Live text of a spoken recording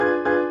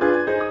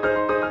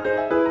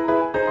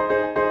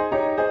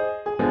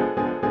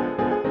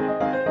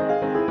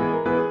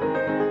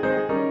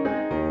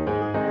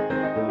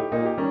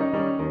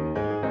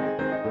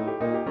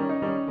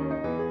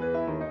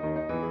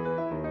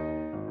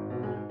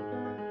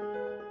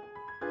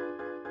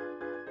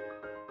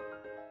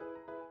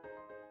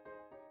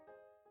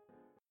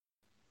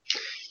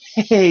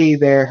Hey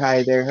there,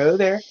 hi there, ho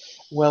there.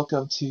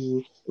 Welcome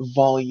to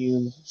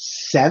volume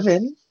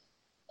 7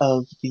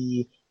 of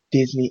the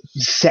Disney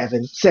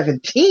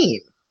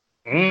 17.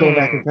 Going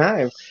back in Mm,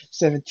 time.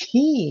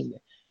 17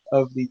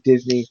 of the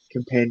Disney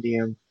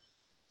Compendium.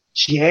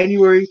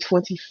 January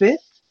 25th,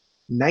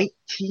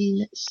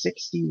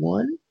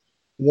 1961.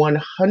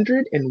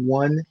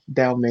 101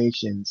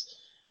 Dalmatians.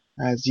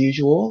 As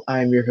usual,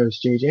 I'm your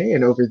host JJ,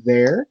 and over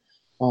there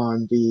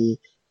on the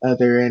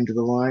other end of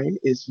the line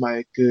is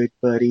my good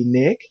buddy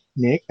Nick.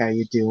 Nick, how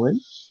you doing?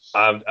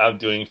 I'm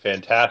doing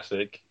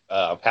fantastic.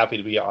 I'm happy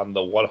to be on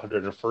the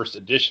 101st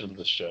edition of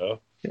the show,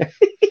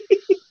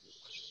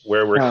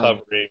 where we're Um,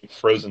 covering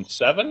Frozen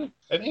 7,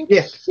 I think.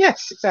 yeah,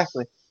 yes,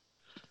 exactly.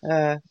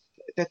 Uh,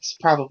 that's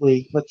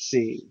probably, let's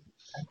see,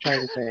 I'm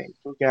trying to think.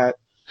 We got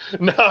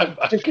No, I'm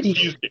 50,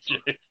 confused.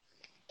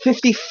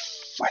 50,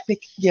 I think,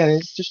 yeah,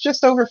 it's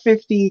just over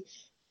 50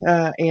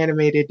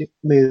 animated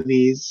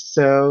movies.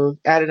 So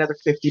add another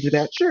 50 to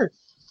that. Sure.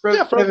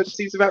 Yeah, Frozen 7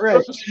 seems about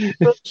right.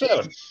 Frozen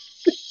 7.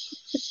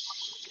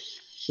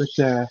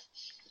 But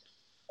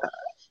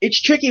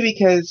it's tricky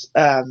because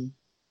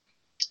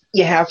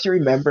you have to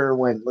remember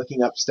when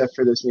looking up stuff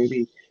for this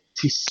movie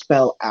to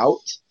spell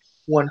out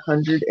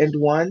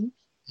 101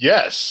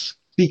 Yes.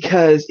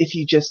 because if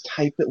you just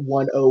type it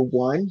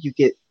 101, you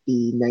get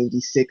the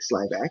 96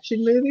 live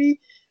action movie.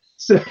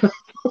 So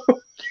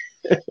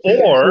when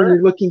Or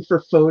you're looking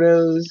for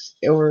photos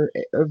or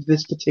of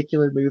this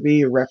particular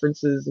movie or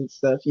references and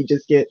stuff, you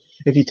just get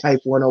if you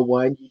type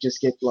 101, you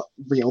just get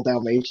real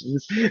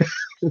Dalmatians.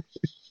 it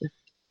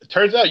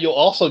turns out you'll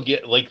also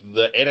get like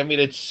the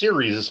animated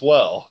series as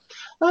well.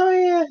 Oh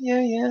yeah,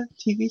 yeah, yeah.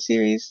 TV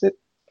series that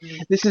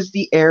this is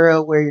the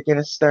era where you're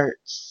gonna start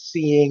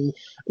seeing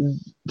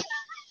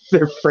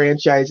their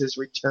franchises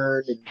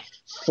return in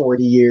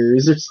 40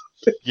 years or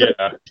something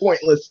Yeah.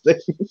 pointless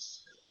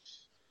things.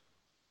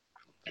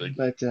 Like,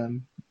 But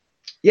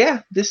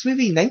yeah, this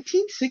movie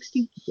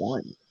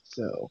 1961.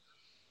 So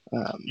you,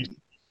 um,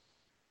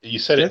 you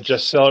said it that's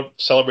just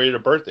celebrated a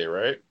birthday,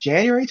 right?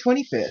 January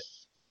 25th.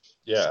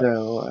 Yeah.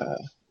 So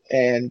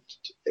and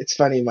it's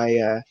funny,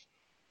 my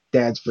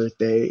dad's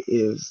birthday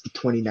is the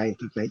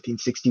 29th of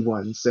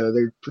 1961. So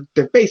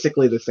they're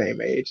basically the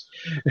same age.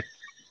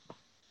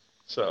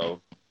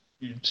 So,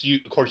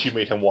 of course, you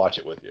made him watch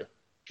it with you.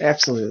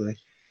 Absolutely.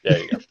 There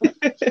you go.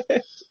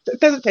 It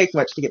doesn't take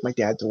much to get my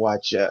dad to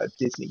watch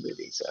Disney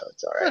movies, so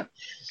it's all Yeah.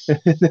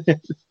 right.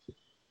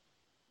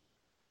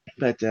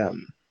 But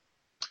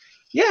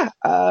yeah,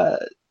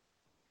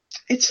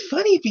 it's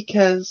funny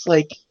because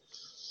like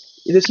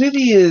this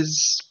movie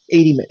is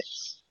 80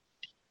 minutes.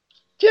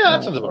 Yeah,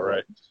 that sounds about Uh,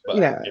 right. But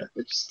yeah, yeah,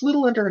 it's a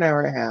little under an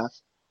hour and a half.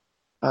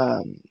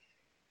 Um,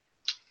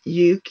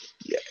 you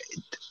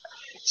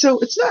so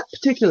it's not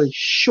particularly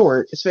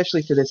short,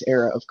 especially for this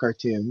era of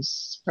cartoons.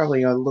 It's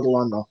probably a little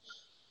on the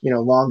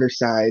longer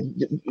side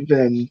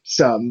than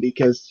some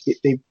because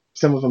they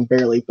some of them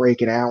barely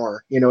break an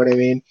hour. You know what I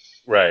mean?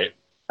 right.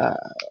 Uh,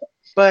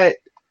 but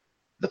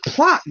the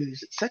plot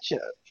moves at such a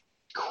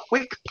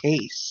quick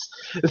pace,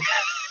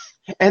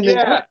 and then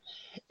Yeah,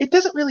 it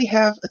doesn't really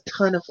have a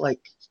ton of like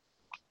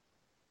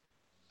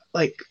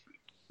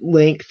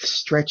length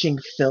stretching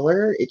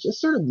filler. It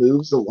just sort of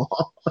moves along.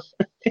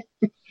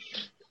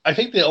 I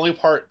think the only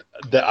part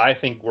that I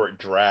think where it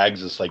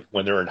drags is like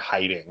when they're in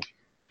hiding.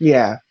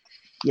 Yeah,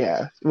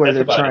 yeah, where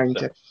That's they're about it, trying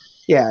to, though.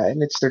 yeah,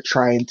 and it's they're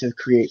trying to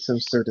create some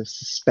sort of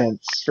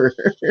suspense for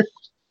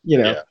you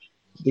know Yeah,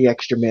 the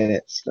extra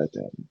minutes. But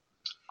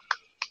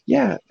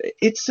yeah,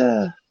 it's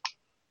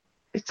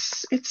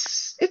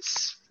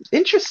it's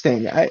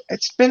interesting. I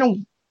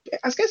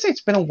was gonna say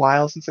it's been a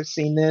while since I've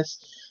seen this,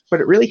 but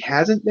it really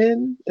hasn't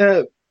been.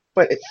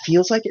 But it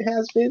feels like it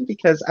has been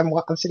because I'm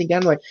sitting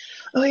down like,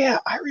 oh yeah,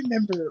 I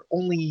remember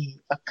only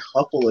a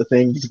couple of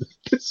things about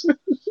this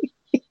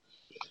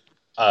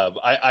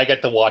I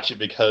got to watch it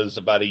because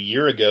about a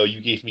year ago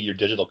you gave me your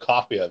digital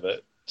copy of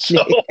it.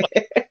 So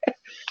movie.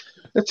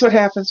 That's what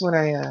happens when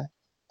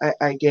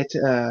I get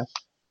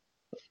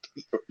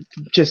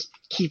just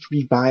keep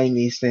rebuying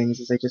these things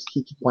as I just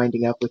keep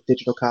winding up with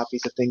digital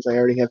copies of things I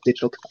already have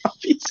digital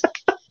copies.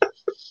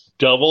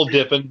 double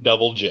dipping,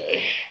 double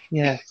J.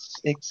 Yes,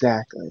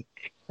 exactly.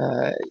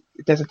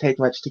 It doesn't take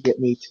much to get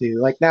me to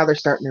like now they're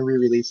starting to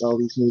re-release all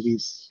these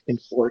movies in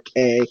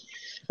 4K.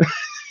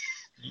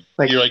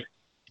 Like You're like,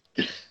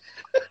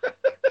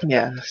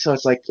 yeah, so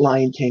it's like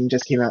Lion King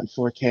just came out in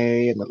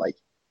 4K, and then like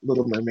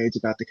Little Mermaid's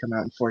about to come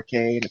out in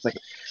 4K, and it's like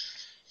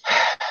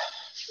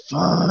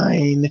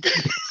fine.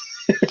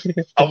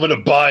 I'm gonna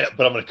buy it,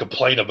 but I'm gonna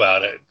complain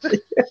about it.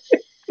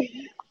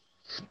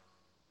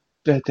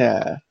 But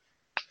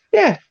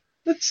yeah,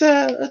 let's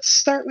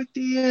start with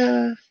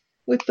the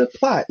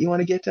plot. You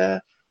want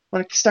to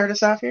start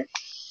us off here?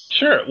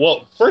 Sure.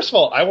 Well, first of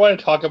all, I want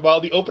to talk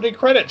about the opening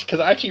credits because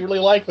I actually really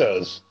like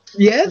those.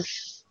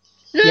 Yes,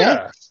 yes,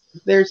 Yeah.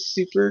 they're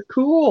super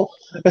cool.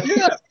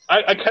 Yeah,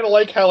 I kind of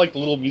like how like the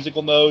little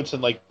musical notes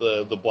and like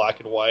the black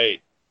and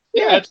white.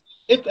 Yeah, Yeah,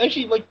 it's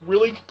actually like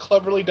really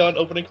cleverly done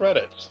opening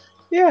credits.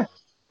 yeah.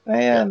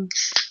 I Yeah.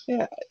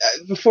 yeah.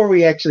 Before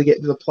we actually get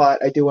into the plot,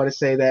 I do want to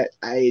say that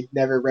I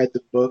never read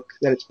the book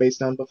that it's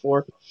based on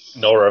before.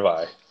 Nor have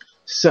I.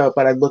 So,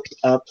 but I looked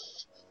up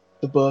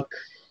the book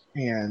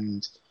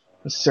and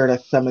was sort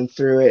of thumbing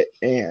through it,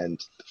 and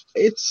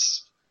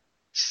it's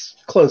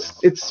close.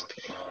 It's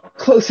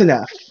close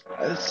enough.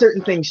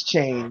 Certain things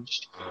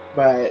changed,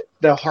 but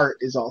the heart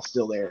is all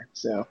still there.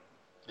 So,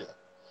 Yeah.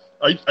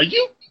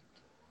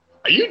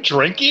 Are you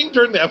drinking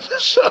during the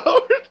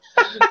episode?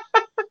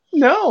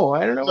 no,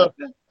 I don't know No. what.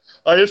 The,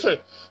 I just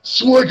said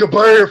swig a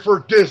beer for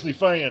Disney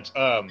fans.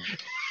 All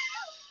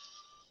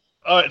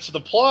right. So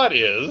the plot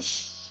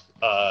is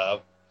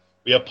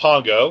we have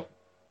Pongo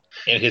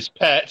and his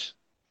pet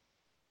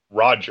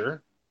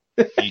Roger.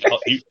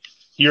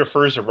 He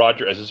refers to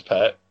Roger as his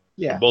pet.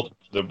 They're yeah. both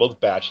they're both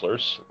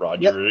bachelors. Yep.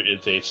 Roger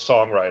is a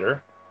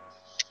songwriter.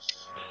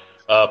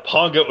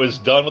 Pongo is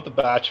done with the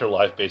bachelor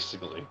life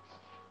basically.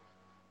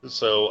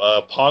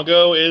 So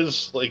Pongo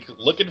is like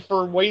looking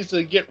for ways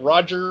to get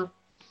Roger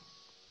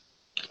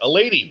a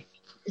lady,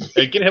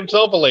 get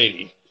himself a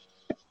lady.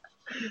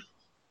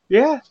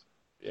 Yeah.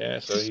 Yeah,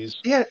 so he's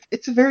Yeah.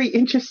 It's a very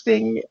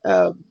interesting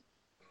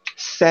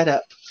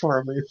setup for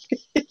a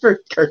movie for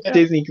yeah,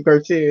 Disney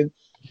cartoons.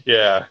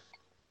 yeah.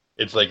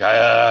 It's like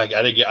I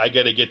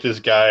gotta get this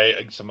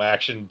guy some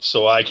action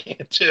so I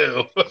can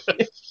too.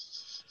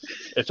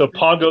 And so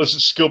Pongo's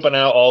scoping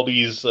out all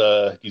these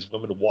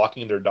women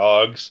walking their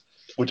dogs,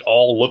 which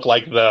all look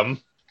like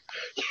them.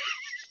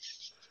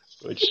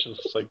 Which is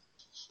like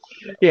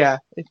Yeah.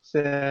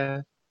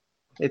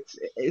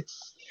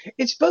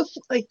 It's both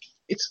like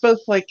it's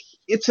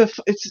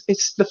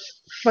the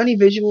funny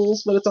visuals,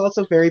 but it's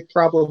also very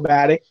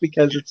problematic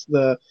because it's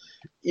the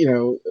you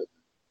know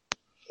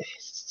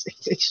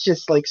it's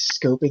just like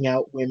scoping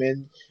out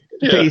women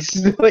yeah, based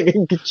like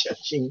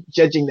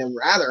judging them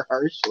rather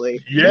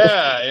harshly.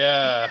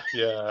 yeah.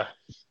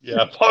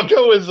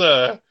 Pongo is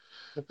a.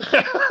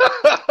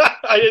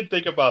 I didn't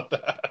think about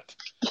that.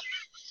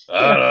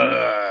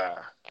 Yeah,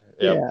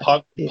 Yeah, yeah,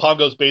 yeah,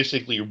 Pongo's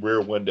basically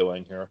rear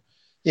windowing here.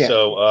 yeah.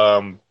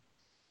 So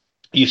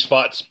he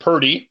spots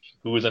Purdy,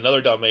 who is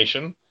another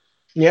Dalmatian,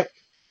 Yep.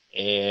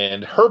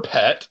 and her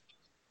pet,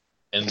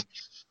 and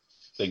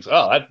thinks,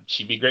 oh,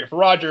 she'd be great for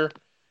Roger.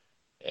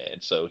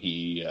 And so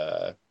he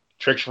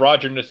tricks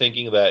Roger into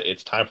thinking that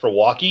it's time for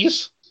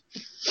walkies.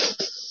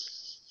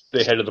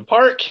 They head to the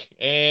park,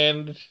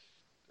 and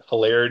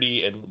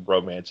hilarity and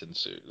romance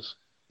ensues.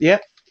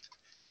 Yep.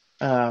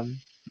 Um,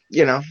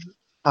 you know,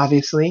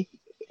 obviously,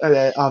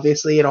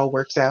 obviously, it all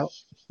works out.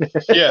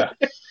 Yeah,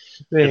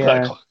 They,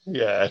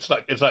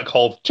 it's not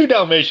called Two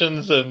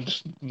Dalmatians,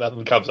 and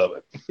nothing comes of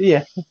it.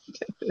 yeah,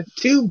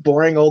 two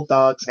boring old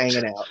dogs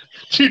hanging out.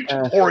 Two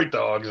Uh, boring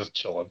dogs just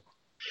chilling.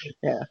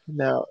 yeah,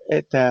 no,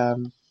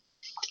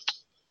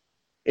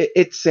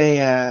 it's a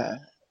uh,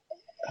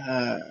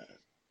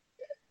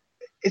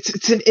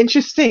 it's an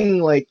interesting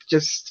like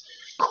just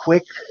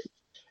quick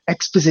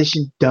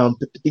exposition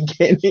dump at the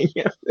beginning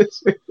of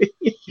this movie.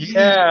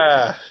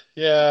 Yeah,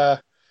 yeah.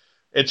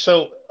 And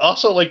so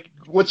also like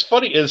what's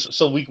funny is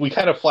so we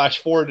kind of flash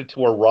forward to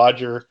where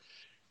Roger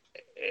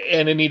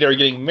and Anita are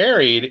getting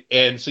married,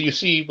 and so you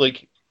see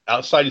like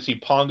outside you see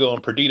Pongo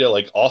and Perdita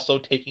like also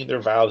taking their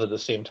vows at the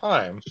same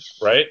time,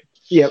 right?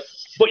 Yep.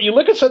 But you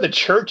look inside the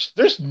church,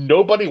 there's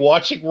nobody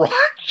watching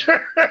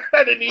Roger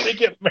and Anita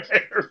get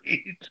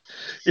married.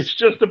 It's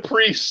just the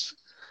priests.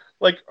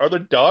 Like, are the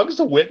dogs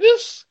a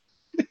witness?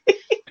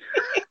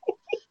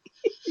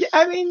 Yeah,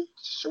 I mean,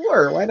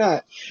 sure, why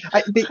not?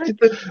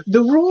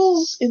 The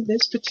rules in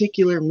this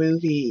particular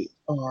movie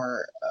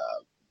are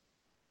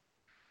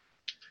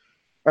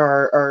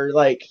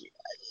like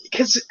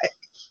because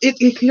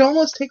it could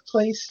almost take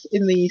place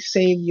in the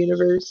same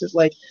universe as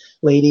like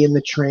Lady and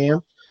the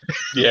Tramp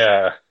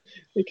Yeah,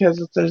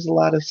 because there's a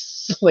lot of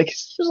like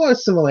there's a lot of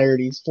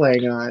similarities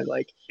playing on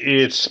like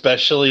it's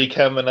especially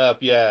coming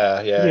up.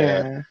 Yeah, yeah,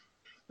 yeah.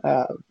 yeah,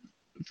 uh,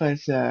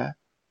 but uh,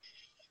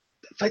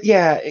 but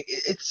yeah,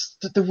 it's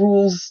the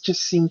rules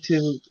just seem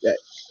to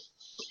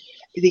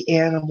the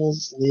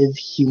animals live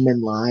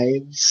human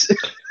lives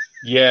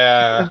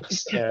Yeah,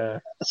 yeah.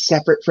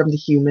 separate from the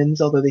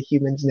humans, although the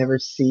humans never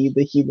see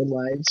the human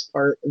lives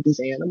part of these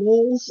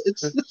animals.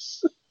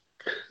 It's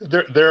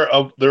They're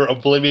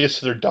oblivious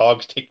to their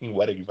dogs taking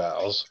wedding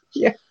vows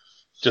yeah,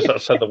 just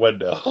outside the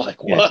window. Like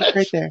yeah, what?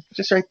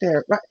 just right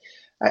there. Right,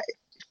 I,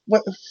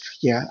 what?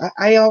 Yeah,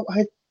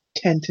 I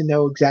tend to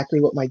know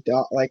exactly what my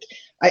dog like.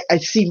 I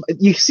see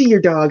you see your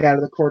dog out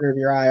of the corner of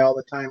your eye all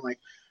the time. Like,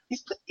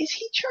 is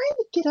he trying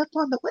to get up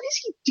on the? What is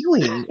he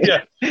doing?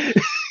 Yeah,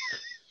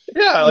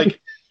 yeah.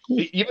 Like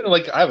even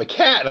like I have a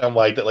cat, and I'm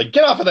like that. Like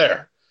get off of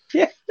there.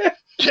 Yeah,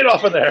 Get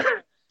off of there.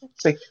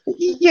 it's like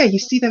yeah, you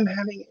see them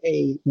having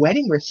a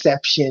wedding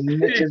reception,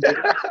 which is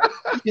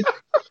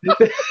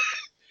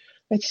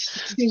it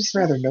seems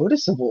rather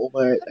noticeable,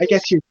 but I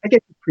guess you're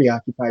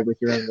preoccupied with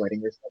your own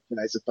wedding reception,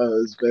 I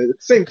suppose. But at the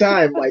same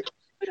time, like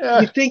you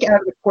Yeah. think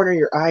out of the corner of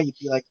your eye, you'd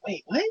be like,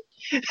 wait, what?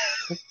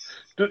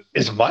 Dude,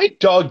 is my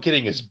dog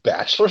getting his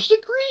bachelor's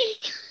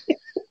degree?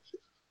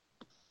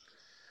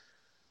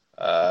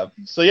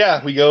 So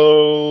yeah, we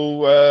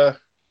go.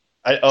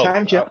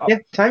 Time jump. Yeah,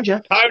 time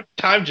jump.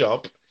 time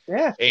jump,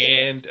 Yeah,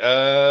 and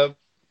 15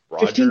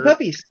 Roger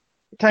puppies.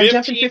 Time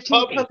jump and 15 15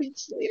 puppies,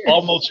 puppies later.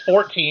 almost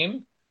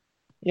 14,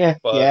 Yeah.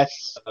 but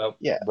Yes.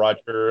 Yeah.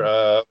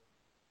 Roger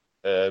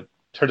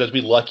turned out to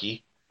be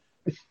lucky.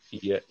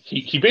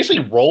 He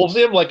basically rolls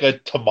him like a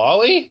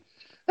tamale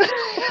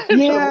after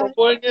Yeah.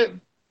 rolling it.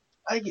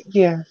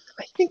 Yeah.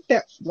 I think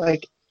that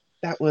like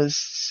that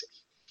was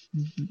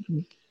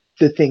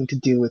the thing to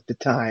do at the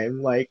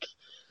time. Like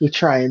you're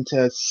trying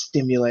to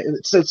stimulate.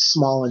 It's so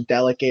small and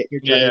delicate.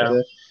 You're trying Yeah,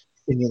 to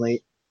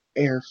stimulate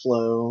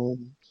airflow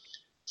and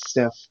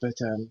stuff. But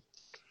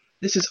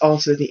this is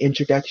also the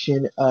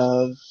introduction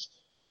of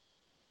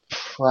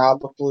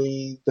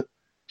probably the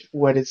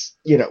what is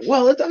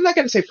well, I'm not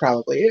going to say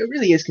probably. It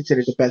really is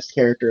considered the best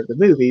character of the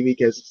movie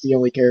because it's the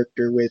only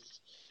character with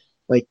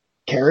like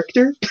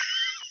character.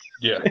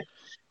 yeah.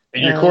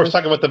 And you're of course Uh,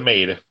 talking about the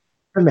maid.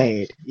 the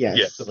maid, Yeah, the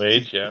yes,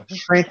 maid. Yeah,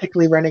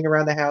 frantically running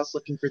around the house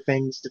looking for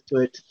things to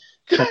put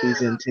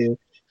puppies into.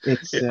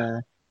 It's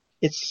yeah.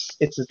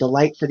 it's a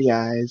delight for the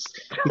eyes.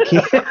 You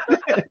can't.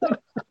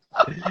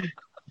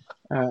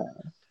 uh,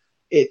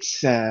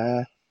 it's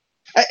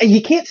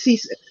you can't see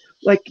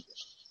like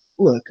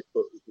look.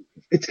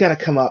 It's going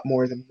to come up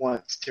more than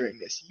once during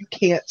this. You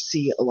can't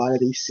see a lot of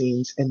these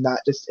scenes and not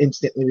just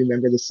instantly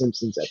remember the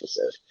Simpsons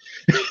episode.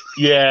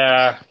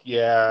 Yeah,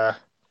 yeah.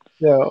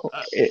 So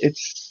Uh,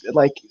 it's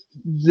like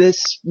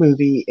this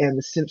movie and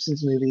the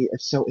Simpsons movie are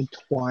so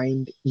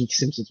entwined. The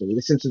Simpsons movie,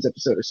 the Simpsons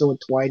episode are so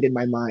entwined in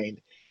my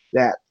mind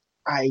that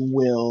I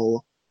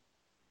will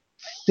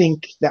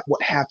think that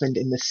what happened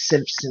in the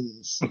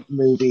Simpsons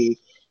movie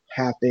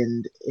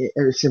happened,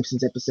 or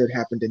Simpsons episode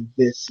happened in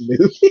this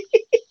movie.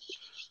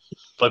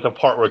 like the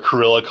part where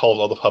Corilla calls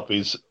all the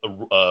puppies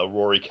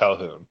Rory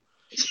Calhoun.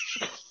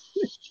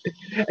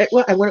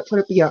 Well, I want to put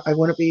it beyond. I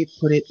want to be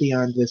put it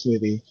beyond this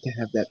movie to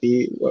have that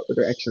be what would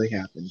actually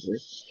happen.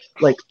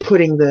 Like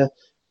putting the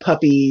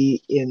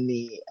puppy in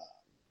the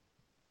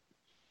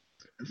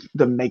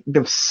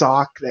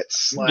sock that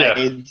Yeah,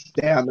 slides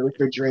down the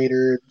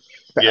refrigerator.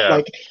 yeah.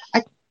 Like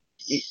I,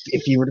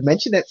 if you were to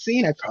mention that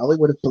scene, I probably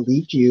would have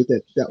believed you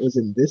that that was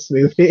in this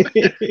movie.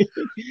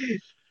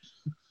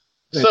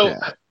 But So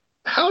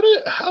how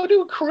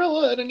do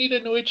Corilla and Anita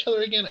know each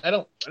other again? I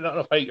don't know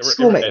if I ever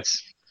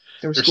schoolmates,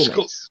 they were their school.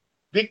 schoolmates.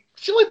 They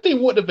seem like they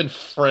wouldn't have been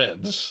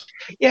friends.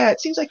 Yeah, it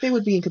seems like they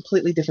would be in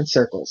completely different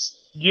circles.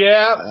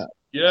 Yeah, Uh,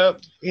 yeah,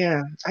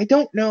 yeah, I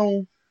don't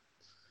know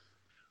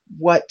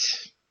what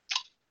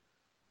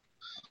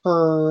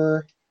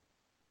her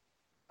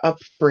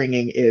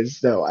upbringing is,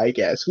 though, I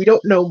guess. We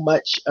don't know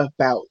much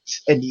about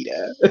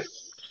Anita, yeah.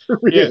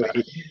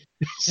 really.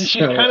 She's So,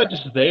 kind of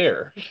just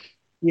there.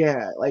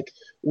 yeah, like,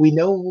 we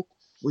know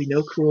we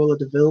know Cruella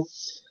de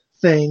Vil's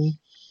thing.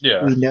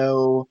 Yeah. We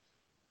know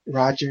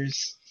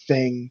Roger's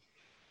thing.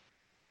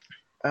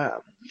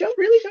 We don't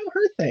really know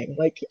her thing.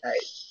 Like,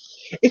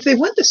 if they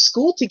went to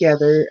school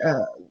together,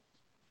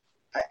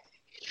 I,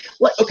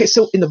 like, okay,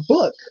 so in the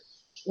book,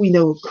 we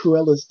know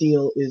Cruella's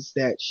deal is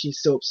that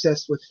she's so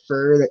obsessed with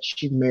fur that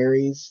she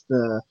marries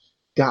the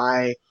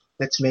guy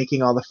that's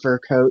making all the fur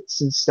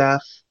coats and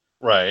stuff.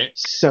 Right.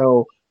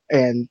 So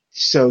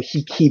so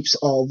he keeps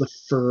all the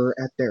fur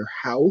at their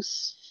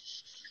house,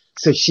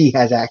 so she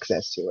has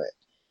access to it.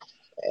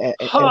 And,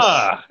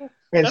 Huh.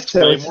 and That's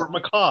so way it's more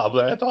macabre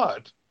than I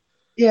thought.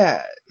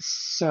 yeah.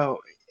 So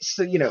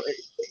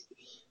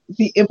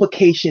the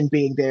implication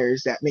being there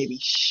is that maybe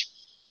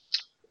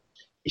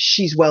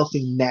she's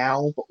wealthy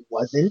now but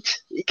wasn't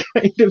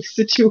kind of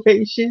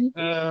situation.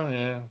 Oh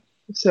yeah.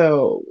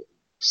 So,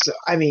 so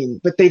I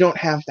mean, but they don't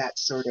have that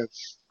sort of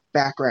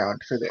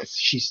background for this.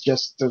 She's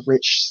just the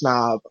rich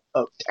snob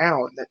of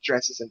town that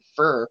dresses in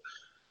fur,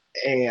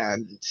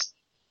 and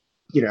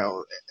you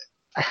know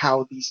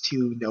how these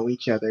two know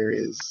each other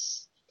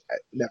is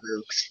never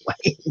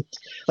explained.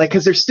 Like,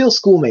 because they're still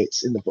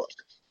schoolmates in the book,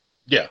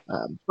 Yeah.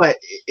 but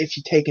if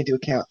you take into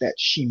account that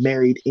she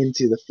married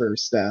into the fur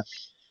stuff,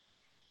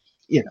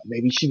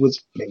 maybe she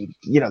was, maybe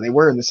they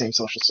were in the same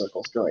social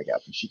circles growing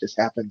up, and she just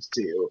happens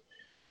to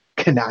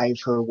connive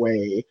her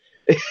way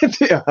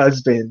to a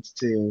husband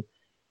to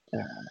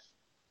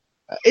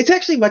it's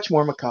actually much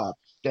more macabre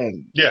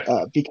than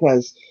Yeah.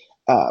 because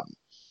um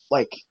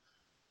like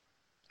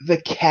the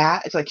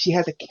cat, it's like she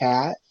has a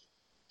cat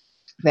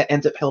that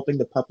ends up helping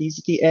the puppies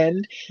at the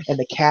end, and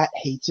the cat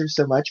hates her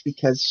so much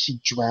because she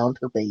drowned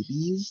her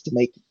babies to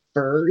make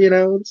fur,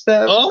 and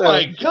stuff. Oh So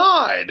my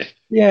God.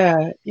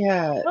 yeah,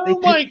 Oh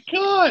my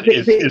God. they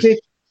Is they is they,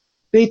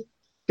 they,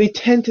 they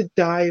tend to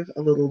dive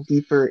a little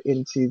deeper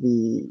into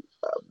the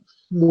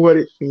what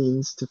it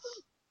means to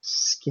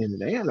skin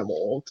an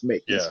animal to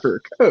make these yeah. fur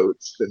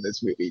coats than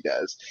this movie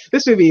does.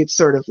 This movie, it's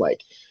sort of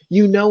like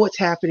what's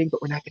happening,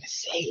 but we're not going to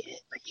say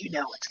it.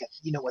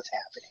 But what's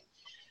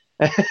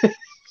happening.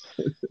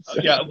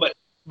 So, Yeah,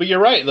 but you're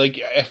right. Like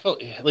I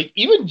felt like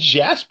even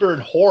Jasper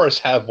and Horace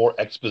have more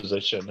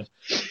exposition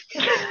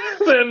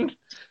than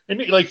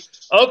and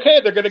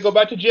okay, they're gonna go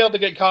back to jail to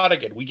get caught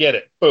again. We get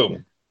it.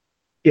 Boom.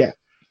 yeah,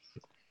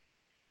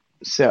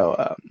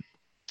 So,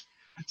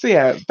 so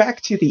yeah,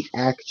 back to the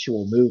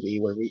actual movie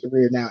where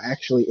we're now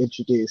actually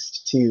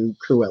introduced to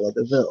Cruella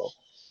de Vil.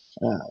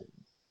 Um,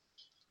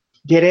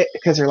 get it?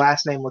 Because her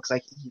last name looks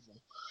like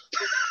evil.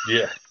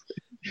 Yeah.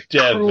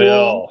 Cruel,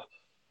 Deville.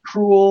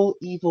 cruel,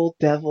 evil,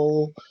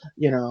 devil.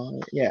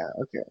 Yeah,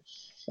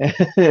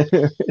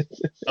 okay.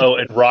 Oh,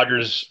 and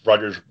Roger's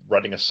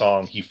writing a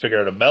song. He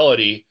figured out a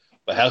melody,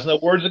 but has no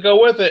words to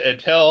go with it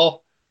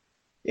until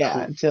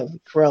Yeah, until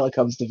Cruella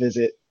comes to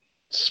visit.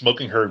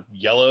 smoking her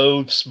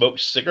yellow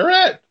smoked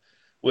cigarette,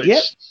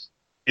 Yep, which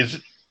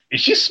is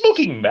is she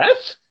smoking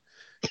meth?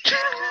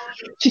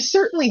 she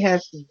certainly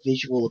has the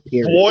visual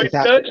appearance Boy,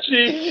 without does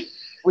she!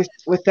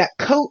 with that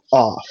coat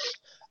off.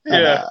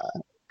 Yeah, Uh,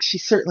 she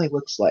certainly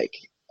looks like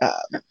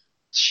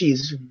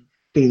she's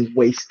being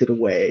wasted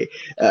away.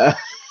 Uh,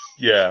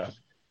 yeah,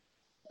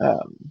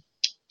 um,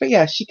 but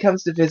yeah, she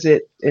comes to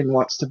visit and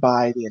wants to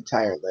buy the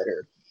entire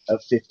litter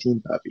of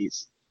 15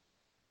 puppies.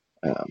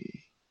 Um,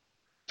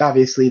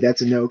 obviously,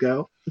 that's a no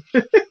go.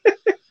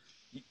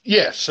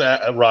 yes.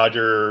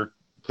 Roger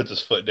puts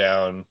his foot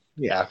down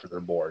Yeah, after they're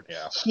bored.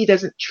 Yeah. he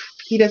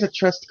doesn't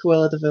trust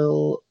Cruella de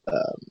Vil.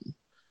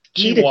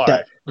 Gee, Anita why?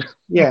 does.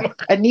 Yeah,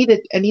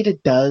 Anita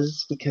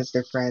does because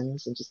they're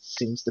friends and just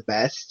assumes the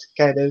best,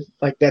 kind of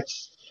like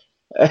that's.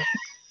 but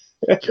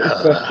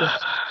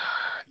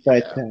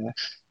but Yeah,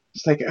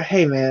 it's like,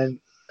 hey man,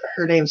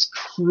 her name's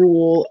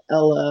Cruel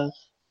Ella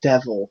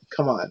Devil.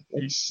 Come on,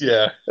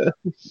 yeah,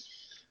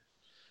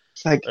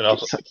 and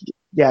also it's like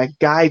yeah,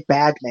 Guy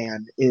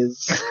Bagman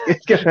is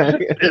gonna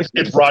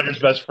it's Roger's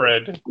best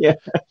friend. yeah.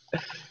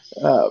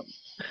 Um,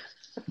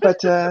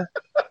 but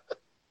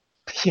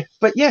yeah,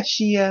 but yeah,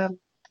 she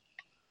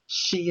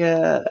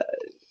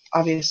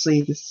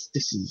obviously this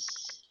is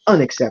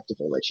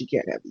unacceptable that she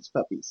can't have these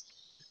puppies.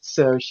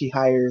 So she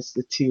hires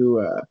the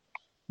two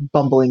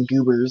bumbling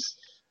goobers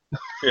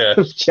Yeah,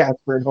 of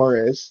Jasper and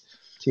Horace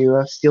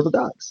to steal the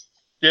dogs.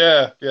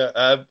 yeah.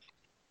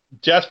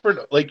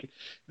 Jasper, like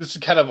this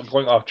is kind of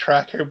going off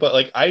track here, but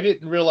like I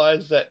didn't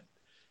realize that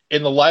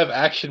in the live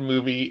action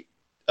movie,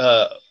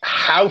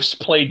 House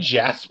played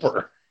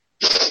Jasper.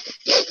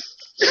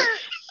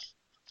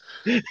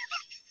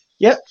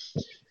 Yep,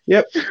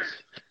 yep,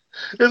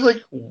 It's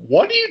like,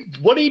 what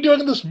are you doing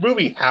in this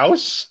movie,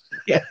 House?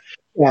 yeah,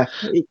 yeah,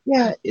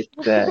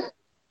 yeah.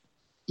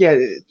 Yeah,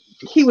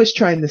 he was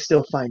trying to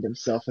still find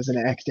himself as an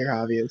actor,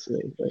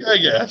 obviously, I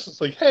guess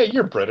it's like, hey,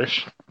 you're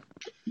British.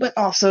 but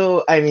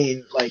also, I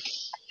mean, like,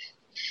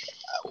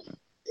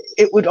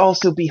 it would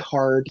also be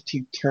hard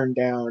to turn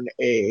down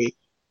a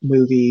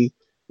movie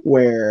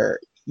where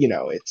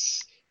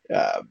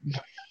um,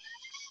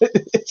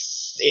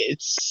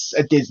 it's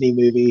a Disney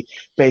movie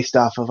based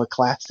off of a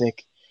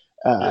classic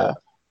Yeah,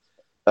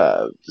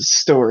 uh,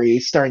 story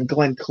starring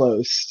Glenn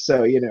Close.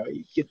 So you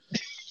could,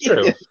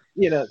 true.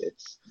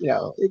 it's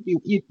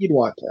you'd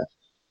want to.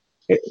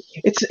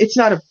 It's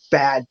not a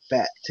bad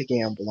bet to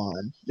gamble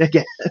on. I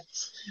guess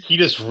He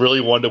just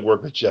really wanted to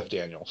work with Jeff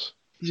Daniels.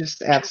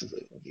 just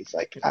absolutely. It's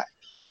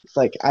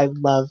like I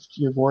love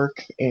your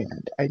work,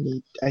 and I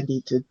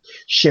need to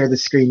share the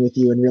screen with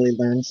you and really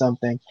learn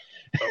something.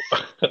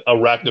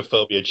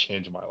 Arachnophobia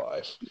changed my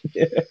life.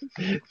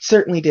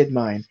 Certainly did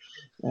mine.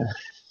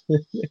 Uh,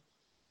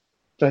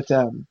 but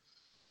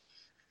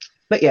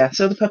but yeah,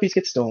 so the puppies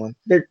get stolen.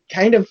 They're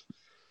kind of,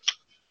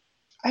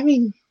 I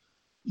mean,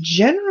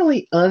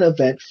 generally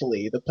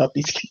uneventfully, the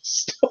puppies get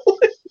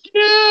stolen.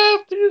 Yeah,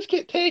 they just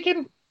get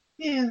taken.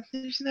 Yeah,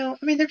 there's no.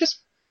 I mean,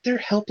 they're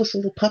helpless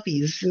little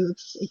puppies.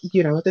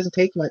 It doesn't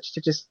take much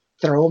to just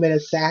throw them in a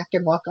sack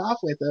and walk off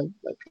with them.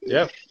 Like,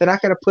 Yeah, they're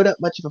not going to put up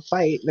much of a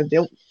fight, and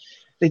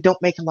they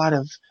don't make a lot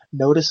of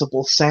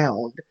noticeable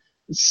sound.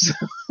 So,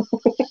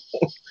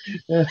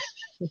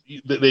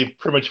 they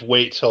pretty much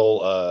wait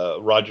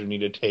till Roger need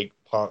to take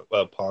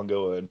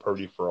Pongo and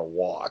Purdy for a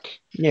walk,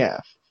 yeah,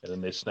 and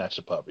then they snatch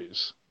the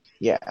puppies.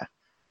 yeah.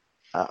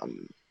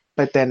 Um,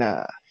 but then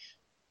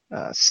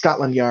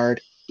Scotland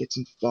Yard gets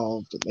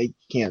involved, and they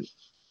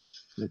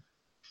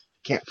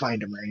can't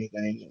find him or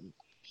anything.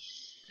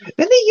 And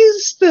then they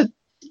use the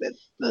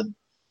the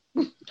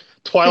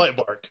Twilight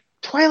Bark.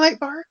 Twilight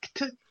bark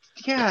to,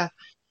 yeah.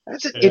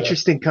 That's an Yeah.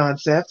 interesting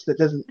concept that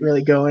doesn't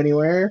really go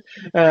anywhere.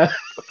 Uh,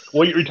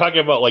 Well, you're talking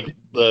about like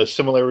the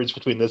similarities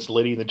between this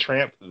Lady and the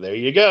Tramp. There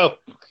you go.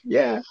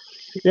 yeah,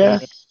 yeah,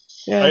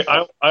 yeah,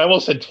 I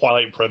almost said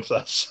Twilight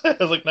Princess. I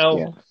was like, no,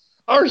 yeah.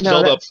 our No,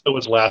 Zelda that's episode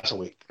was last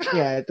week.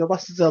 yeah. The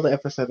Lost Zelda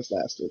episode is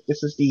last week.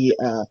 This is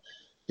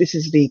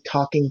the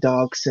Talking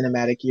Dog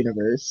cinematic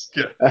universe.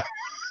 Yeah.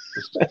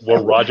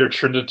 Where Roger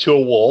turned into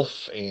a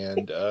wolf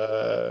and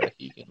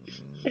he can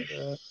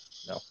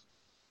no.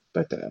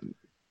 But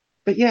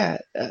but yeah,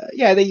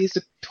 yeah. They use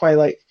the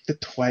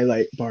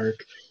Twilight bark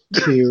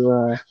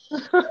to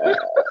uh,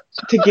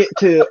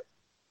 to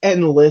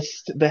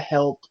enlist the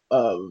help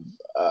of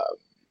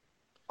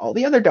all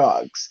the other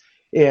dogs.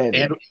 And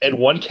And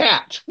one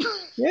cat.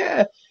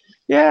 yeah,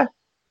 yeah.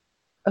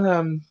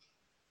 Um,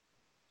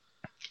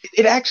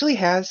 it actually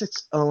has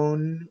its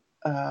own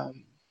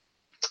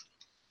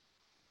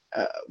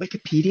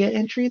Wikipedia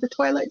entry, the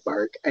Twilight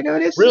Bark. I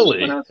noticed when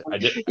Really? I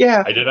was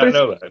yeah, I did but not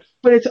know that.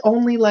 it's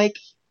only like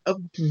a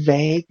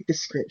vague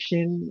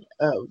description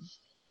of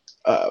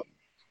uh,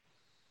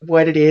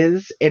 what it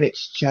is, and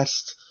it's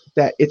just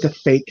that it's a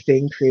fake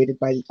thing created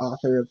by the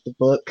author of the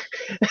book,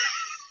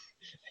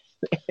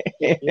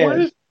 What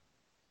and is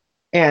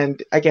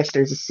I guess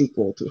there's a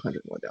sequel to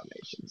 101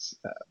 Dalmatians,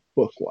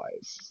 book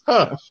wise.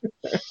 huh?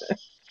 So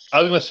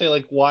I was gonna say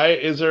like, why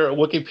is there a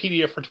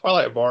Wikipedia for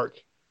Twilight Bark?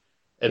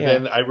 And yeah,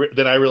 then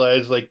then I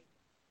realized like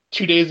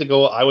 2 days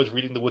ago I was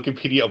reading the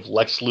Wikipedia of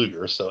Lex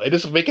Luger, so it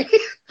doesn't make any.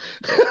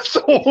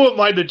 So who am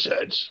I to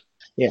judge?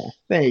 yeah,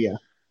 there you go.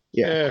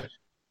 Yeah, Yeah,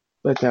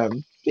 but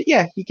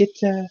yeah, you get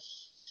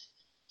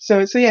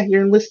so yeah,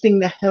 you're enlisting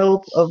the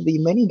help of the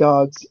many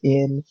dogs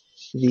in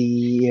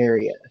the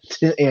area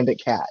and a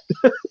cat,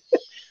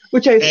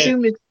 which I and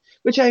assume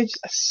which I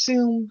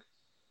assume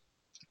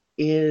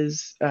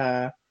is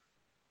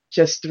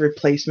just the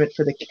replacement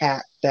for the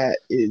cat that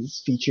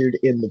is featured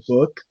in the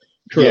book,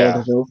 Cruella de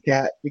yeah, Vil's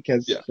cat,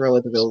 because yeah.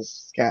 Cruella de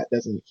Vil's cat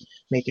doesn't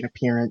make an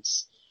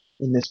appearance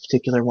in this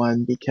particular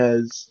one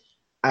because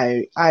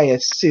I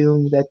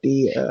assume that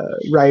the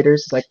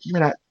writers like we're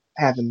not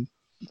having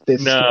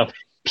this No,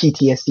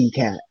 PTSD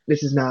cat.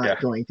 This is not yeah.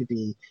 going to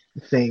be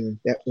the thing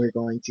that we're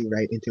going to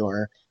write into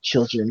our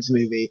children's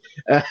movie.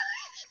 Uh,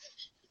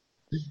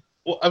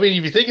 Well, I mean,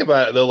 if you think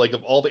about it though, like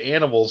of all the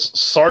animals,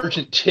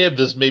 Sergeant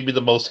Tibbs is maybe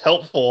the most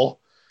helpful.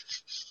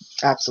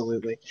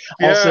 Absolutely.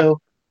 Yeah,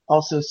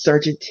 Also,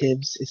 Sergeant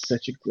Tibbs is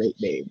such a great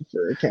name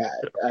for a cat.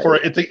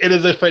 it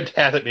is a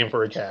fantastic name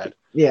for a cat.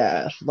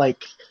 Yeah,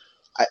 like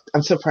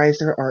I'm surprised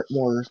there aren't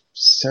more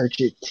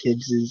Sergeant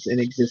Tibbses in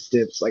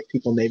existence, like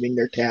people naming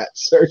their cat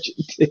Sergeant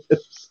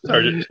Tibbs.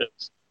 Sergeant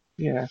Tibbs.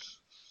 Yeah,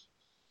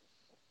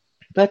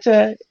 but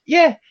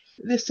yeah,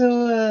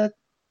 so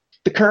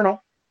the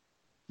Colonel,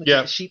 which is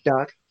Yeah, the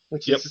sheepdog,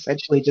 which yep. is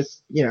essentially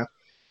just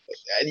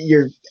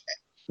you're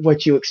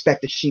what you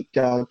expect a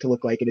sheepdog to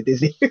look like in a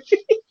Disney movie.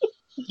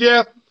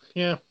 Yeah,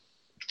 yeah.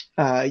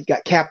 You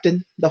got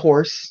Captain the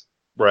horse,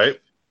 Right.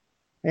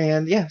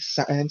 and yes,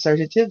 and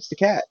Sergeant Tibbs the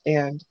cat,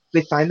 and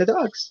they find the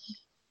dogs.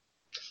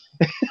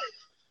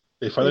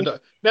 They find the They,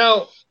 dog.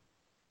 Now,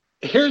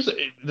 here's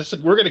this.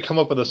 We're going to come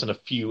up with this in a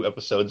few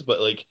episodes, but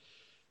like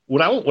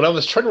when I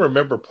was trying to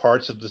remember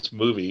parts of this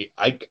movie,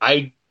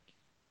 I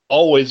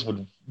always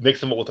would mix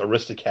them up with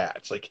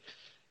Aristocats. Like,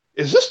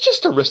 is this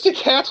just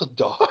Aristocats with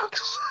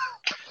dogs?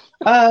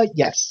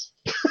 yes,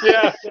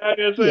 Yeah, yeah,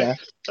 it's yeah.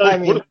 I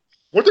like, mean,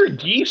 were there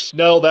geese?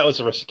 No, that was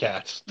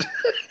Aristocats.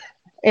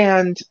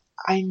 and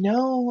I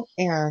know,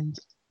 and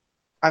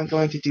I'm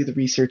going to do the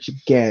research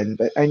again,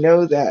 but I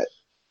know that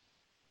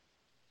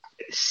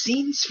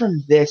scenes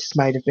from this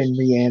might have been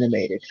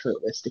reanimated for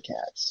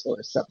Aristocats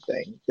or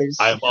something.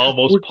 I'm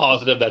almost We're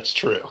positive that's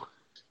true.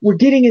 we're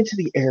getting into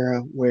the era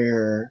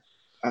where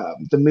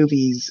the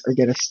movies are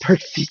going to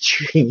start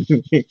featuring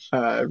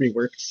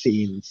reworked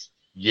scenes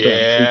from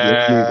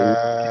previous movies.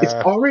 It's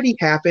Yeah. already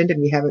happened,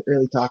 and we haven't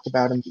really talked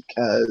about them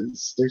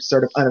because they're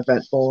sort of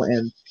uneventful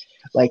and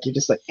like you're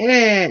just like,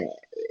 it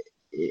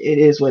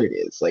is what it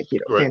is. Like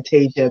Right.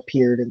 Fantasia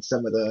appeared in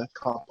some of the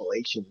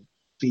compilation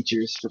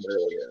features from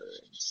earlier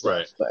and stuff,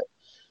 Right.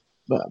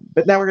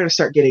 but now we're going to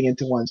start getting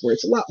into ones where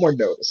it's a lot more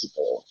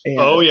noticeable,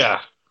 Oh and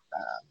yeah.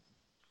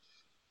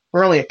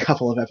 we're only a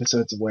couple of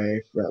episodes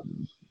away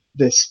from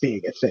this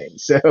being a thing.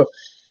 So,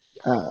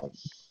 um,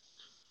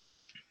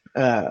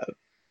 uh,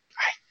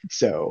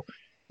 so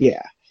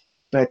yeah,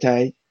 but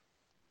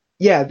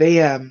yeah, they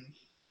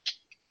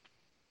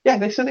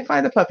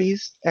find the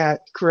puppies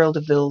at Cruella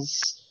de Vil's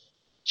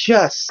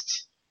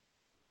just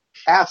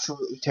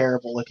absolutely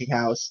terrible looking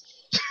house.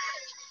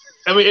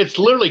 I mean, it's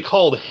literally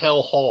called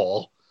Hell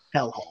Hall.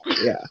 Hellhole.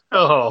 Yeah.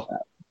 Oh.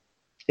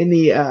 In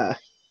the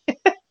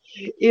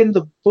in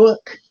the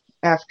book,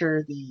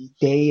 after the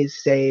day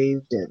is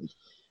saved and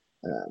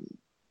um,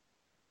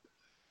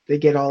 they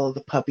get all of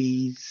the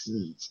puppies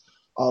and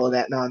all of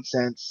that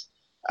nonsense,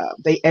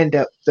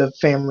 the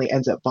family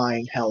ends up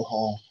buying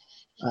Hellhole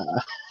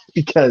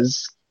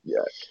because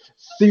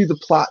through the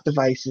plot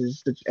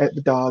devices,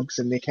 the dogs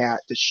and the cat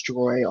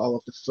destroy all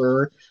of the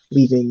fur,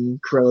 leaving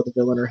Cruella de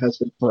Vil and her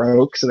husband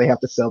broke, so they have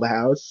to sell the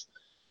house.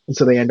 And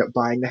so they end up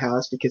buying the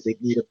house because they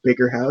need a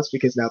bigger house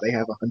because now they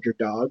have 100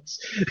 dogs.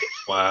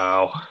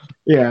 Wow.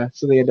 Yeah,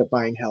 so they end up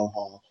buying Hell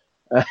Hall.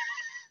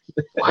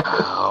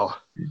 Wow.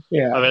 I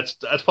Yeah, mean,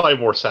 that's probably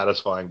more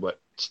satisfying, but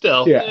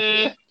still,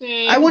 yeah.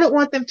 eh. I wouldn't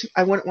want them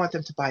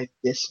to buy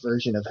this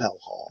version of Hell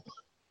Hall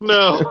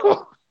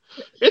No.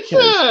 It's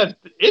because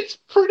it's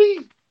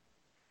pretty.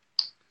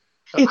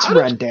 it's How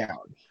does run down.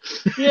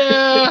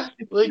 yeah,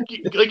 like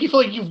you feel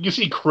like you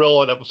see Krill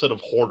on an episode of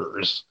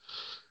Hoarders.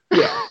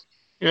 Yeah,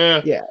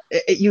 Yeah. yeah.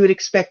 You would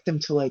expect them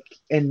to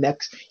and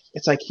next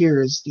it's like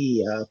here's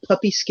the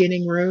puppy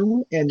skinning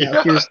room, and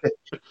now Yeah.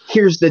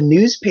 here's the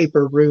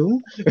newspaper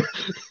room.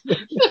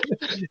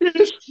 You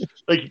just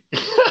like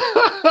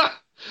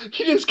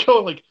you just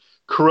go like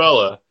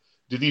Corella.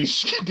 Do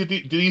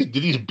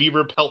these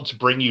beaver pelts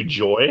bring you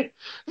joy?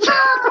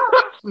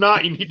 If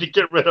not, you need to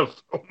get rid of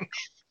them.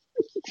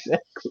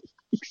 exactly,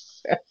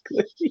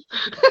 exactly.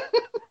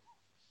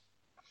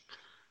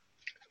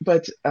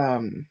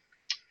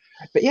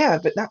 But yeah,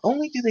 but not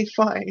only do they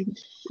find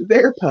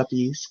their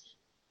puppies,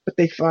 but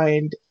they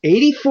find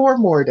 84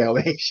 more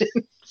Dalmatians.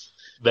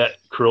 That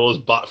Cruella's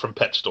bought from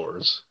pet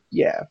stores.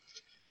 Yeah,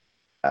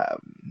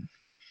 um,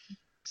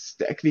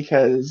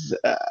 because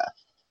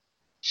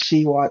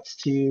she wants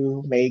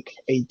to make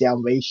a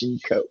Dalmatian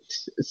coat,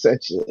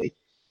 essentially.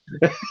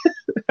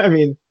 I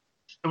mean,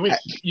 I mean,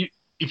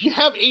 if you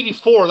have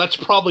 84, that's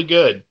probably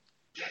good.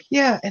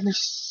 yeah, and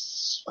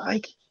there's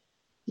like,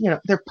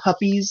 they're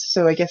puppies,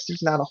 so I guess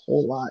there's not a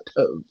whole lot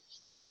of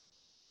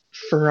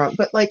fur on,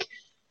 but like,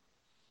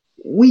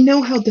 we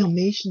know how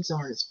Dalmatians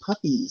are as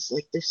puppies.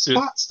 Like, their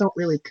spots don't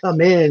really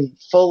come in Yeah.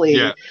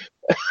 fully.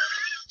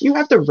 You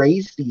have to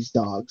raise these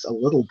dogs a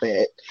little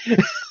bit.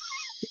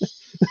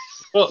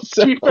 Well,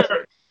 So, to be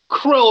fair,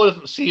 Cruella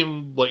doesn't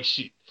seem like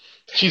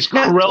she's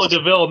not, Cruella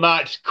de Vil,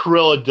 not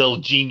Cruella del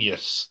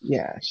Genius.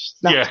 yeah, she's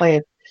not Yeah.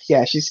 playing.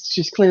 Yeah,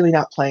 she's clearly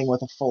not playing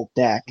with a full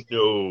deck.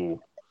 No.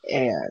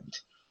 And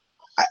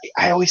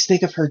I always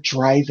think of her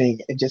driving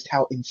and just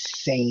how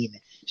insane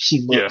she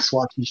Yeah. looks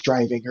while she's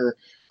driving her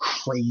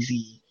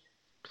crazy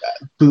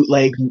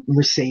bootleg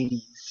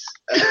Mercedes.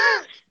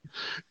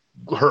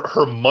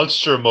 Her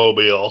monster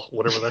mobile,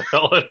 whatever the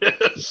hell it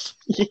is.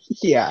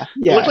 Yeah, It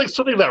looks yeah, like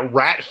something that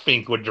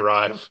Ratfink would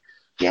drive.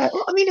 yeah.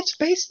 Well, I mean, it's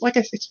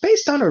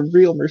based on a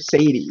real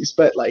Mercedes,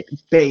 but like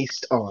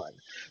based on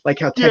like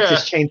how Yeah.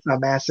 Texas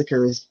Chainsaw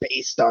Massacre is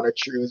based on a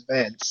true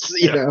events.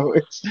 Yeah.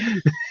 It's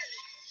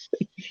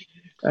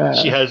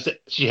She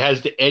uh,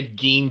 has the Ed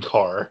Gein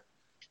car.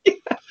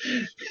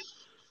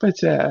 but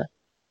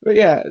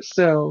yeah.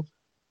 So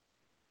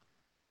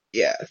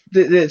yeah,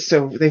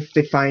 so they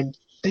find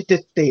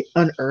they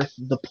unearth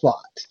the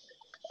plot,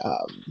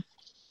 um,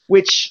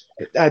 which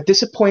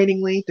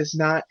disappointingly does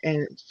not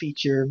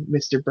feature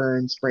Mr.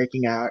 Burns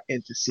breaking out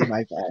into "See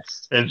My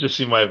Vest." And just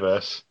see my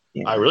vest.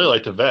 I Yeah, really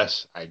like the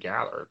vest. I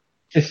gather.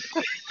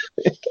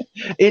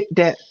 it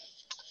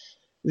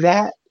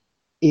that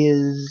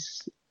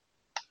is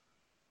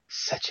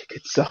such a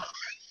good song.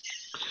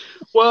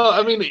 Well,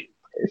 I mean,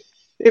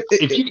 It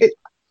if it, you, it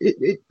it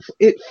it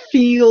it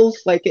feels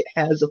like it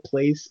has a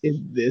place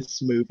in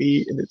this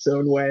movie in its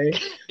own way.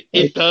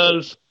 it Like,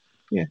 does,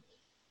 yeah,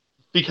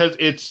 because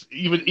it's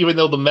even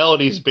though the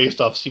melody is based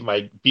off "See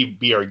My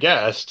Be Our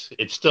Guest,"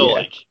 it's still yeah,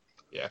 like,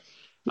 yeah.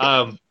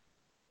 Um,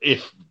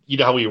 if you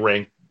know how we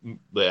rank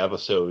the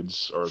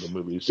episodes or the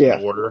movies in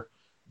yeah, order,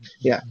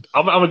 yeah.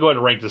 I'm gonna go ahead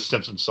and rank the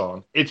Simpsons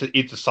song. It's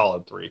a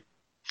solid three.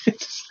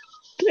 It's,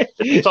 It's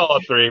a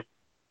solid three.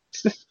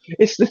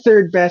 it's the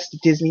third best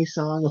Disney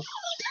song.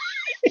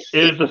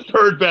 It is the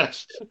third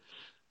best.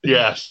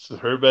 Yes, the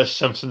third best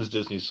Simpsons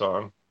Disney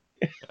song.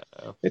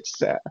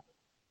 It's I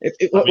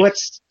mean,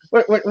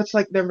 what's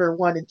like number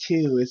one and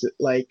two? Is it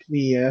like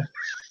the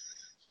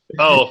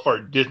oh,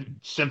 for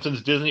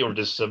Simpsons Disney or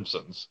just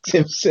Simpsons?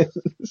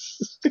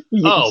 Simpsons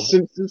Oh,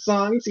 Simpsons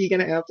songs? Are you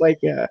gonna have like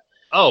a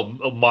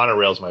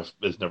Monorail's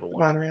is number one for me.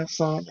 monorail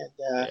song and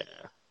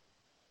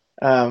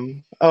Yeah.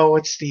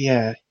 what's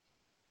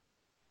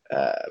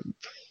uh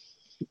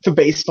the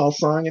baseball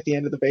song at the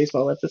end of the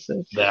baseball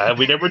episode? That'd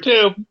be number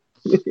two.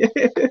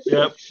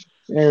 Yep.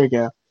 There we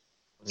go.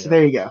 So Yeah.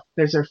 there you go.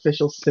 There's our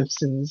official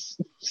Simpsons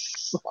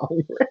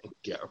song.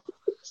 Yeah.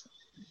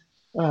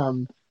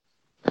 Um,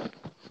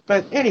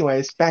 but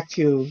anyways, back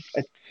to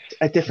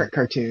a different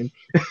cartoon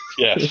that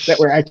Yes.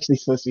 we're actually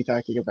supposed to be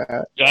talking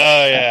about.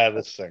 Oh yeah,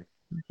 this thing.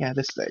 Yeah,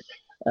 this thing.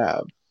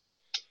 Um,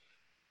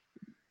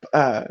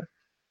 uh,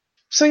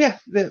 so yeah,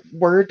 the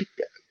word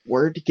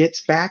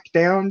gets back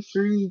down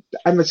through.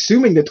 I'm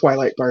assuming the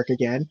Twilight Bark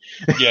again.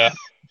 Yeah.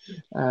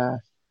 Uh,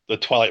 The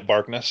Twilight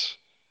Barkness.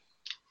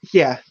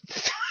 yeah,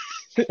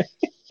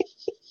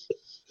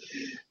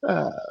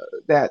 uh,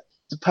 that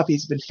the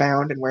puppies have been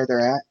found and where they're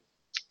at.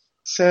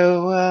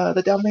 So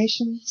the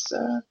Dalmatians.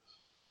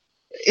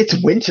 It's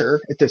winter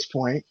at this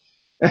point,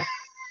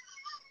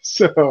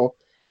 so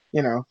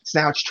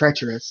it's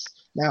treacherous.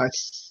 Now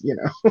it's.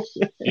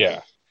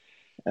 Yeah.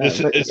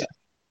 This But is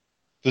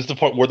this is the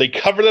part where they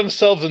cover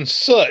themselves in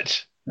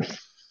soot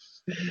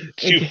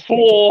to yeah,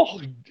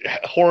 fool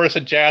Horace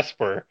and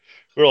Jasper.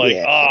 We're like,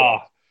 yeah,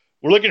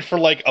 we're looking for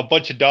like a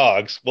bunch of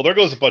dogs. Well, there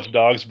goes a bunch of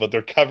dogs, but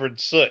they're covered in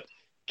soot.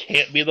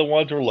 Can't be the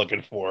ones we're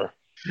looking for.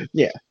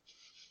 yeah,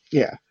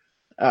 yeah.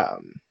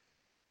 Um,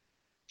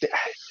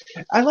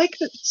 I like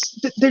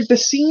that. There's the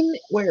scene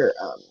where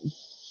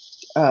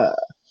uh,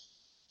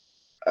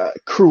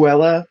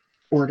 Cruella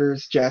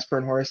orders Jasper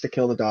and Horace to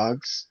kill the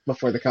dogs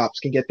before the cops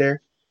can get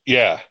there.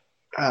 Yeah.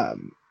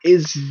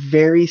 Is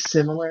very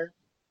similar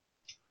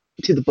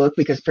to the book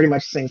because pretty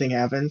much the same thing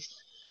happens.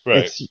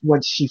 Right. It's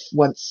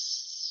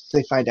once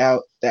they find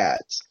out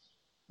that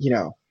you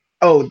know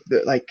now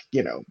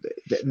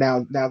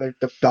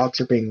the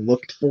dogs are being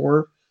looked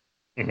for.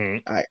 Hmm.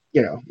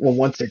 Well,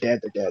 once they're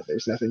dead, they're dead.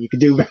 There's nothing you can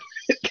do about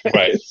it. Kind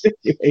Right. of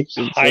situation.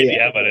 So, Hide the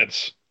yeah,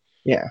 evidence.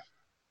 yeah.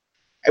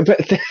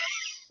 But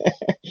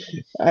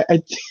I,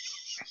 I,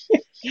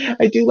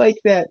 I do like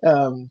that.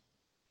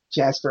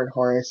 Jasper and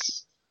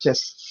Horace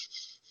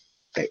just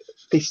they,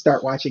 they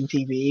start watching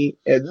TV,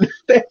 and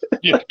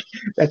Yeah,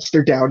 that's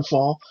their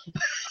downfall.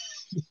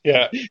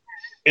 yeah,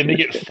 and they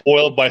get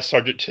foiled by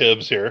Sergeant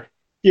Tibbs here.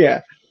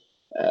 Yeah,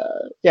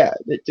 yeah,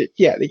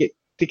 yeah.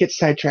 They get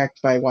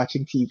sidetracked by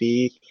watching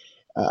TV.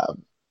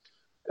 Um,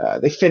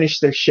 they finish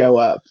their show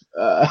up.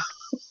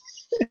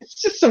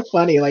 It's just so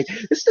funny. Like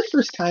this is the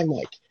first time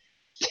like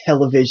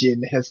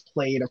television has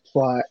played a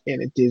plot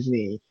in a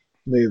Disney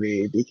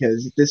movie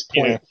because at this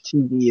Yeah, point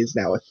TV is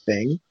now a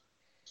thing.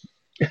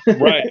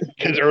 right.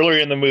 Because earlier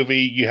in the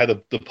movie, you had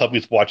the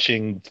puppies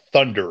watching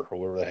Thunder or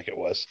whatever the heck it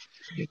was,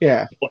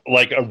 Yeah,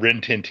 like a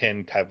Rin Tin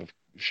Tin type of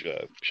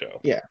show.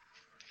 yeah,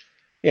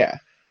 yeah.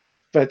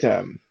 But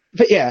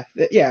yeah,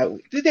 yeah.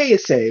 The day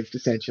is saved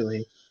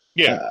essentially.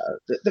 Yeah,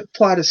 The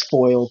plot is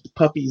foiled. The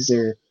puppies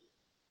are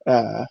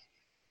uh,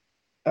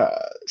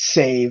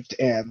 saved,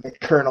 and the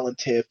Colonel and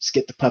Tibbs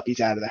get the puppies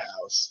out of the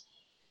house.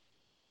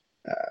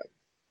 Uh,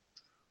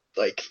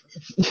 like,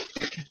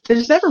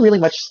 there's never really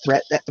much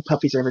threat that the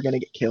puppies are ever going to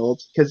get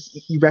killed because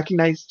you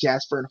recognize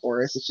Jasper and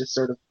Horace as just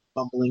sort of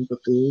bumbling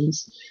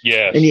buffoons,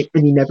 yes, and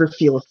you never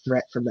feel a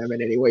threat from them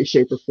in any way,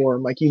 shape, or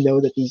form. Like you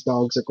know that these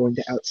dogs are going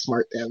to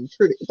outsmart them.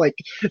 Like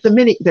the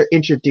minute they're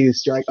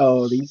introduced, you're like,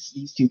 oh,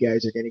 these two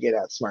guys are going to get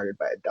outsmarted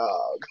by a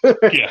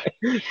dog. yeah,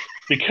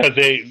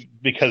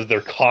 because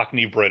they're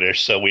Cockney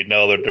British, so we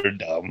know that they're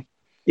dumb.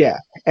 Yeah,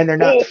 and they're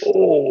not.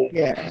 Oh,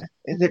 Yeah,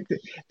 and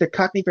the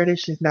Cockney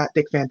British is not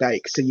Dick Van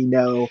Dyke, so you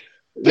know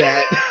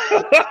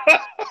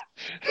that.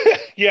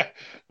 yeah.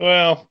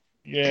 Well,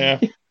 yeah.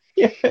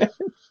 Yeah.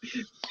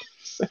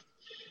 So,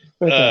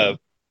 but, Uh,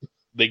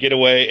 they get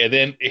away, and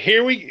then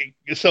here we.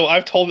 So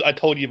I told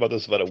you about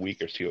this about a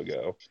week or two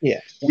ago. yeah,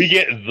 We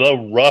get the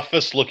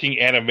roughest looking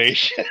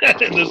animation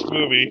in this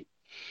movie,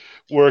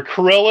 where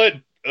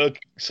Cruella.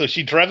 So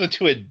she drives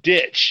into a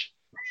ditch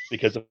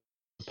because the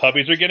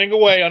puppies are getting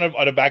away on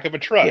a back of a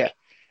truck, yeah,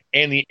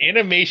 and the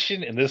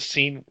animation in this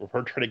scene of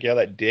her trying to get out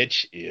of that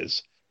ditch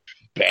is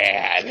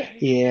bad.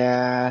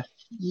 yeah,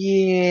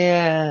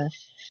 yeah.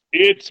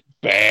 It's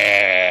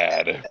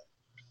bad.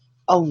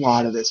 A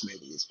lot of this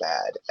movie is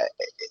bad,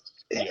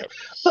 Yeah.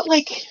 but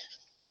like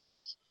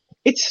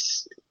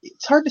it's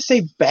hard to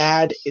say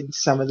bad in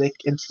some of the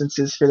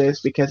instances for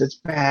this because it's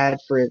bad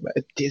for a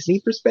Disney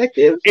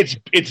perspective.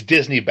 It's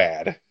Disney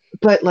bad.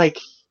 But like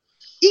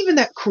even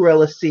that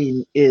Cruella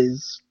scene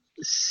is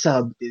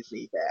sub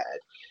Disney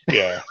bad.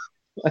 Yeah.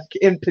 Like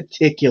in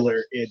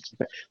particular, it's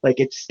like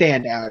it's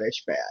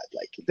standoutish bad.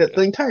 Like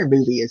the entire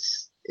movie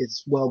is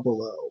well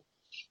below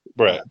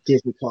Right.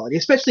 Disney quality,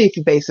 especially if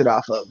you base it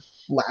off of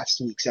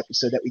last week's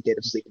episode that we did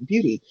of Sleeping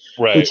Beauty,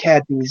 Right. which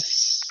had these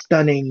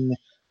stunning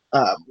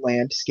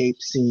landscape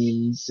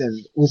scenes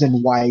and was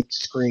in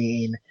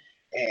widescreen,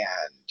 and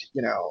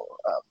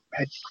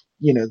had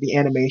the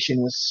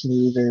animation was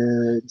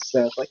smoother and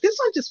stuff. Like this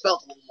one just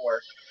felt a little more.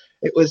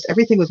 It was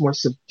everything was more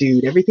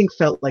subdued. Everything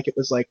felt like it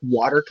was like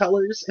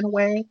watercolors in a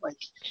way, like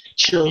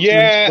children's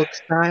Yeah. book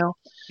style.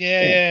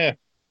 Yeah.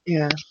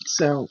 Yeah.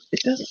 So it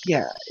doesn't.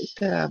 Yeah.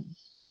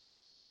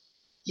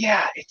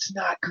 Yeah. It's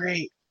not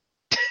great.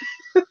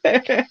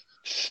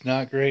 It's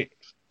not great.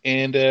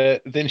 And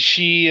then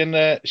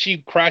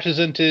she crashes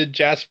into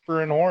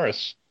Jasper and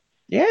Horace,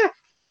 Yeah.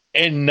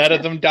 and none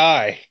of them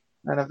die.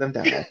 None of them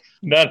die.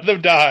 None of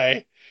them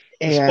die,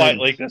 despite And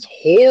like this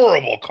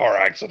horrible car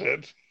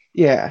accident.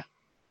 yeah.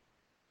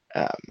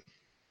 Um,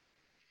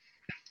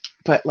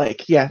 but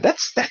like, yeah,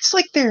 that's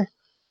like their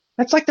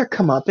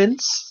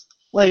comeuppance,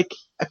 like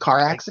a car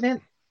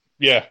accident.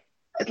 Yeah.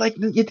 Like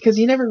because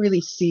you never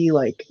really see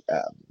like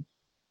um,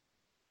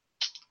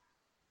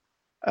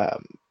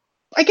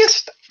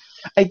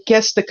 I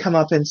guess the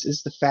comeuppance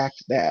is the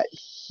fact that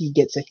he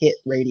gets a hit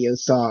radio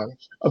song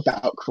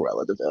about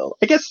Cruella de Vil.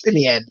 I guess in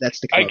the end that's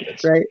the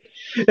comeuppance,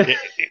 right?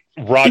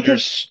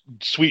 Roger's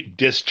sweet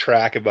diss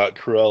track about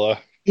Cruella.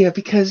 Yeah,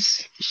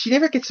 because she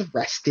never gets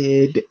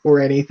arrested or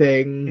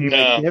anything. Like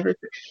No. she never,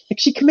 like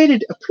she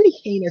committed a pretty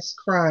heinous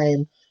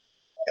crime,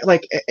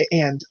 like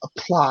and a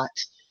plot,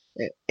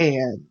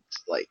 and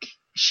like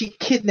she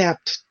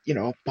kidnapped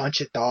a bunch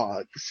of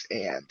dogs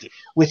and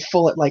with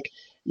full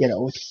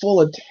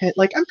intent.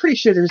 Like I'm pretty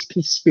sure there's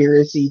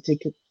conspiracy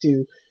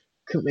to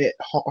commit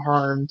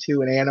harm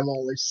to an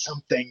animal or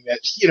something. That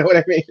you know what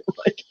I mean?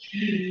 Like,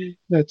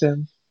 but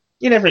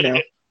you never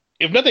know.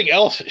 If nothing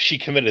else, she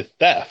committed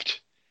theft.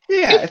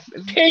 Yeah,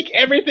 Take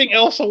everything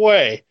else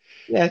away.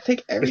 yeah. I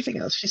think everything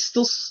else. She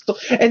still stole,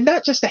 and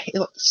not just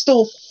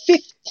stole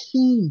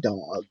 15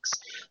 dogs.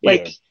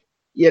 Like,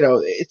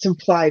 it's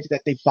implied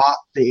that they bought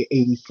the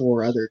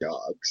 84 other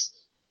dogs.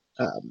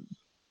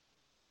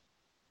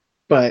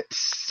 But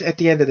at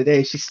the end of the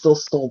day, she still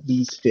stole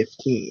these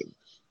 15.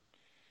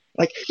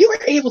 Like, you were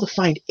able to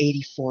find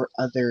 84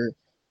 other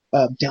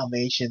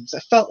Dalmatians. I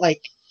felt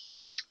like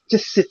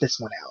just sit this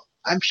one out.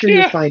 I'm sure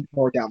you'll find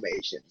more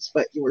Dalmatians,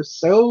 but you were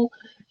so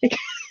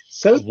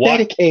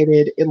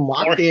dedicated and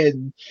locked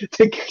in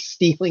to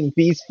stealing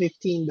these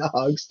 15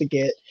 dogs to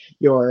get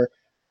your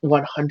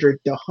 100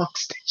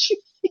 dogs that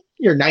you need.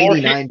 Your Or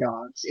 99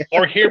 dogs. Yeah.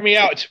 or hear me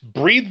out,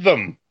 breed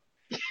them.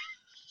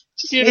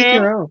 Just You make know?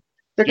 your own.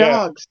 They're Yeah,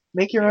 dogs.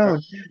 Make your yeah.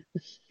 own.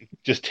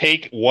 Just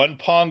take one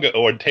Pongo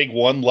or take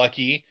one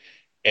Lucky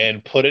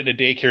and put it in a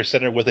daycare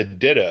center with a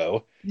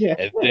Ditto, Yeah.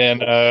 and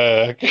then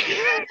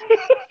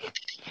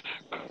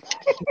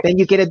Then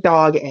you get a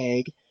dog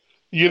egg.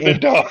 you the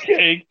And dog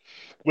egg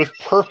with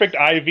perfect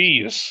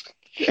IVs.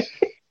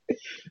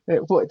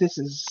 boy, this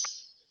is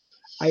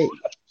I.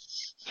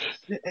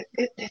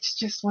 It's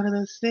just one of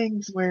those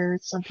things where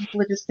some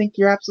people just think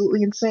you're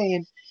absolutely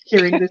insane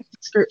hearing this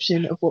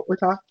description of what we're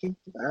talking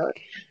about.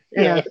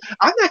 Yeah. And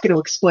I'm not going to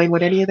explain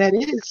what any of that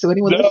is. So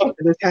anyone listening No.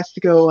 to this has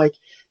to go like,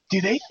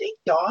 do they think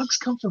dogs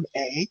come from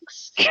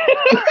eggs?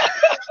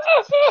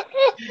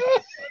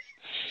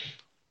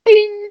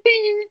 Bing,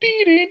 bing,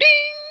 ding, ding,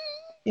 ding.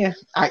 Yeah,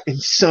 in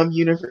some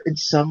universe, in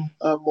some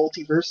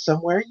multiverse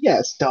somewhere,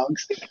 yes,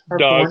 dogs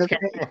are born Dogs of come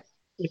eggs. from.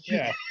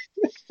 Yeah.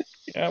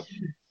 Yep.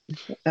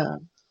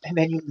 And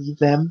then you leave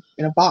them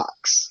in a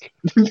box.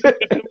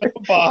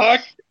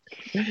 Fuck.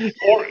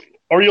 Or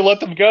or you let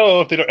them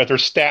go if they don't if their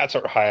stats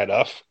aren't high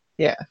enough.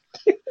 Yeah,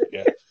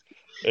 Yeah.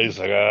 He's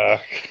like,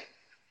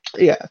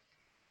 yeah.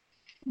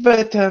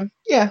 But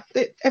yeah,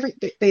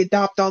 they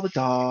adopt all the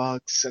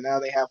dogs, so now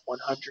they have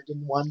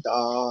 101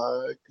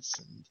 dogs,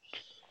 and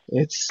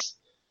it's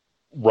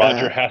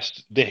Roger uh,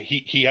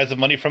 he has the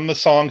money from the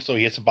song, so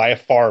he has to buy a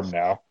farm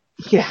now.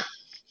 yeah,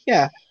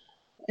 yeah,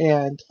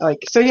 and like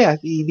so, yeah.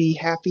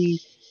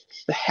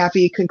 The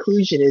happy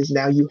conclusion is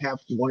now you have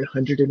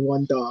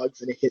 101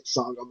 dogs and a hit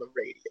song on the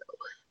radio.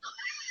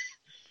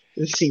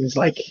 This seems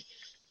like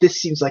this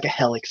seems like a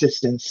hell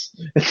existence.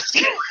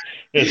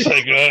 It's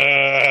like,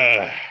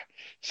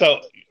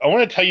 so I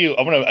want to tell you,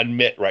 I want to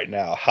admit right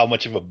now how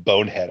much of a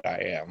bonehead I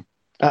am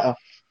Uh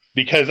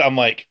because I'm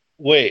like,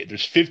 wait,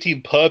 there's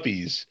 15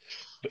 puppies,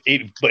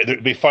 but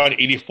they find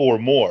 84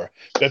 more.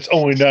 That's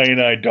only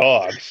 99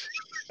 dogs,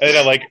 and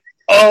I'm like,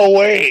 oh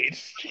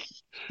wait.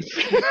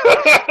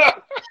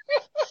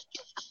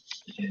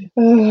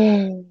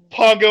 oh.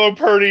 Pongo and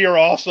Purdy are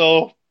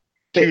also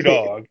they, two they,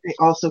 dogs. they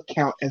also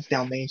count as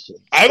Dalmatians.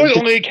 I And was just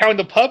only counting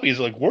the puppies.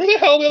 Like, where the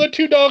hell are the other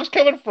two dogs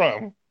coming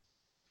from?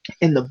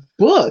 in the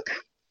book,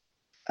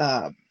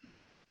 um,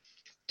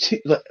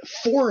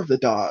 four of the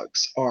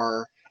dogs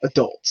are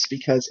adults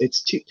because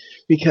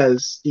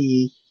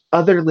the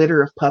other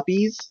litter of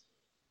puppies,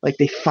 like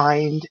they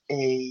find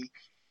a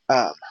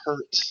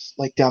hurt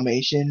like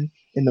Dalmatian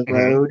in the Mm-hmm.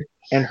 road,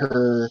 and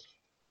her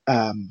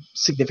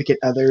significant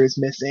other is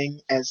missing,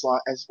 as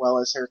well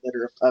as her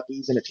litter of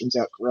puppies, and it turns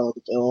out Cruella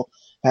de Vil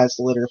has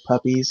the litter of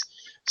puppies.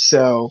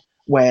 So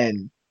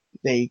when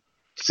they,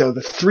 so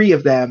the three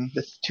of them,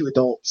 the two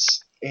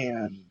adults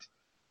and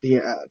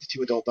the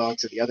two adult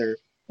dogs of the other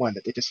one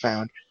that they just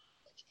found,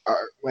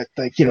 are what,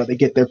 like, they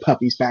get their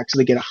puppies back, so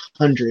they get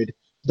 100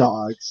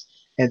 dogs,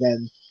 and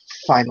then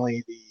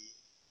finally the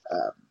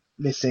um,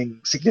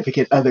 missing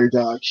significant other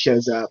dog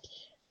shows up,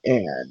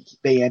 and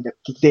they end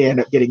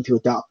up getting to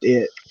adopt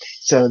it.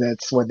 So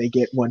that's when they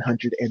get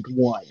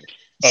 101.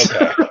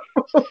 So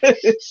Okay.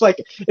 it's like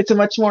it's a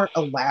much more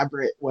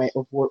elaborate way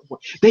of what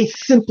they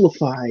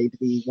simplified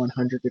the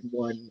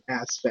 101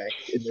 aspect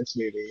in this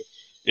movie.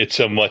 It's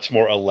a much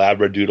more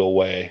elaborate doodle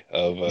way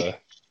of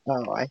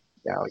Oh, I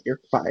no, you're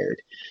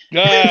fired.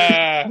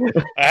 I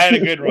had a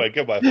good one.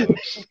 Goodbye,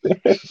 folks.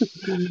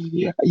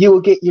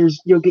 You'll get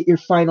your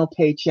final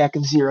paycheck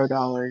of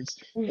 $0.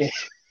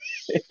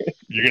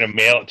 You're gonna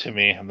mail it to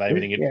me. I'm not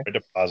even gonna Yeah, get a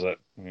deposit.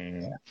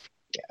 Mm. yeah,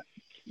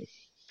 yeah.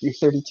 Your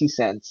 32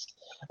 cents.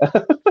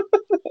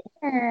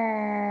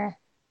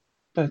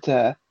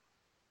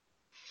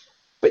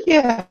 But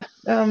yeah,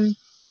 um,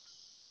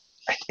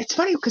 it's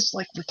funny because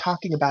like we're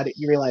talking about it,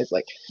 you realize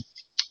like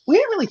we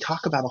didn't really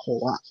talk about a whole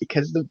lot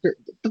because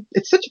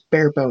it's such a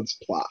bare bones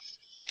plot.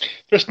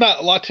 There's not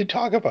a lot to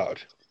talk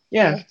about.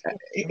 Yeah, Yeah. I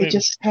it mean,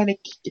 just kind of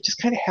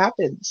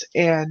happens,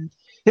 and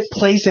it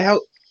plays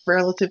out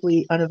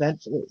relatively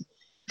uneventfully.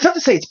 It's not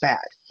to say it's bad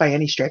by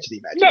any stretch of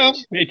the no,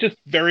 imagination. it's just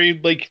very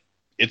like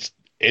it's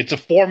a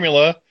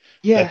formula that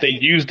Yeah, they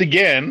used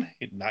again,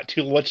 not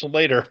too much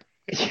later.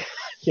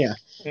 yeah,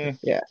 Yeah.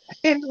 yeah,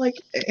 and like,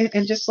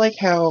 and just like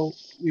how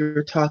we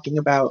were talking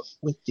about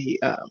with the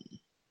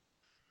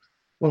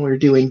when we were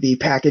doing the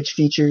package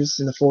features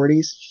in the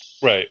 40s.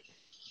 Right.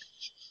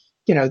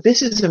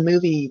 This is a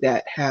movie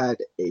that had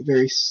a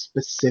very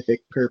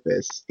specific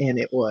purpose, and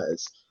it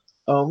was,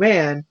 oh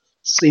man,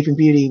 Sleeping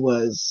Beauty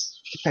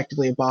was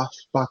effectively a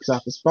box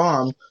office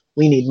bomb.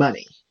 We need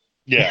money.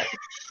 Yeah.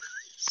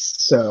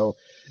 So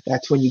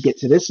that's when you get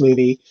to this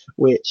movie,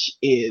 which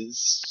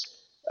is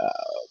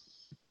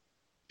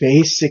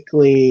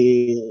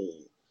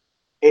basically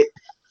it.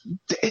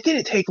 It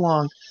didn't take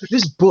long.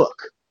 This book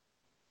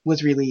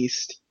was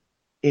released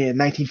in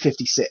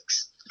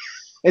 1956,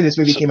 and this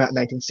movie So, came out in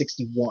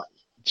 1961.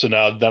 so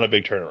now not a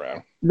big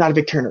turnaround. Not a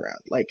big turnaround.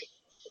 Like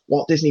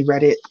Walt Disney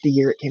read it the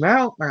year it came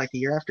out, or like the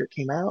year after it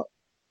came out.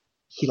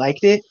 He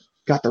liked it,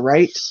 got the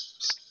rights.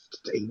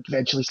 They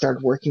eventually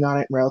started working on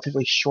it in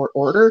relatively short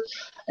order.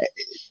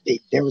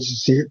 There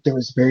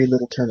was very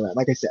little turnaround.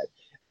 Like I said,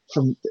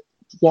 from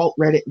Walt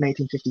read it in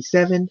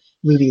 1957.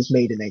 Movie was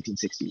made in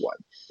 1961.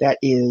 That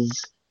is,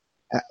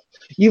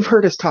 you've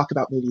heard us talk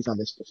about movies on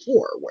this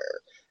before, where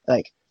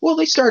like, well,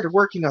 they started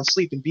working on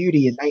Sleeping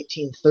Beauty in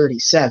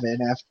 1937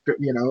 after,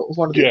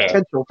 one of the Yeah.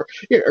 potential,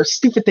 or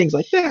stupid things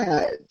like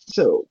that.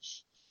 So,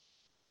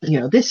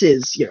 this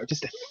is,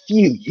 just a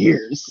few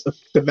years of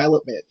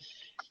development,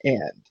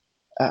 and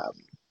um,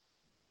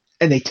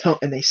 and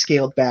they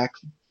scaled back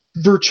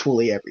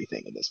virtually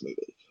everything in this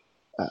movie.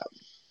 Um,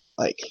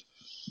 like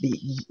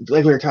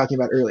like we were talking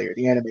about earlier,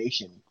 the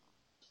animation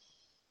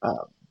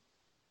um,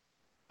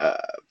 uh,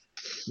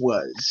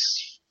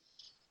 was,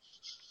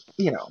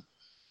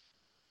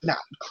 not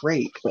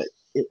great, but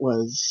it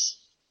was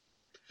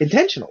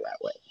intentional that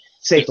way.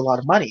 Saved a lot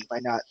of money by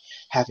not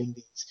having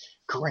these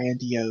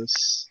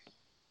grandiose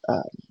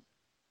um,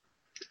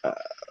 uh,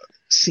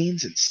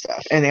 scenes and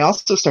stuff. And they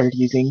also started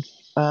using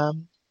a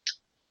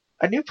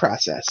new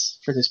process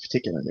for this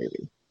particular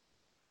movie.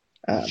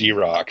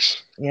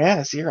 Xerox. Yeah,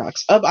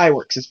 Xerox.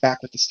 Iwerks is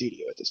back with the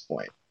studio at this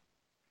point,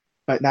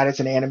 but not as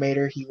an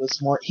animator. He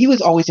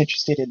was always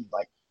interested in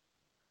like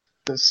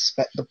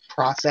the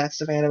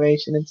process of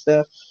animation and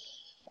stuff.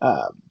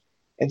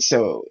 And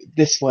so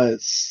this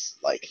was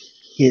like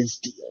his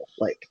deal.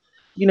 Like,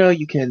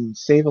 you can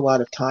save a lot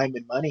of time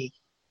and money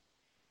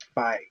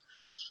by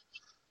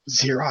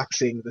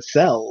Xeroxing the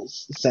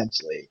cells,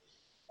 essentially.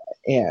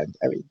 And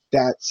I mean,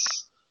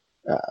 that's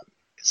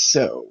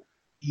so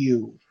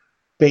you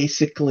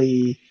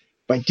basically,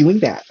 by doing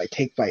that, by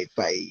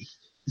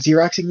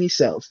Xeroxing these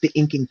cells, the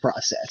inking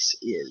process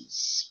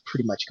is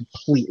pretty much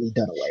completely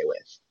done away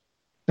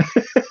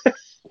with.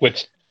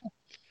 Which,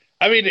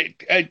 I mean,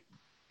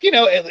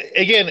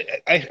 again,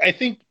 I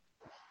think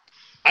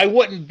I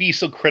wouldn't be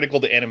so critical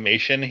to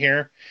animation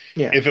here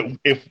Yeah.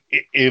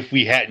 if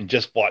we hadn't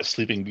just bought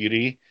Sleeping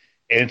Beauty,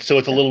 and so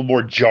it's a little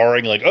more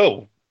jarring. Like,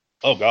 oh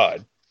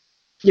God.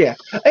 Yeah.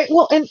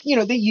 Well, and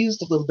they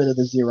used a little bit of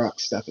the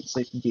Xerox stuff in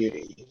Sleeping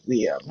Beauty.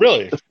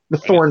 Really? The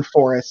Thorn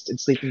Forest in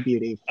Sleeping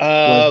Beauty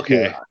was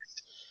Okay. Xerox.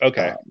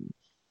 Okay.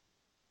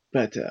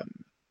 But uh,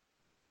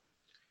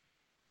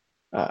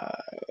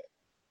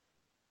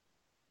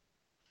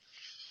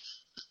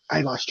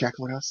 I lost track of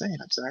what I was saying.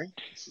 I'm sorry.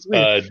 This is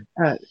weird.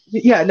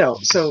 Yeah, no.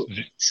 So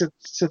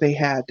they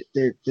had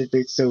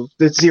so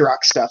the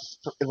Xerox stuff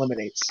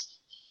eliminates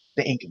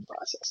the inking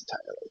process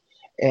entirely,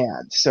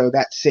 and so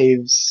that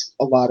saves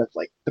a lot of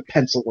like the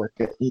pencil work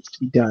that needs to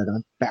be done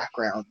on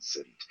backgrounds,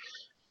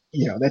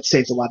 and that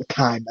saves a lot of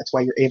time. That's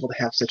why you're able to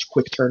have such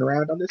quick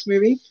turnaround on this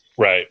movie,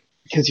 Right.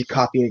 because you're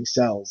copying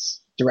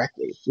cells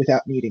directly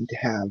without needing to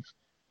have.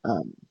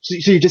 So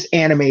you're just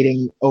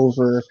animating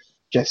over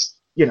just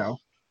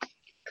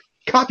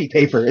copy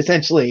paper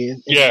essentially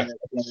Yeah. at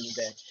the end of the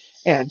day,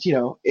 and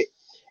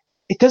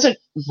it doesn't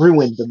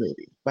ruin the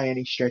movie by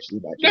any stretch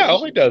of the imagination.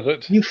 No, it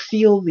doesn't. You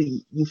feel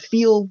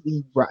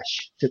the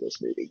rush to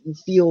this movie. You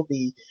feel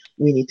we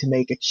need to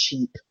make a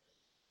cheap,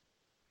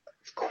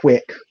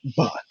 quick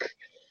buck,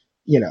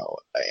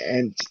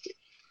 and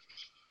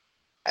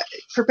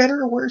for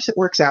better or worse, it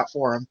works out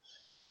for him.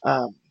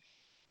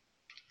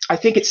 I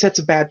think it sets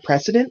a bad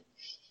precedent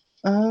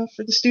for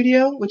the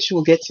studio, which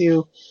we'll get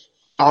to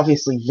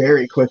obviously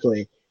very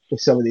quickly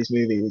with some of these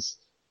movies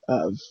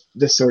of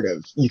this sort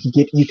of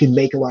you can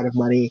make a lot of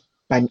money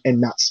and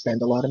not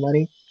spend a lot of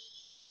money.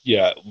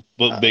 Yeah,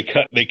 but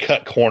they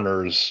cut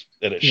corners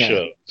and it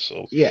shows.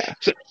 So yeah.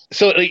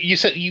 So like you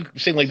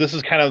saying like this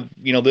is kind of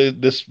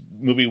this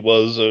movie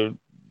was a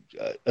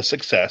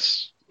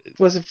success.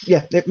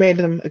 It made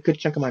them a good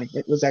chunk of money.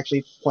 It was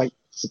actually quite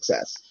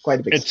a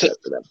big success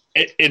for them.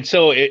 And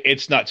so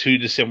it's not too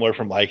dissimilar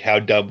from like how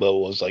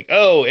Dumbo was like,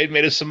 oh, it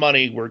made us some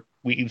money.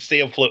 We can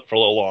stay afloat for a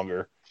little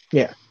longer.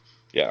 Yeah.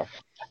 Yeah.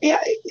 Yeah,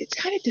 it's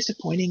kind of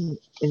disappointing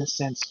in a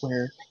sense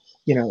where,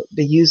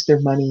 they use their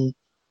money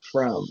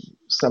from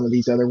some of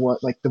these other ones,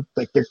 like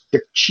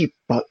their cheap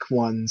buck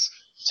ones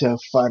to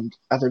fund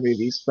other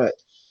movies, but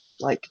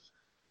like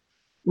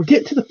we're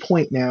getting to the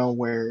point now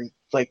where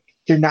like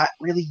they're not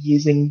really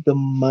using the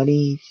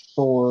money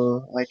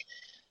for like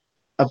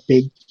a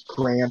big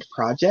grand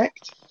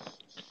project,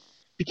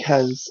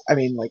 because I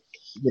mean like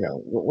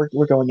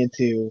we're going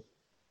into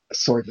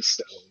Sword in the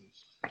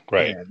Stone,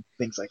 right, and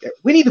things like that.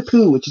 Winnie the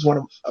Pooh, which is one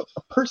of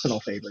a personal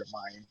favorite of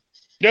mine.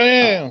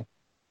 Yeah.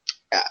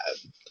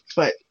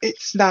 But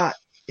it's not.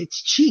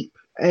 It's cheap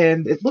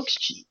and it looks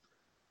cheap.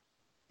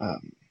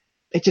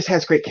 It just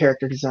has great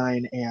character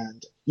design,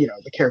 and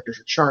the characters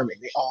are charming.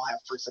 They all have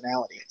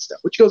personality and stuff,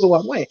 which goes a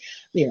long way.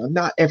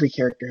 Not every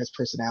character has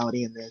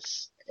personality in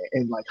this,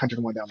 in like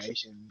 101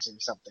 Dalmatians or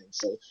something.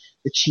 So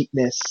the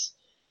cheapness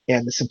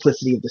and the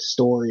simplicity of the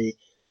story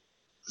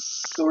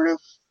sort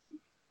of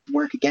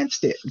work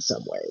against it in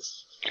some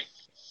ways.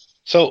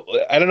 So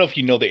I don't know if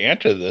you know the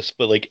answer to this,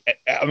 but like,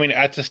 I mean,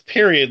 at this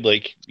period,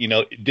 like,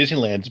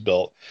 Disneyland's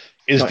built.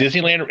 Is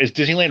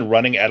Disneyland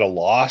running at a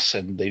loss,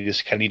 and they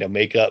just kind of need to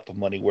make up the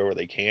money wherever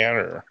they can,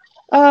 or?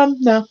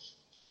 No.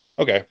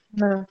 Okay.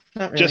 No,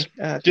 not really.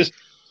 Just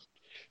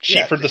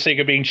cheap for the sake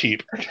of being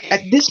cheap.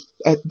 At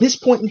this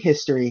point in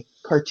history,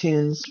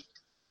 cartoons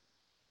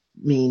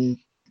mean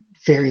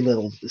very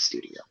little to the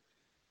studio.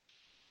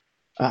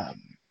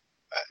 Um,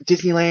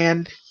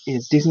 Disneyland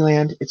is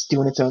Disneyland. It's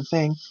doing its own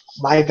thing.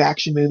 Live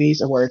action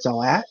movies are where it's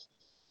all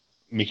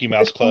Mickey at this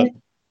Mouse Club.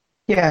 point.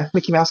 Yeah,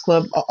 Mickey Mouse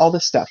Club, all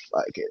this stuff.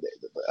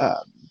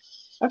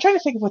 I'm trying to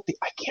think of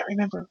I can't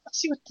remember. Let's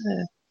see what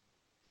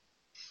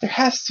there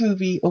has to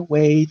be a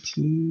way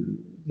to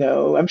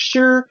know. I'm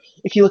sure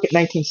if you look at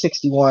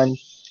 1961,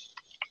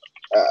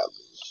 um,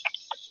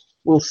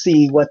 we'll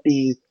see what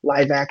the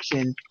live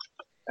action,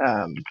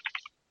 um,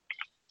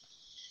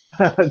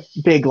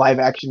 big live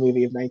action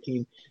movie of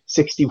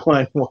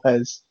 1961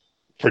 was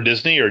For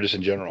Disney or just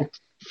in general?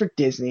 for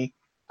Disney,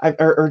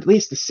 or at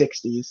least the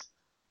 60s,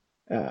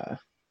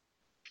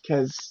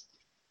 because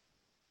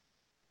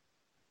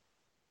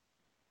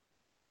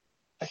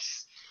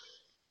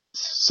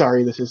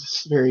sorry, this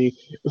is very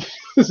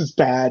this is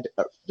bad.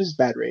 This is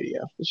bad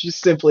radio. It's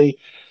just simply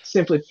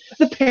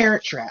the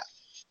Parent Trap.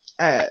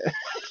 Uh,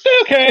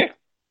 Okay.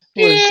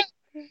 Yeah. was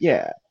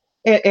yeah,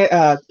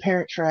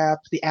 Parent Trap,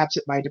 The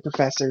Absent-Minded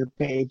Professor,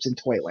 Babes in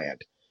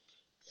Toyland.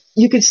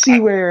 You could see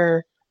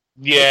where,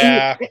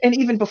 Yeah. and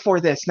even before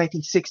this,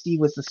 1960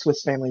 was the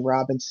Swiss Family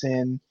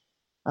Robinson,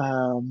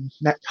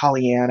 not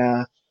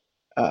Pollyanna.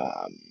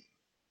 Um,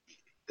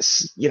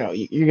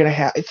 you're gonna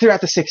have throughout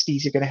the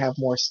 60s. You're gonna have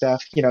more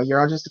stuff. You're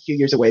on just a few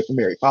years away from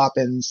Mary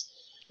Poppins.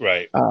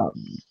 Right.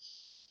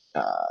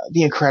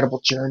 The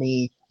Incredible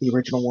Journey, the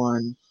original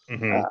one.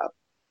 Mm-hmm.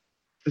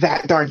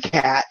 That Darn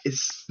Cat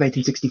is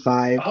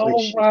 1965.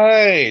 Oh,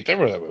 right. I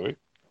remember that movie.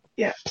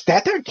 Yeah,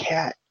 That Darn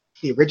Cat,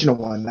 the original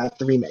one, not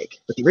the remake,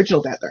 but the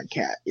original That Darn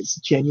Cat is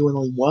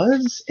genuinely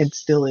was and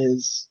still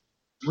is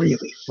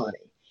really funny.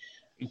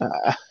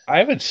 I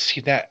haven't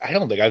seen that. I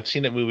don't think I've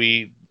seen that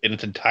movie in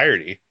its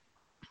entirety.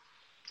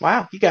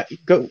 Wow,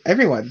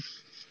 everyone,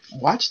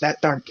 watch That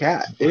Darn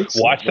Cat. It's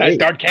Watch great.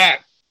 That Darn Cat.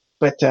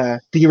 But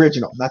the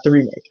original, not the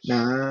remake.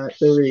 Not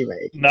the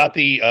remake. Not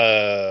the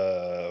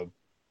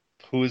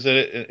who is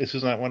it?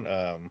 Who's that one?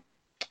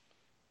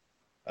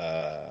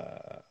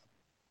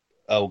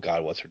 Oh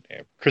God, what's her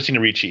name? Christina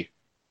Ricci.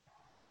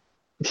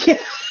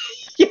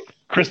 Yeah,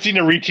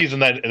 Christina Ricci's in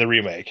the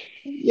remake.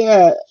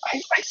 yeah.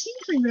 I seem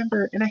to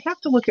remember, and I have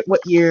to look at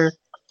what year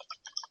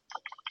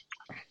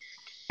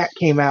that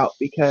came out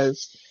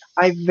because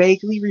I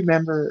vaguely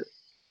remember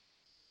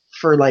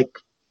for like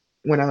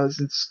when I was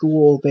in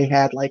school, they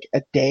had like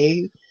a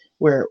day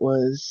where it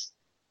was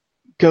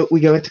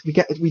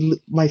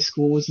my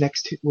school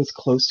was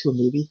close to a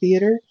movie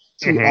theater,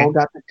 so we all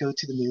got to go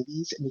to the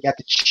movies and we got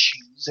to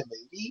choose a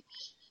movie.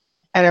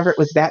 And ever it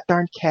was That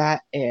Darn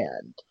Cat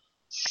and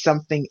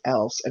something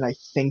else, and I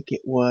think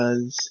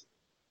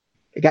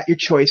I got your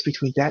choice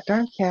between That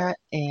Darn Cat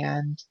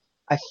and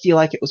I feel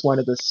like it was one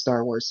of the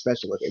Star Wars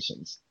special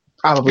editions.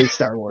 Probably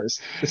Star Wars,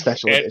 the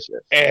special edition.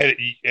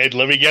 And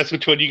let me guess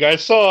which one you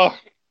guys saw.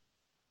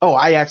 Oh,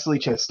 I actually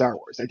chose Star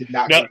Wars. I did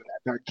not go to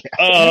That Darn Cat.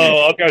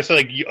 Oh, okay. So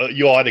like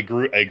you all had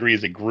agree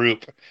as a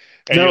group.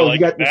 And no, you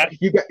got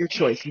your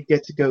choice. You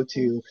get to go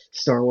to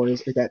Star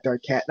Wars or That Darn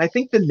Cat. And I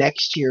think the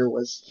next year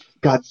was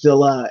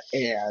Godzilla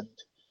and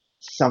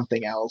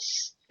something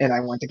else. And I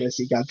went to go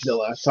see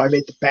Godzilla, so I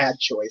made the bad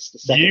choice the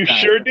second You time.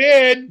 sure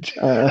did.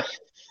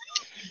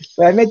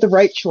 But I made the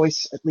right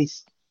choice, at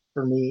least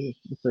for me,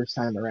 the first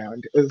time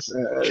around. It was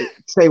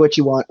say what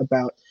you want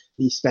about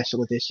the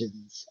special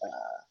editions.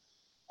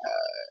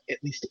 At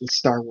least it was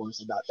Star Wars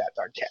and not That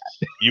Darn Cat.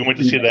 You went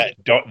to see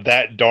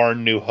that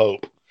darn New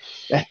Hope.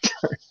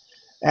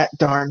 That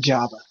darn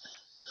Jabba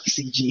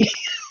CG.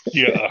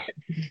 Yeah.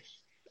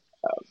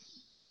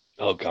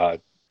 Oh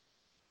God.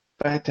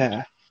 But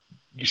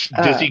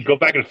Disney, go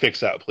back and fix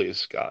that,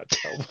 please. God.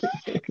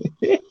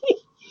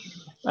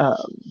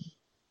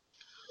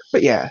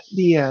 But yeah,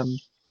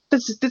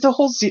 there's a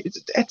whole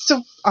series. It's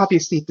so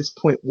obviously at this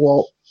point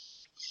Walt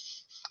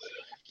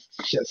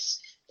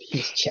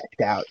he's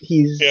checked out.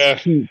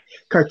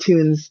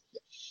 Cartoons,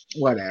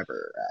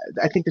 whatever.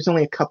 I think there's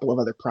only a couple of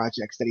other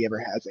projects that he ever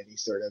has any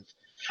sort of,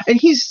 and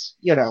he's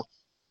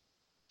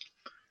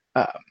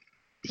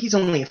he's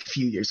only a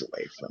few years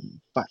away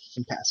from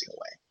passing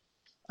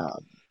away.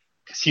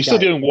 He's still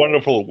doing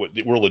wonderful with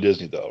the World of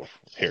Disney, though.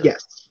 Here.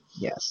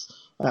 Yes.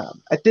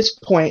 At this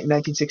point in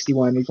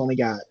 1961, we've only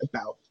got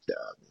about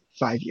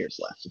 5 years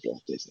left of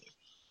Walt Disney.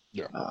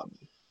 Yeah.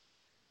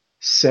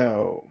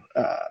 So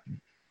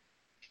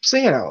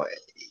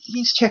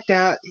he's checked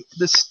out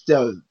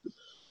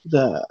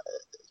the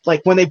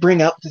like when they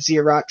bring up the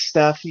Xerox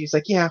stuff, he's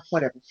like, yeah,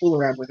 whatever, fool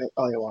around with it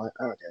all you want.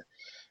 I don't care.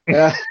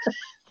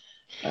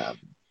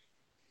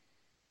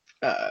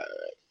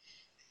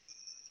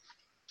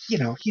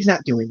 He's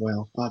not doing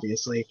well,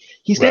 obviously.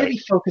 He's going to be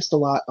focused a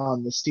lot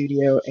on the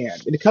studio,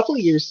 and in a couple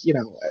of years,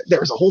 there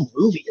was a whole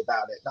movie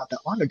about it not that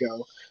long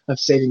ago of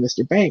Saving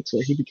Mr. Banks,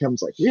 where he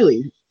becomes like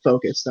really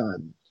focused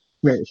on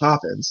Mary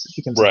Poppins. It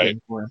becomes a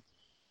thing for him.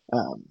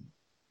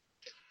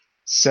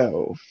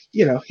 So,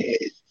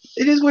 it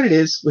is what it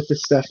is with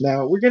this stuff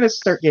now. We're going to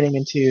start getting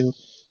into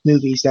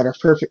movies that are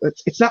perfect.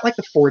 It's not like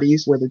the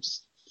 40s where they're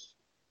just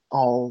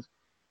all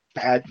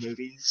bad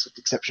movies, with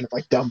the exception of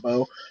like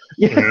Dumbo.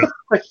 You know, Hmm.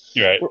 like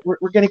You're right.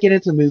 we're gonna get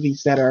into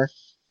movies that are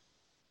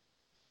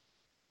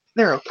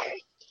they're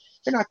okay.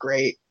 They're not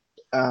great.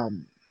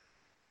 Um,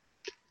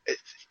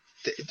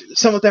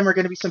 some of them are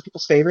going to be some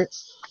people's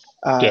favorites.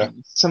 Yeah.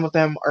 Some of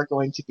them are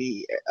going to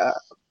be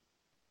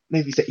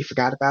movies that you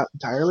forgot about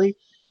entirely.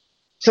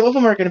 Some of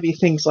them are going to be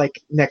things like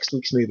next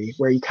week's movie,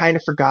 where you kind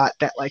of forgot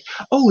that, like,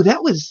 oh,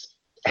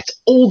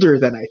 that's older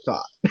than I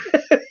thought.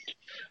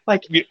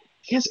 Like, Y-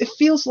 because it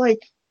feels like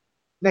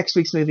next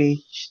week's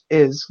movie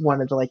is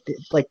one of like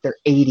their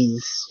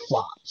 '80s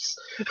flops.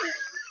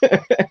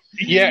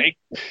 Yeah.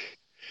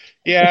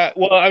 Yeah.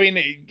 Well, I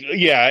mean,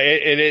 yeah,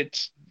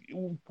 it's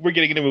we're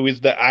getting into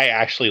movies that I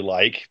actually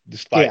like,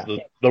 despite Yeah,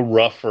 the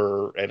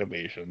rougher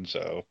animation.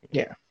 So,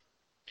 yeah.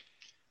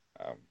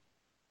 um,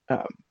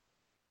 Um,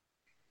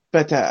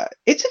 but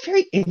it's a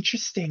very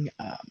interesting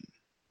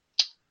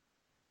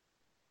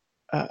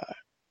uh,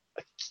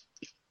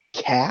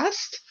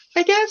 cast,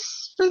 I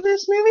guess, for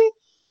this movie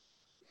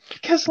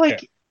because okay.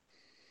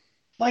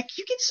 like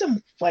you get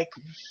some like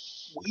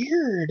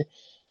weird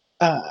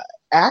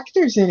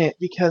actors in it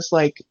because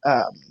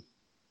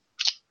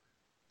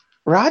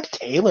Rod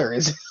Taylor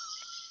is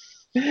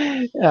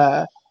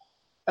uh,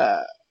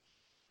 uh,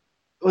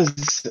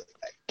 was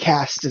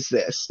cast as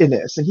this in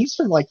this, and he's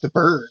from like The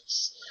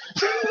Birds.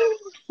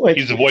 Like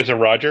He's the voice of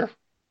Roger.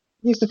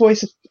 he's the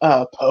voice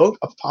of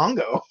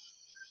Pongo.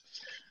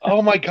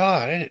 Oh my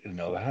God, I didn't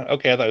know that.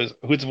 Okay, I thought it was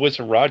who's the voice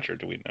of Roger?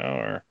 Do we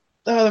know?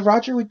 Or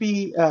Roger would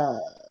be da,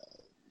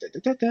 da,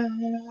 da,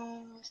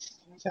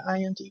 to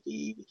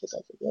IMDb because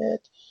I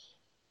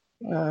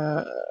forget.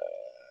 Uh,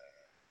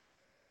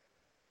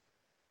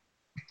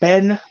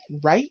 Ben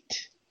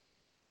Wright,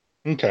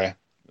 okay,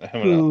 I don't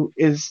know. who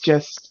is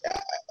just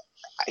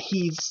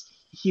he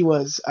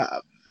was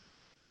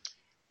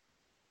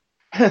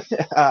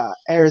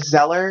Air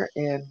Zeller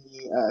in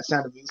the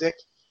Sound of Music.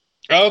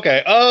 Oh,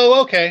 okay.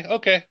 Oh, okay.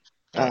 Okay.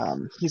 All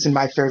right. He's in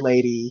My Fair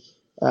Lady,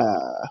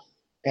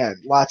 and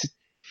lots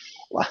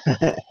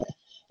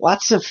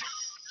of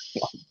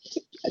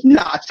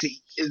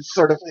Nazi is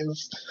sort of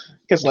his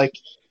because like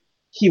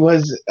he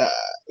was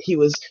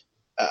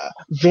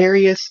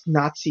various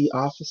Nazi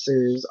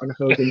officers on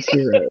Hogan's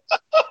Heroes.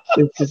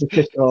 It's his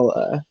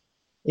official.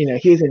 He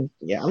was in.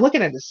 Yeah, I'm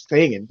looking at this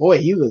thing, and boy,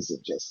 he was in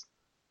just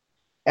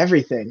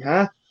everything,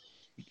 huh?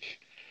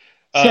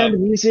 Sound of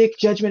Um, Music,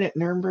 Judgment at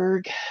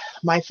Nuremberg,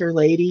 My Fair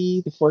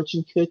Lady, The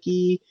Fortune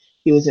Cookie.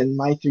 He was in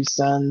My Three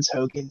Sons,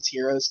 Hogan's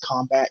Heroes,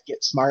 Combat,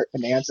 Get Smart,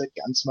 Bonanza,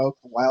 Gunsmoke,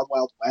 The Wild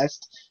Wild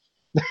West.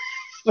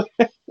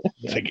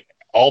 it's like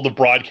all the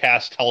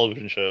broadcast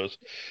television shows.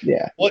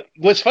 Yeah.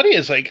 What's funny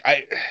is like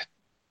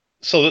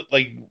so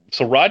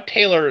Rod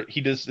Taylor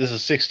he does this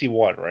is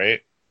 61,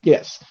 right?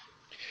 Yes.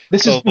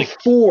 This is So like,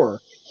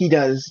 before he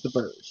does the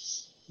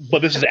birds.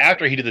 but this is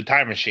after he did the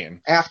Time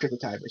Machine. After the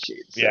time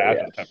machine. Yeah, So after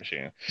yeah. the Time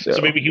Machine. So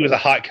So maybe he was a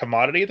hot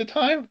commodity at the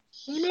time.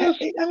 Who knows?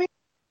 I mean,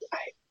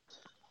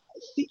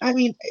 I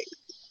mean,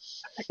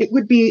 it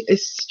would be a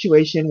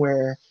situation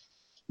where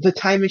the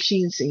time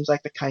machine seems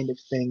like the kind of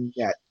thing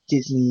that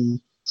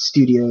Disney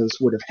Studios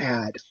would have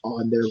had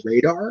on their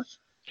radar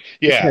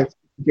Yeah, because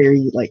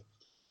very like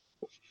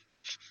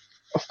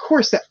of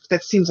course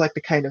that seems like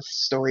the kind of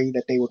story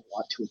that they would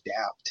want to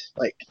adapt.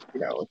 Like,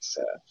 it's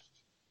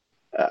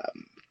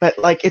but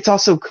like it's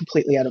also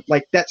completely out of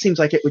like that seems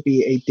like it would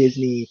be a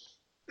Disney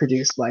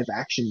produced live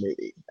action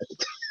movie at the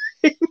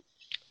time.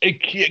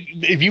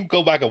 if you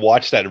go back and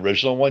watch that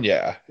original one,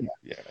 yeah, Yeah,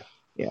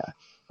 yeah,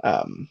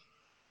 yeah.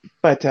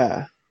 But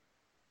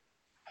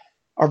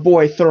our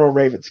boy Thurl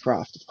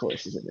Ravenscroft, of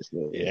course, is in this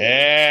movie.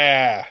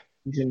 yeah.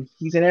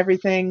 He's in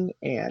everything,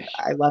 and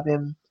I love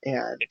him.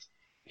 And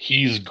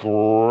He's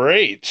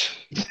great.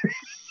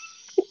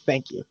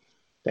 thank you, You're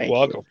thank you.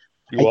 welcome.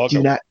 You're I do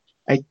welcome. not.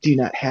 I do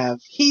not have.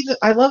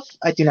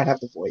 I do not have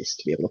the voice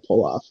to be able to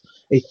pull off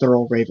a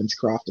Thurl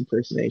Ravenscroft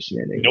impersonation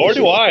in any way, Nor do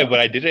shape, or I, form. but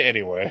I did it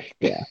anyway.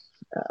 Yeah.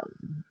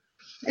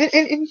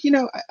 And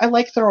I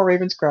like Thurl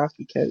Ravenscroft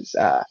because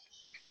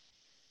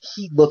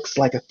he looks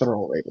like a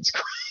Thurl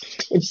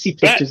Ravenscroft. When you see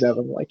That pictures of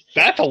him, like,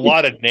 that's a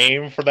lot of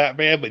name for that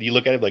man, but you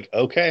look at him like,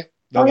 okay,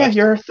 no, oh yeah, that's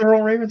you're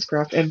Thurl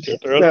Ravenscroft. And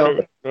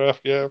so,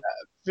 yeah.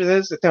 for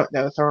those that don't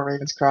know, Thurl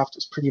Ravenscroft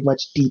was pretty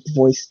much deep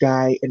voiced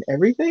guy in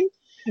everything.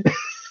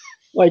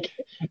 Like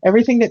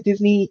everything that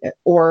Disney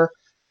or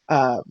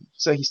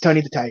so he's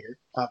Tony the Tiger,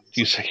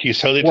 obviously. He's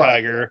totally Was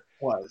Tiger.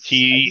 was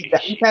He,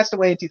 he passed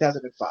away in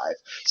 2005.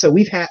 So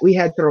we had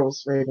Thurl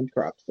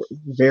Ravenscroft for a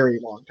very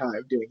long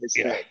time doing his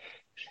yeah,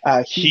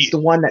 thing. He's he the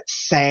one that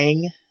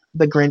sang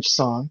the Grinch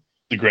song.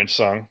 the Grinch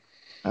song.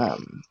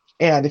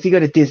 And if you go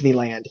to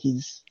Disneyland,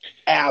 he's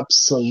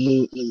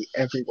absolutely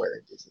everywhere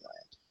in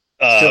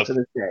Disneyland, still Uh, to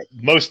this day.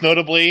 Most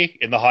notably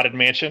in the Haunted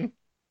Mansion.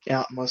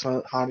 Yeah, most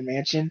Haunted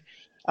Mansion,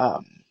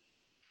 um,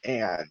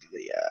 and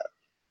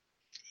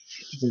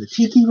he's in the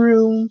Tiki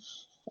Room.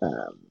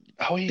 Um,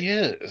 Oh, he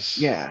is.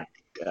 yeah,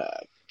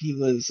 he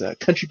was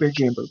Country Bear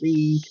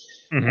Jamboree.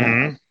 Hmm.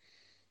 Um,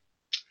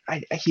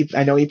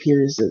 I know he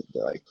appears at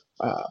like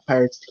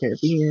Pirates of the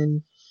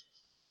Caribbean.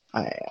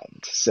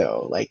 And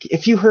so, like,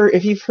 if you've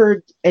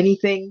heard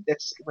anything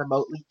that's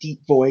remotely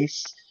deep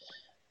voice,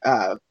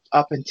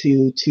 up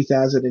into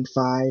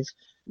 2005,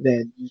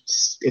 then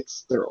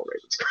it's Thurl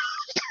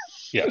Ravenscroft.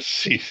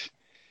 Yes,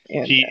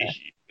 And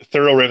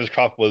Thurl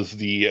Ravenscroft was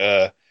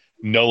the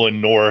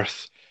Nolan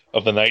North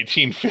of the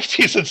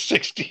 1950s and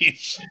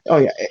 60s. oh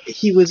yeah,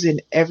 he was in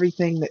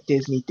everything that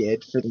Disney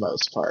did for the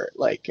most part.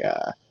 Like,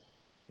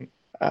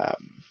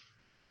 um,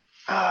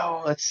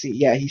 oh, let's see,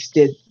 yeah, he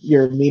did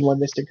Your Mean One,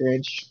 Mr.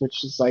 Grinch,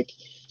 which is like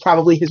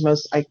probably his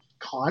most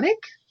iconic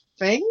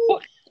thing,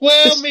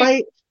 Well,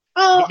 despite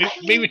oh, I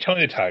maybe mean,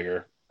 Tony the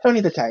Tiger.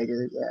 Tony the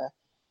Tiger, yeah,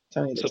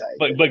 Tony the So, Tiger,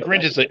 but but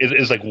Grinch like,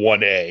 is like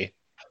 1A.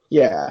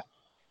 yeah.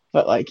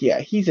 But like,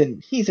 yeah, he's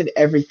in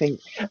everything,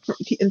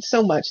 in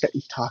so much that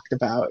we've talked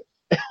about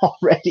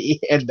already,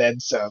 and then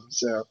some.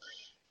 So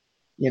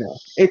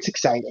it's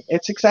exciting.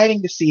 It's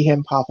exciting to see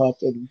him pop up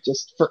and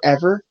just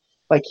forever,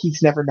 like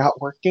he's never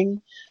not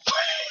working.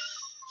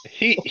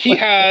 He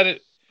had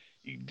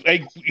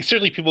like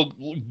certainly people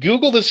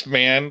Google this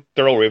man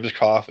Thurl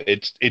Ravenscroft.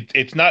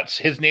 It's not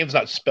his name's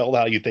not spelled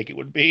how you think it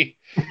would be.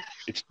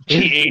 It's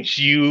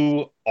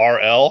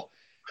Thurl,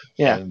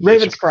 Yeah, and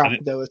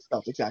Ravenscroft though is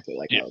spelled exactly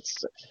like how it's.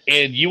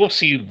 and you will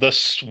see the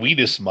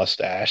sweetest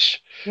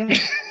mustache. Yeah,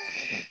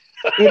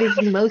 it is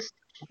the most.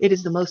 It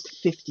is the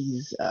most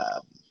 50s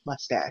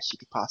mustache you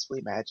could possibly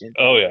imagine.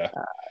 Oh yeah,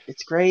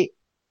 It's great,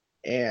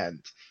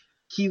 and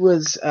he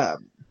was.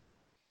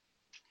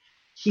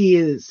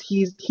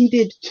 He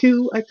did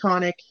two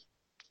iconic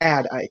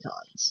ad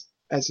icons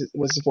as it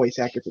was the voice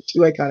actor for two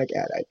iconic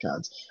ad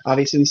icons.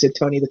 Obviously, we said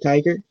Tony the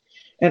Tiger,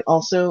 and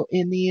also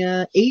in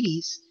the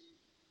 80s,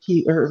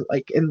 or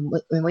like in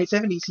late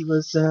 70s, he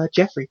was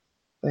Jeffrey,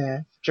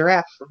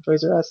 giraffe from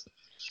Toys R Us.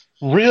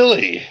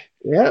 really?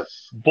 Yep.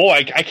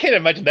 Boy, I can't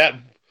imagine that.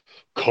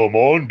 Come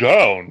on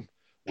down.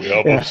 We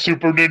have a Yeah.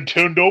 Super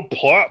Nintendo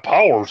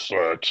power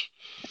set.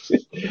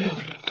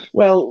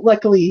 Well,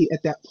 luckily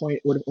at that point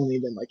it would have only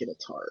been like an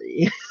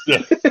Atari.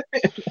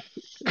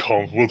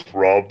 Comes with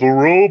Rob the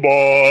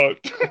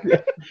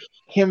Robot.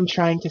 Him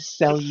trying to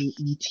sell you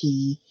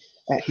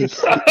ET at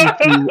his ET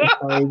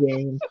Atari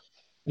game.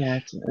 Yeah,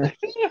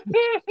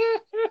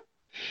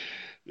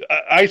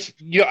 I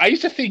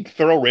used to think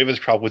Thurl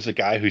Ravenscroft was the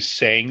guy who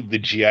sang the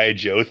GI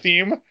Joe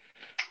theme.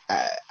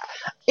 uh,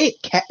 it.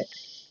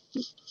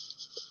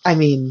 I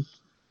mean,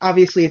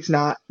 obviously it's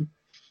not,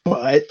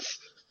 but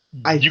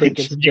I think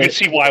it's You can very,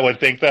 see why I would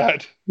think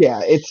that.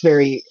 yeah, it's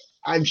very.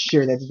 I'm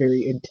sure that's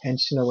very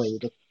intentionally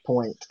the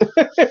point.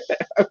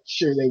 I'm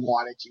sure they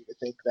wanted you to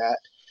think that.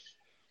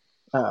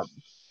 Um,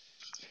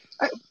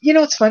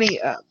 it's funny.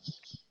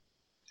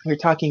 We're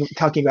talking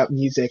about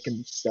music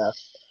and stuff.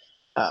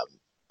 Um,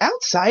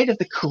 Outside of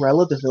the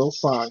Cruella de Vil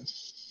song,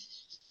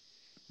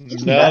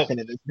 there's No, nothing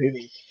in this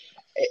movie.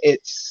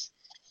 It's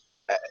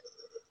uh,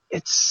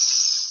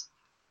 it's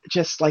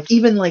just like,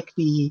 even like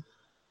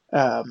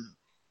um,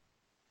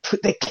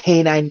 the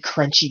Canine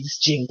Crunchies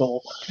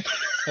jingle.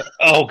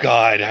 oh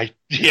God,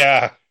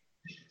 yeah.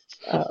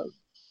 Um,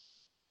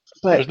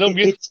 but There's no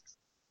music. it's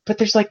but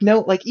there's like no,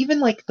 like, even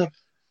like the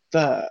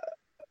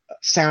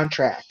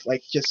soundtrack,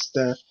 like just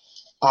the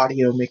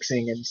audio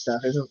mixing and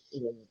stuff isn't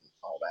even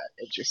all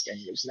that interesting.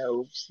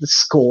 The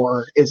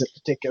score isn't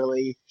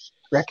particularly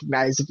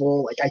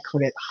recognizable. Like, I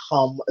couldn't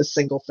hum a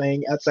single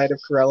thing outside of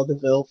Cruella de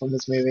Vil from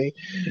this movie.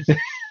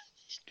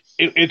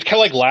 It's kind of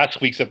like last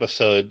week's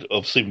episode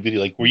of Sleeping Beauty,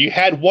 like where you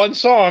had one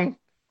song.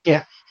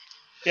 Yeah,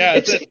 Yeah,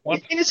 that's it's it.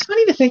 One. and it's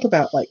funny to think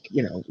about. Like,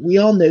 we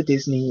all know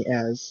Disney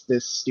as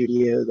this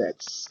studio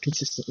that's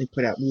consistently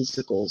put out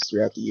musicals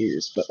throughout the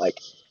years, but like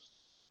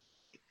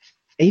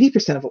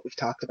 80% of what we've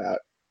talked about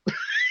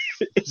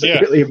isn't Yeah,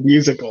 really a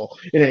musical.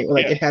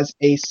 Like, yeah. it has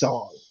a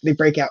song. They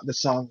break out the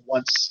song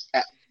once,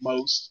 at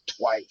most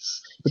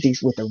twice,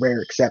 with a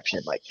rare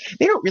exception. Like,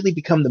 they don't really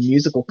become the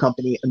musical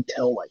company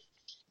until like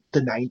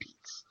the 90s.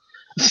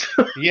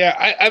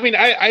 Yeah, I mean,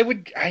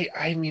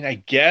 I mean, I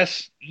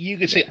guess you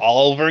could say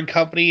Oliver and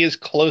Company is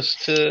close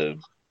to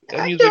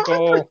a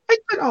musical. I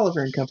put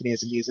Oliver and Company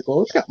as a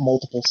musical. It's got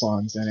multiple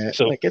songs in it.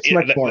 So, Like, it's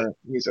much more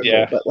musical,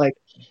 yeah, but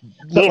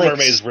Little like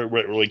Mermaid is where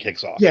it really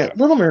kicks off. yeah, Yeah,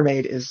 Little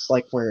Mermaid is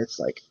like where it's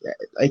like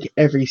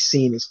every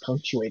scene is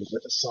punctuated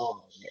with a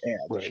song, and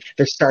right.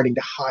 they're starting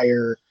to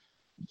hire,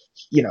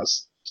 you know,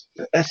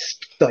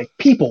 like,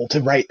 people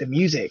to write the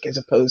music, as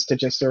opposed to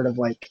just sort of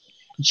like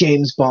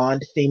James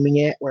Bond theming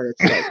it, where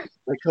it's like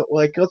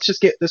let's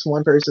just get this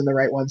one person to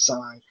write one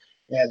song,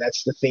 and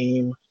that's the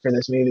theme for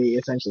this movie,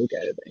 essentially,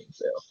 kind of thing.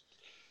 So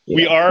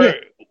We yeah, are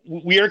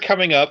we are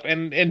coming up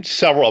in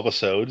several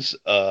episodes.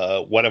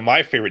 One of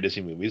my favorite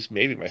Disney movies,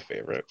 maybe my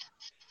favorite,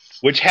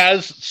 which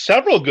has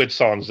several good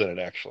songs in it.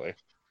 Actually,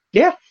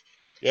 yeah,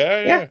 yeah,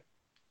 yeah. yeah.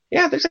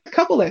 Yeah, there's a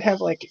couple that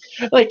have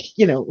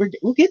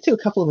we'll get to a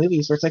couple of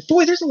movies where it's like,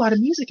 boy, there's a lot of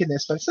music in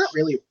this, but it's not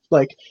really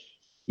like,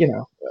 you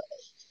know,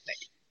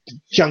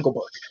 Jungle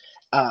Book.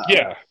 Um,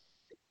 Yeah.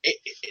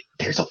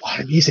 there's a lot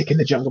of music in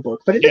the Jungle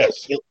Book, but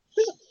Yes. it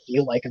doesn't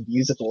feel like a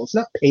musical. It's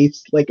not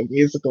paced like a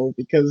musical,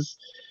 because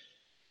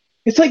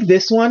it's like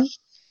this one,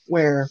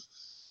 where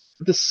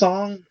the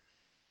song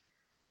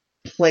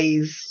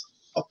plays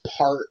a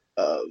part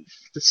of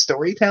the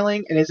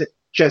storytelling and isn't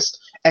just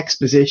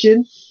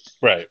exposition.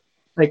 Right.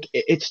 Like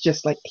it's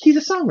just like he's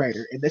a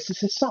songwriter and this is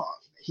his song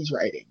he's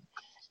writing.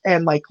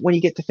 And like when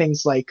you get to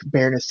things like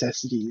bare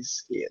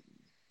necessities in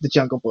the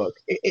Jungle Book,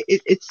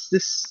 it's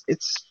this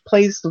it's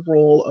plays the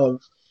role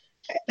of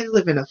I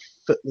live in a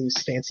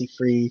footloose, fancy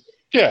free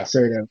Yeah.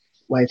 sort of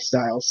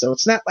lifestyle. So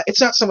it's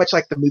not so much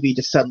like the movie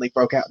just suddenly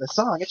broke out in a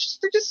song. It's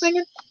just they're just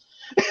singing.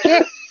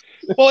 Yeah.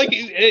 Well, like,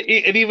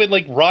 and even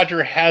like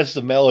Roger has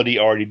the melody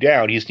already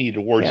down. He just needed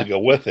words to Yeah, go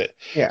with it.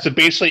 yeah. So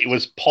basically, it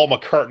was Paul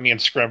McCartney and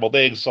scrambled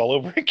eggs all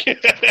over again.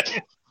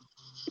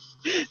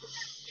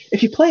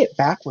 If you play it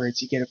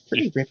backwards, you get a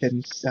pretty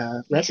ripping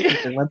recipe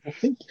for lentil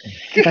soup.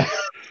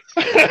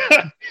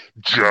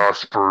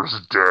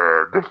 Jasper's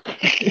dead.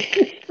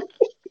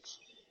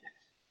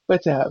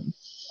 But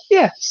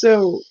yeah,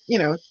 so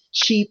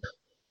cheap.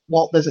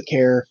 Walt doesn't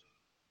care.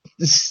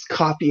 Just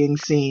copying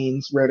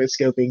scenes,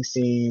 rotoscoping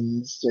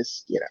scenes,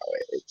 just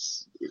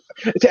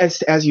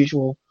it's as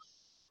usual.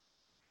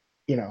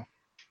 You know,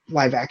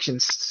 live action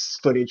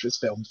footage was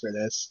filmed for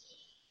this,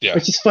 Yeah.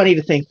 which is funny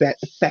to think that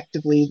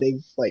effectively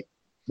they've like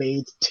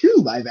made two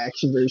live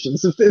action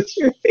versions of this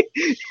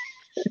movie.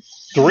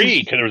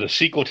 Three, because there was a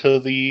sequel to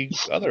the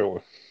other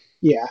one.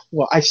 Yeah,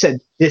 well, I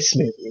said this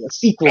movie, a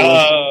sequel.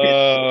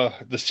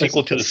 The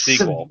sequel to the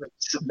sequel.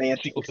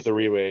 Semantics. Sequel to the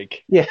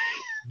remake. Yeah.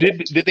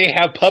 Did they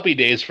have puppy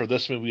days for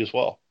this movie as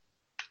well?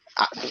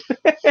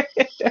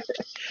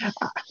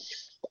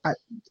 I,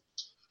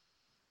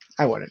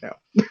 I want to know,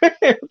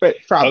 but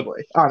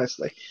probably,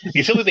 honestly.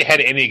 You feel like they had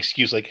any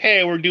excuse, like,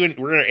 "Hey, we're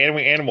gonna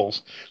animate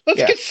animals. Let's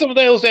Yeah. get some of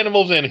those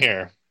animals in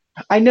here."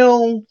 I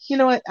know, you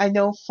know what? I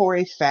know for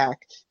a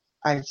fact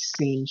I've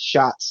seen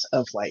shots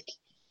of like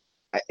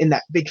in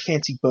that big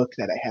fancy book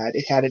that I had.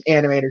 It had an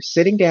animator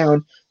sitting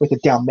down with a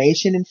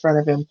Dalmatian in front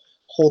of him,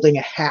 holding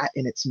a hat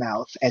in its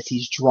mouth as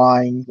he's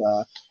drawing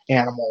the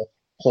animal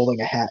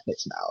holding a hat in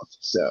its mouth.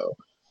 So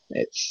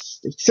it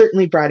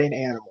certainly brought in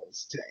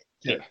animals to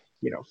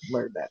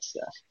learn that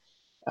stuff.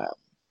 Um,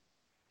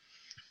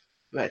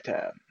 but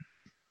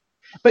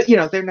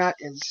they're not.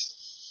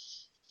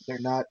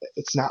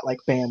 It's not like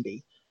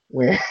Bambi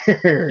where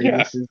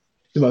this is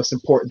the most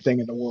important thing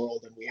in the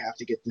world and we have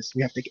to get this.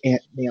 We have to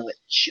nail it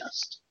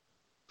just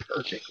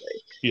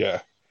perfectly.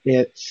 Yeah.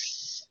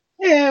 It's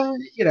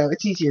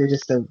it's easier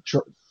just to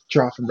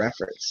draw from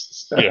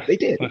reference. So they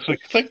did.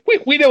 It's like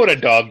we know what a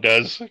dog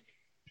does.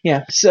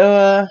 Yeah.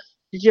 So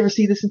did you ever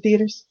see this in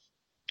theaters?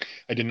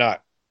 I did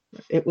not.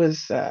 It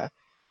was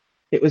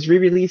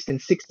re-released in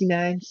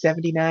 69,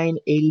 79,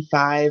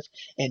 85,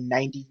 and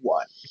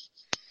 91.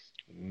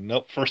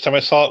 Nope. First time I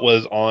saw it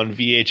was on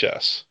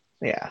VHS.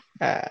 Yeah.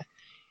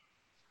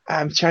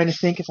 I'm trying to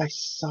think if I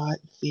saw it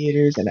in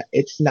theaters, and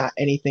it's not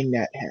anything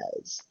that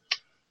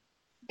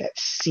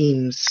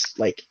seems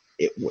like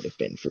it would have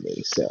been for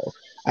me. So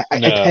I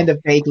tend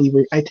to vaguely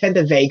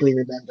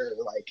remember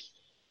like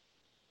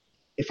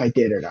if I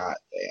did or not,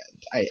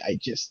 and I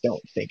just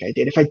don't think I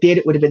did. If I did,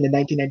 it would have been the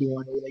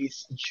 1991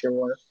 release, I'm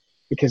sure,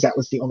 because that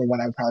was the only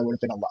one I probably would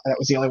have been alive. That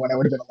was the only one I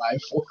would have been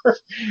alive for.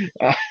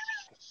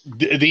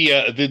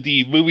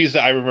 The movies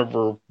that I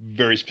remember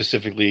very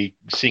specifically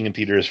seeing in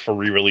theaters for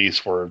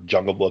re-release were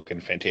Jungle Book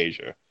and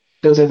Fantasia.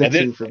 Those are the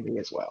two for me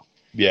as well.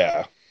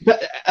 Yeah.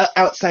 But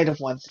outside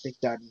of ones that they've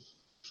done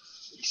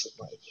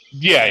recently.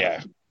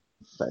 Yeah.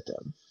 But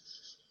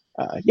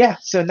yeah,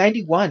 so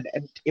 91,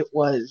 and it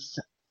was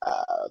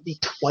the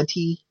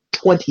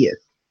 20th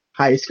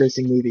highest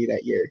grossing movie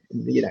that year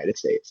in the United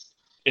States.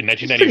 In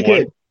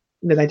 1991?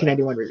 In the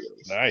 1991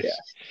 re-release. Nice. Yeah.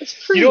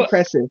 It's pretty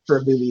impressive for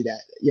a movie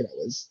that,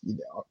 was,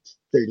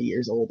 30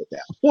 years old at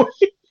that point.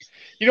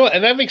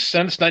 And that makes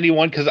sense,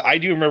 91, because I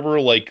do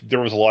remember, like, there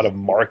was a lot of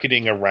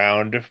marketing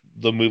around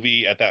the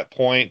movie at that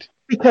point.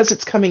 Because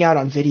it's coming out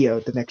on video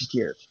the next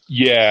year.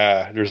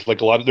 Yeah, there's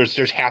like a lot of,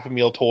 there's Happy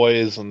Meal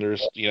toys, and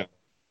there's,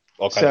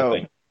 all kinds of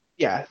things.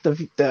 Yeah,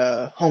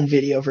 the home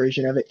video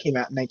version of it came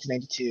out in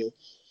 1992.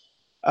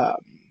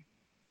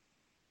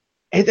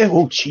 And then,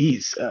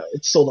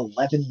 it sold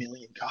 11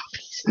 million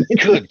copies.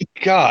 Good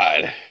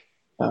God.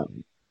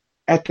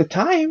 At the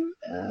time,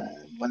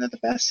 one of the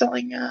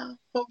best-selling home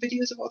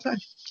videos of all time.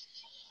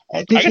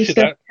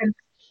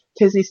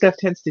 Disney stuff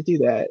tends to do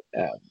that.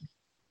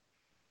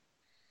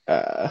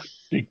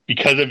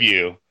 Because of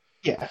you.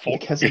 Yeah.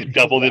 Because of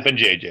Double Dip and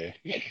JJ.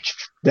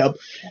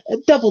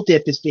 Double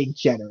Dip is being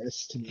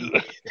generous to me.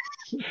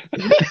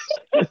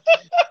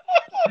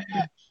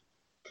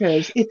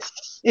 Because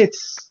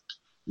it's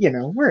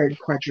we're in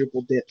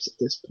quadruple dips at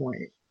this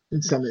point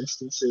in some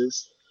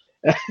instances.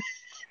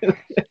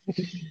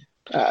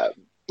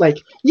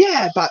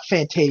 I bought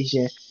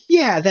Fantasia.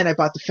 Yeah, then I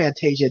bought the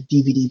Fantasia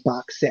DVD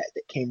box set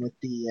that came with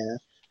the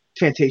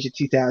Fantasia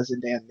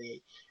 2000 and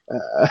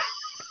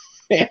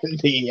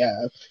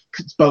the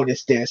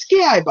bonus disc.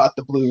 Yeah, I bought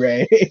the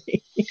Blu-ray.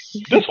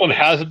 This one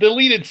has a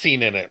deleted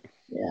scene in it.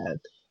 Yeah,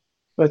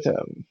 but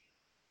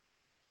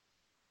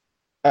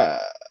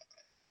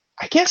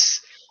I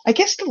guess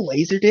the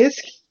Laserdisc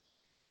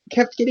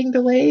kept getting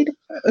delayed,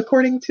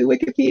 according to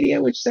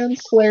Wikipedia, which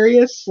sounds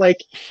hilarious. Like,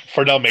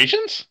 For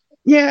Dalmatians?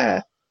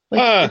 yeah, like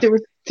Huh.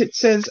 it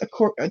says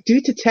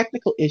due to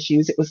technical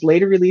issues, it was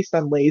later released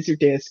on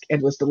Laserdisc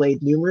and was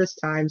delayed numerous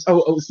times. Oh,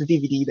 it was the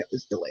DVD that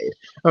was delayed.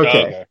 Oh,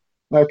 Okay, okay.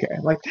 okay,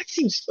 like that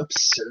seems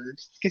absurd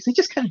because they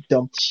just kind of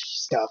dumped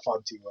stuff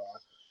onto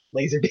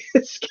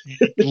Laserdisc.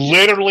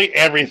 Literally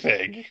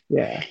everything.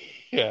 Yeah,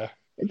 Yeah.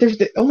 there's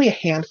only a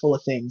handful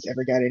of things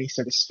ever got any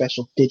sort of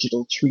special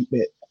digital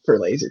treatment for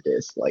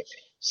Laserdisc. Like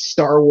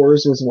Star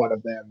Wars was one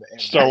of them,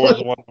 Star Wars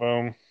and is one of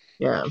them.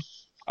 yeah,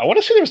 I want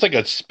to say there was like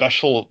a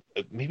special,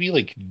 maybe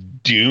like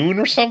Dune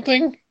or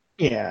something.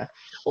 yeah.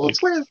 Well, Like,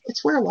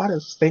 it's where a lot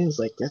of things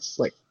like that's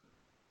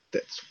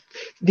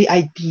the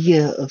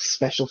idea of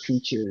special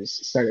features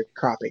started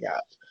cropping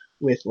up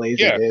with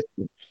yeah, Laserdisc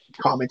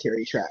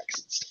commentary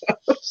tracks and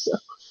stuff. So,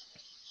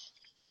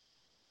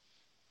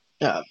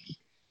 um,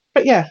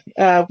 but yeah,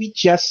 we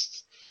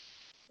just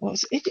what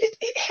was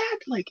it had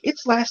like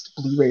its last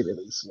Blu-ray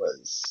release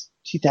was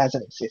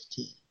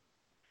 2015.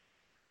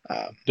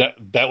 Um,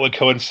 that would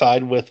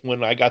coincide with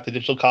when I got the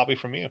digital copy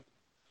from you.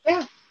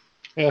 yeah.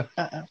 Yeah.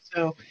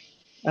 So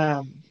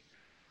um,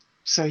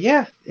 so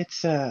yeah,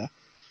 it's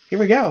here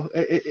we go.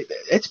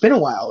 It's been a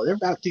while. They're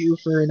about due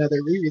for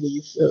another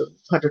re-release of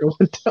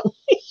 101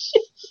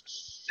 Dalmatians.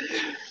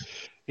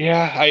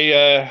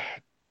 Yeah,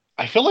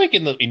 I feel like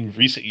in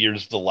recent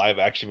years the live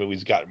action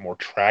movies got more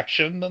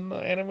traction than the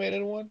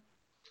animated one.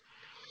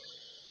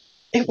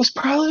 It was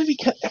probably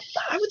because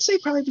I would say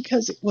probably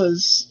because it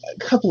was a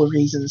couple of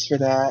reasons for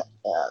that.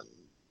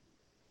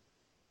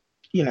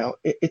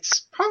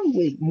 It's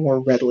probably more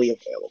readily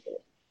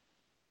available.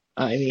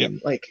 I Yeah.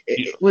 mean, like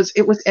Yeah. it was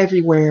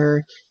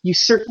everywhere. You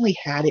certainly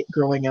had it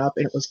growing up,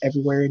 and it was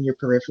everywhere in your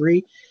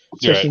periphery,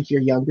 You're right. especially if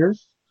you're younger,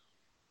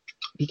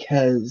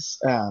 because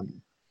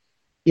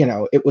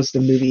it was the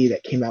movie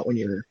that came out when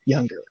you're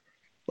younger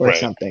or Right.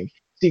 something.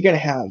 So you're gonna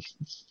have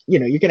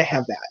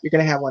that. You're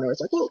gonna have one where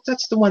it's like, well,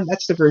 that's the one,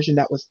 that's the version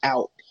that was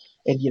out,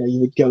 and you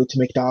would go to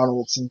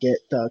McDonald's and get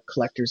the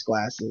collector's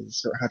glasses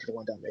for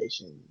 101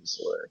 Dalmatians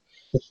or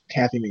the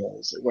Happy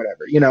Meals or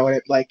whatever, and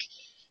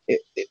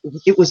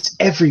it was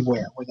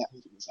everywhere when that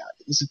movie was out.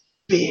 It was a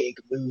big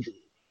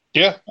movie,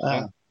 Yeah.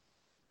 Yeah. uh,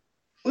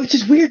 which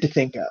is weird to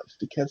think of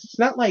because it's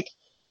not like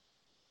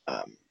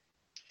um,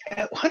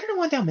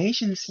 101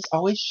 Dalmatians has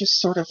always just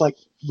sort of like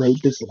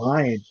rode this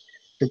line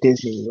for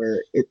Disney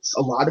where it's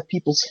a lot of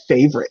people's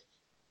favorite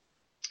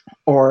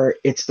or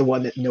it's the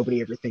one that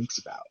nobody ever thinks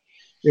about.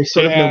 There's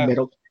sort of no Yeah.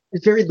 middle.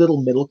 There's very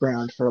little middle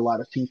ground for a lot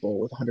of people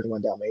with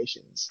 101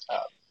 Dalmatians,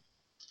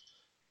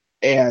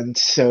 and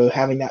so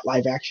having that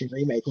live action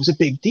remake was a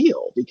big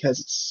deal because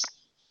it's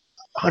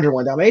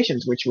 101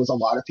 Dalmatians, which was a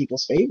lot of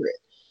people's favorite,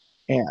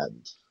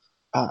 and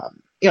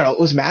it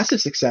was a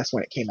massive success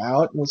when it came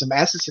out. It was a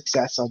massive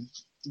success on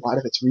a lot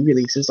of its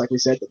re-releases. Like we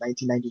said, the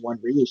 1991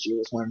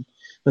 reissue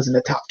was in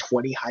the top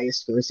 20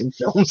 highest grossing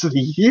films of the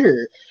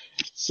year.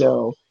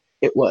 So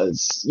it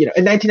was,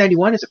 and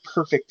 1991 is a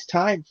perfect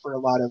time for a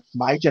lot of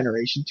my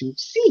generation to have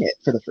seen it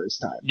for the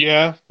first time.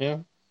 Yeah. Yeah.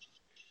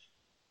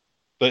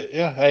 But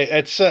yeah,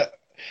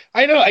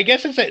 I know. I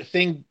guess it's that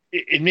thing.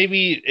 It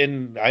maybe,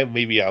 and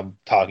maybe I'm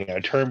talking out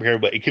of term here,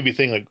 but it could be a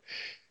thing like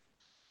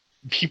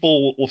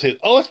people will say,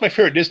 "Oh, that's my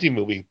favorite Disney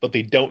movie," but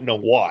they don't know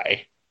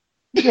why.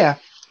 Yeah,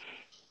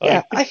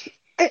 yeah. Like,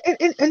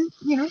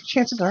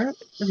 Chances are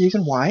the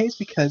reason why is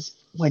because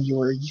when you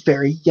were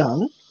very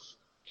young,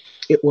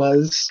 it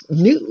was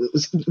new, it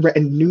was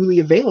newly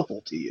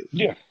available to you.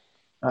 yeah,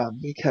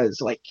 Because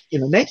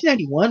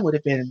 1991 would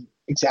have been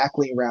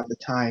exactly around the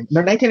time,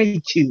 no,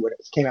 1992 when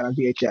it came out on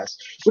VHS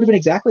would have been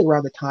exactly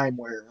around the time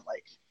where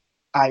like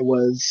I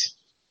was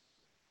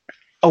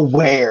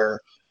aware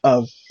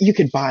of you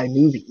could buy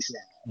movies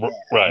now, and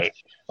right.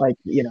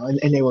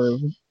 and they were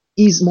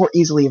more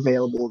easily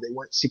available. They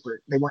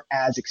weren't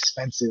as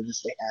expensive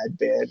as they had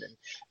been, and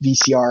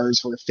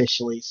VCRs were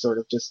officially sort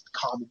of just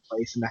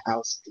commonplace in the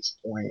house at this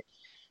point.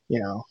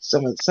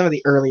 Some of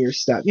the earlier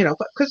stuff,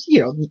 but because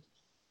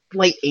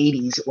late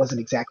 80s, it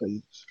wasn't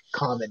exactly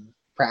common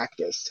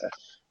practice to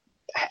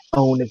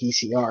own a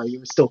VCR. You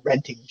were still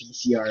renting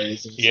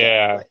VCRs and stuff.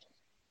 Yeah,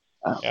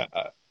 But um, yeah,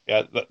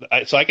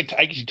 yeah. So I can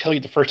tell you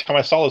the first time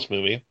I saw this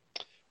movie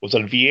was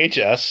on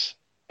VHS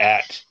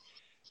at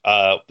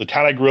the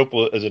town I grew up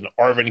with is in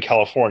Arvin,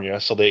 California.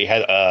 So they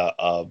had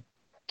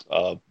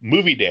a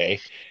movie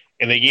day,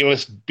 and they gave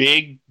us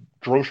big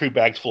grocery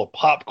bags full of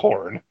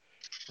popcorn.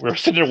 We were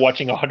sitting there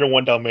watching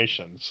 101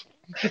 Dalmatians.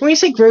 when you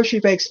say grocery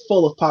bags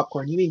full of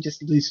popcorn, you mean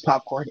just loose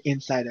popcorn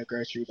inside a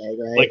grocery bag,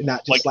 right? like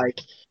Not like just like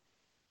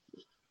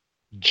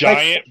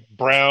giant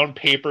brown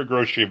paper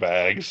grocery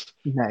bags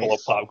full of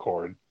nice.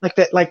 popcorn. Like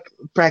that, like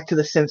back to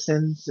the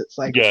Simpsons. It's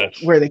like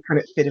Yes, where they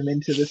couldn't fit him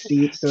into the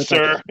seat, so it's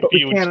like, sir. If but we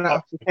you would can't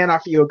talk, we can't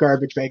offer you a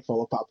garbage bag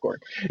full of popcorn.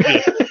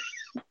 yeah,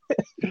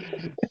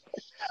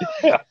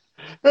 yeah.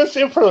 That's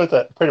it.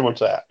 Pretty much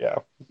that. Yeah,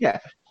 Yeah,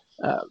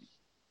 um,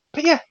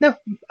 but yeah, no,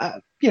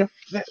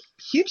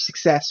 huge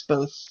success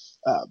both,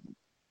 um,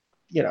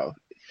 you know,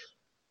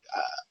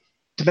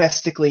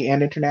 domestically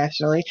and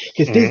internationally,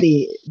 because Hmm.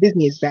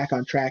 Disney is back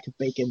on track of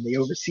making the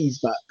overseas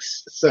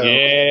bucks.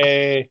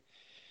 Yay!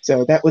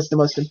 So that was the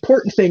most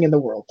important thing in the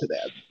world to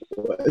them,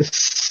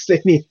 was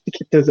they needed to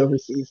get those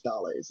overseas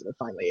dollars, and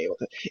they're finally able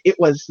to. It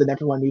was the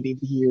number one movie of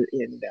the year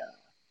in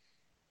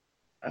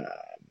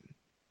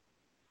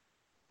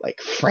like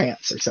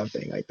France or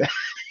something like that.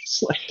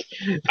 It's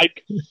like, I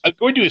I'm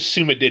going to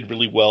assume it did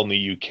really well in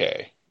the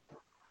UK.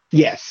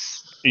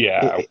 yes,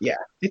 Yeah.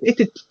 it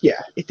did.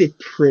 Yeah, it did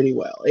pretty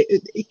well.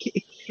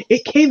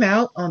 It came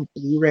out on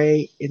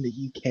Blu-ray in the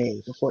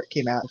UK before it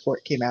came out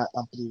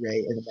on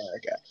Blu-ray in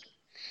America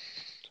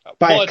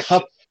by Well, a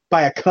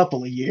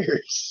couple of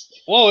years.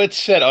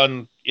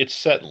 it's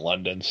set in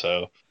London,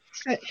 so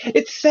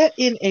It's set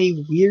in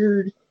a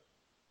weird,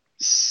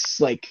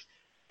 like,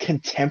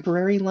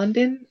 contemporary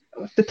London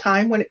at the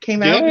time when it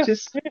came out, yeah. which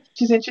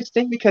is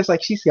interesting because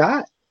like she's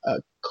got a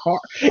car.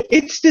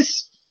 It's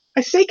this.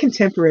 I say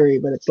contemporary,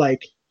 but it's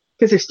like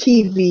because there's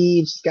TV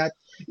and she's got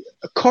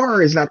a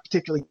car is not a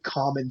particularly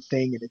common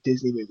thing in a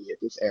Disney movie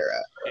at this era.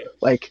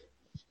 Like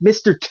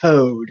Mr.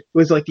 Toad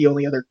was like the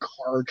only other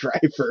car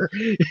driver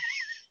in,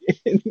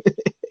 I in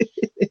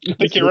think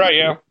this you're right.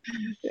 movie.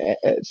 Yeah.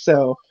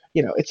 So,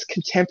 it's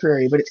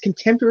contemporary, but it's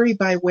contemporary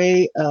by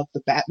way of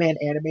the Batman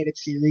animated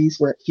series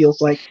where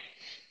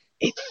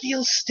it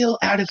feels still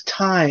out of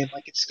time.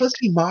 Like it's supposed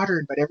to be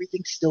modern, but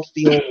everything still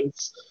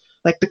feels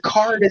like the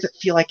car doesn't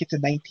feel like it's a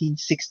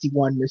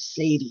 1961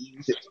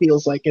 Mercedes. It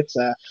feels like it's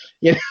a,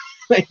 you know,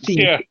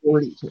 Yeah.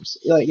 1940s.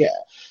 Like, yeah.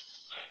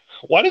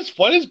 Why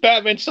does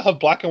Batman still have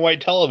black and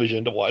white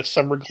television to watch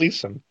Summer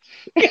Gleason?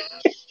 I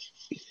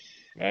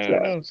So,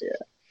 don't know. yeah.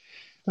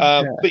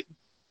 But, But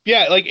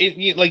yeah, like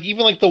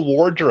even like the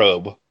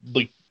wardrobe,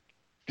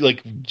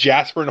 like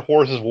Jasper and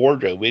Horace's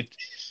wardrobe.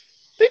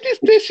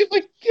 They seem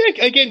like,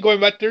 yeah, again, going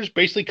back. There's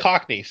basically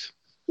Cockneys,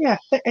 yeah.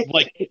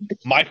 like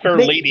My Fair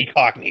They, Lady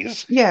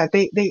Cockneys. yeah,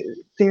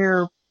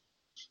 they're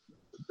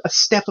a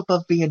step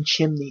above being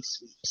chimney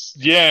sweeps.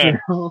 Yeah,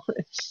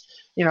 It's,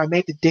 I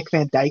made the Dick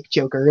Van Dyke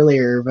joke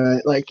earlier,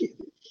 but like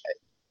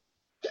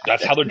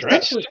that's how that's they're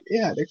essentially, dressed.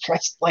 yeah, they're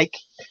dressed like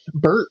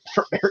Bert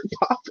from Mary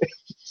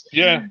Poppins.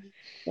 Yeah.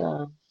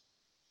 Um,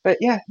 but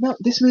yeah, no,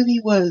 this movie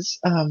was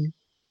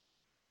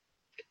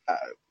uh,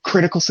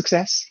 critical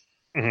success.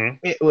 Hmm.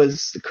 It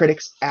was the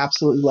critics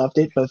absolutely loved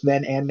it, both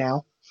then and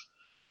now.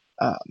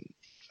 Um,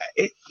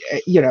 it,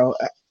 you know,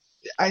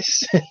 I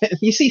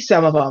you see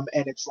some of them,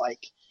 and it's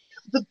like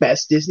the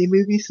best Disney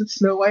movie since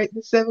Snow White and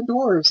the Seven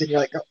Dwarfs, and you're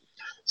like, oh,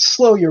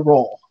 slow your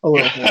roll a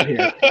little bit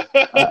here.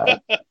 Uh,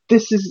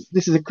 this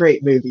is a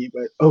great movie,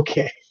 but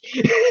okay,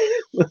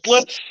 let's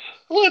let's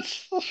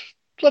let's let's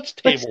let's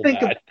table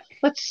think of that.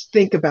 let's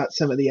think about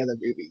some of the other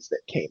movies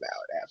that came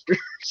out after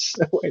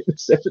Snow White and the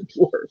Seven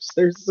Dwarfs.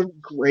 There's some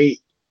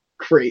great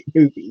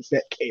movies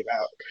that came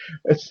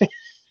out.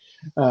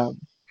 um,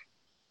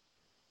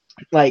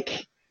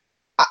 like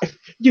I,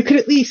 you could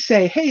at least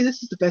say, hey,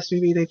 this is the best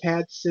movie they've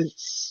had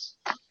since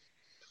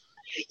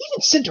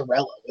even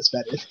Cinderella was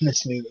better than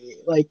this movie.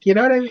 Like, you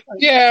know what I mean? Like,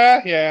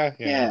 Yeah, yeah,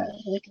 yeah. yeah,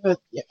 like,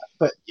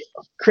 but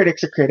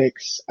critics are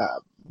critics.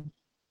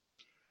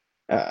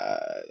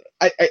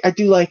 I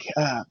do like.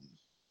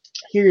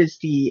 Here is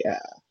the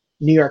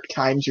New York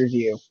Times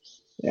review.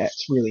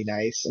 That's really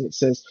nice. And it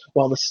says,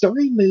 while the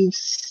story moves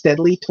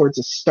steadily towards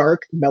a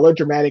stark,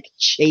 melodramatic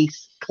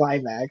chase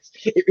climax,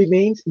 it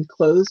remains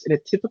enclosed in a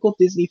typical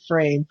Disney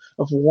frame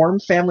of warm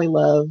family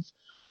love,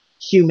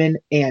 human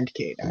and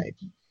canine.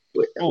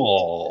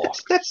 Oh,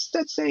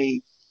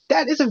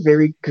 That is a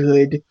very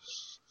good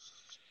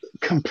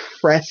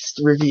compressed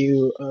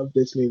review of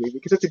this movie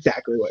because that's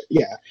exactly what.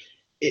 Yeah,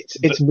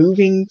 it's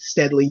moving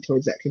steadily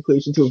towards that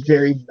conclusion to a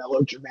very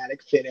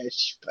melodramatic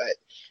finish,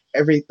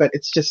 but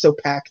it's just so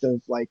packed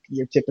of like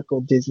your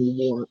typical Disney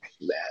warmth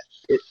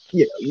that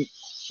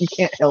you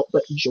can't help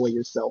but enjoy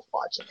yourself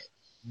watching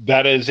it.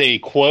 that is a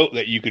quote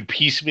that you could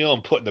piecemeal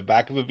and put in the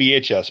back of a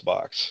VHS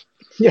box.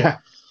 Yeah,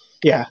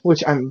 yeah,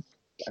 which I'm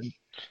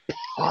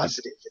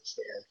positive it's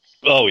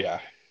Oh yeah.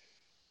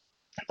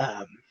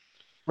 there.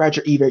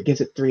 Roger Ebert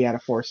gives it 3 out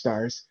of 4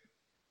 stars.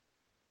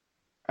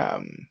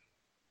 Um,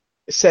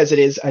 says it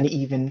is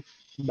uneven,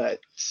 but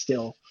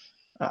still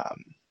um,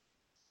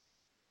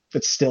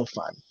 still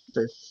fun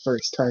for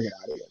its target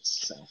audience.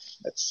 So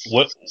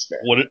What that's fair.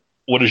 what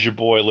what does your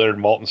boy Leonard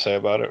Maltin say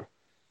about it?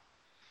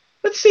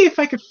 Let's see if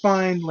I could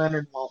find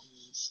Leonard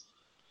Maltin's.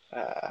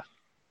 Uh,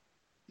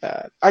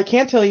 I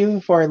can tell you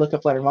before I look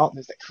up Leonard Maltin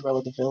is that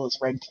Cruella de Vil is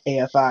ranked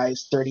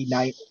AFI's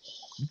 39th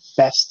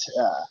best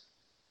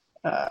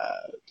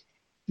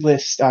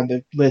list on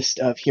the list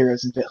of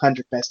heroes and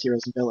 100 best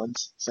heroes and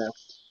villains. So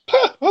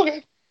Huh,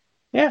 okay.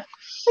 yeah,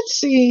 let's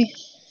see.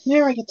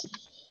 There I get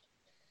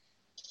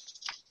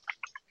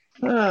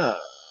to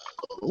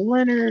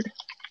Leonard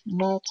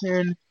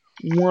Maltin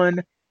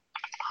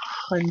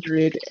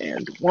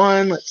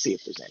 101. Let's see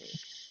if there's any.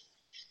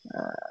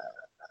 Uh,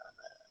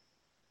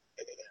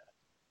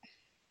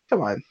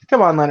 come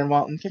on, Leonard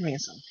Maltin, give me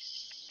something.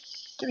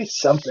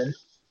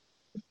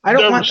 I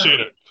don't Never want seen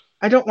it.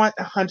 I don't want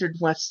 100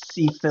 West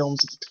Sea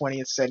films of the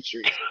 20th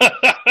century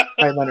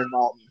by Leonard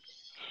Maltin.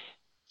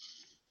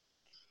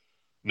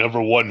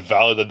 Number one,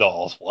 Valley of the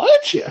Dolls.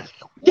 What? Yeah.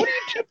 What are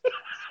you,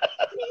 What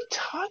are you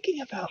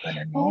talking about,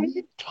 Leonard what are Maltin?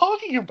 you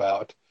talking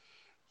about?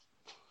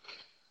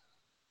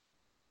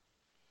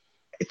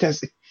 It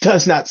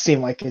does not seem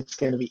like it's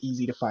going to be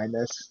easy to find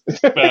this.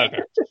 Okay.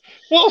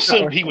 We'll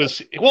assume he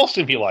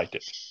liked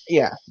it.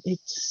 Yeah, it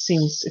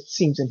seems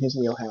in his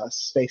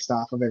wheelhouse based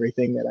off of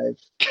everything that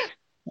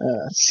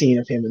I've seen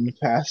of him in the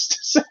past.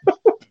 So,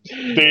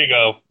 There you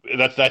go.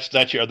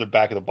 That's your other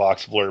back of the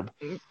box blurb.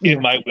 yeah,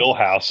 In my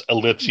wheelhouse,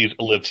 ellipses,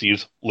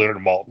 Leonard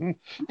Maltin.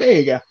 there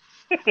you go.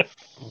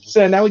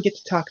 So now we get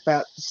to talk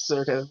about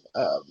sort of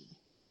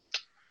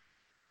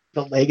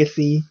the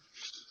legacy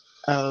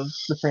of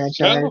the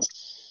franchise. Oh,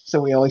 So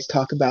we always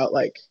talk about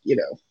like,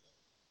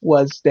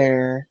 was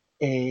there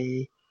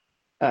a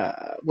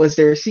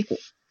sequel?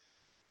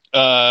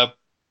 uh, We're not,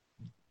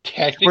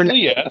 technically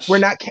yes. we're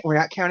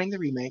not counting the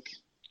remake.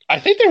 I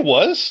think there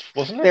wasn't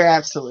there? There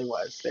absolutely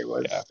was.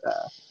 Yeah.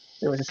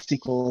 There was a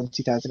sequel in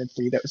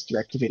 2003 that was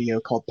direct to video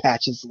called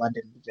Patch's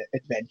London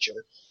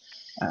Adventure.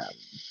 Um,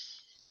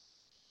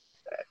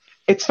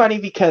 it's funny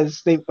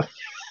because they,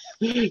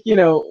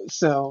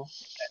 so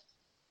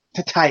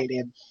to tie it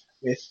in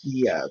with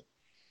the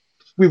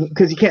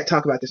because you can't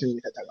talk about this movie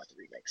without talking about the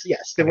remakes.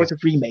 Yes, there was a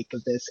remake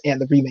of this, and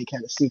the remake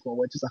had a sequel,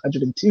 which is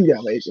 102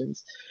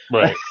 Dalmatians.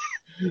 Right.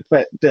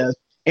 But the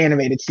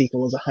animated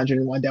sequel is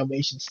 101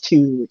 Dalmatians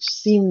 2, which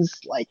seems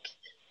like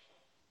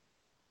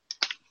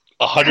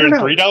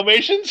 103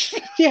 Dalmatians?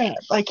 yeah,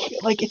 like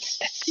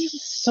that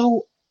seems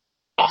so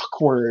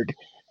awkward.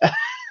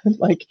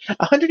 Like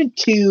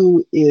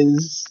 102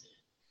 is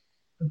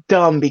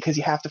dumb because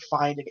you have to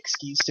find an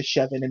excuse to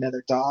shove in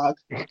another dog,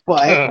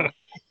 but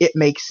it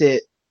makes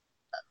it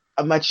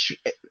a much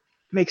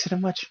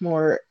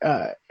more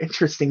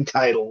interesting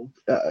title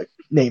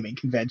naming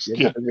convention.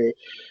 Yeah.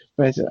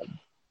 But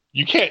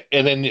You can't,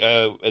 and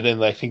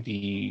then I think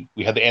we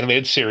had the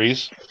animated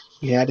series.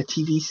 you had a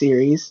TV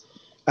series,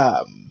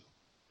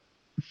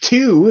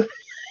 two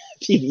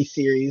TV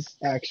series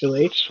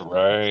actually, That's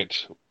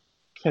right.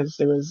 because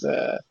there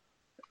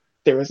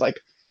was like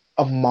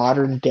a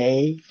modern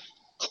day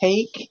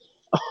take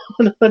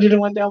on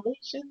 101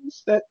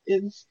 Dalmatians that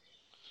is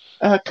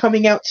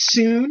coming out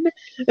soon,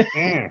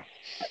 Mm.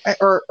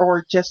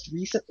 or just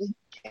recently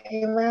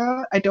came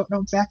out. I don't know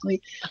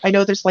exactly. I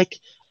know there's like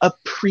a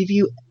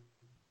preview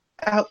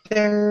out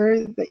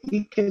there that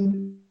you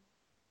can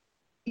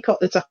call.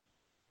 It's a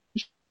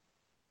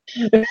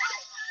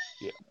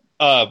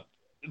Uh,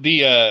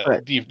 the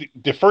right.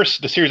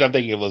 the series I'm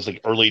thinking of was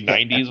like early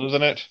 '90s,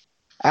 wasn't it?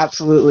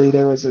 Absolutely.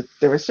 There was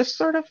just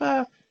sort of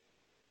a,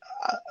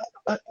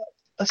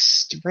 a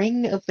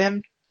string of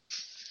them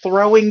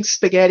throwing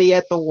spaghetti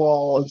at the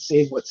wall and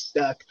seeing what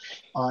stuck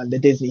on the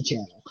Disney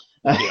Channel.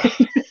 Yeah.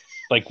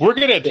 Like we're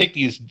gonna take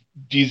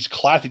these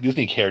classic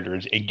Disney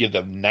characters and give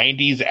them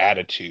 '90s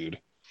attitude.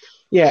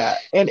 Yeah,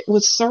 and it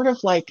was sort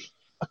of like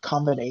a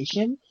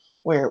combination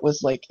where it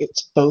was like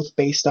it's both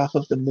based off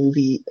of the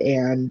movie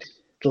and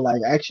the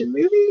live action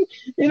movie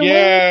in a way.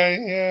 Yeah,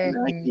 yeah.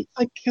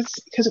 Like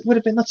because it would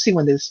have been, let's see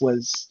when this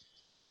was,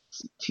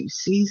 2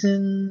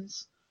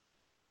 seasons,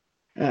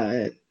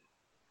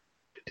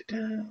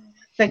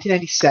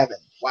 1997.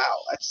 Wow,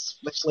 that's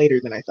much later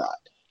than I thought.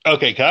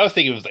 Okay, because I was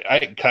thinking it was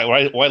like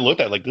when I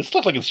looked at it, like this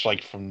looks like it's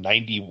like from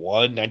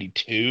 '91,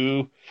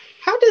 '92.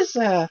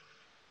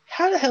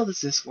 How the hell does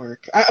this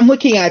work? I'm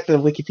looking at the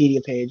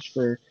Wikipedia page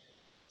for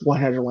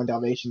 101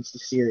 Dalmatians, the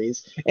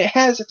series. It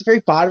has at the very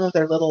bottom of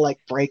their little like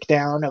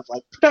breakdown of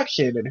like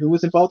production and who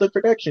was involved in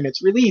production,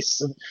 its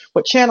release, and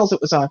what channels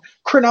it was on.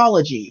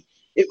 Chronology.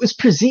 It was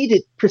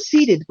preceded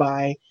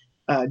by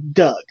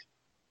Doug,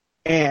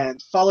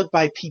 and followed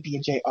by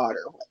PB&J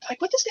Otter.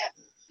 Like, what does that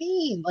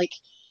mean? Like,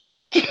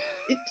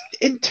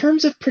 in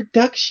terms of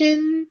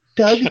production,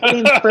 Doug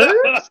came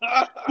first.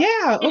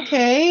 Yeah,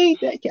 okay,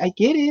 I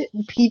get it.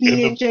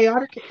 PB&J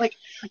Otter, like,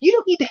 you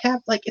don't need to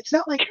have like. It's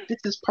not like this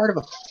is part of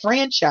a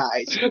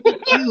franchise. You don't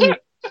need to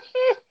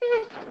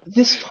do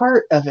this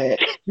part of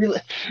it.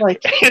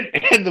 Like,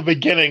 In the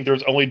beginning, there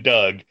was only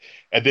Doug,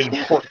 and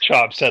then Pork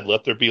Chop said,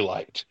 "Let there be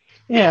light."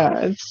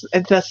 yeah,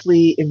 and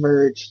thusly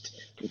emerged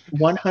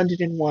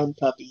 101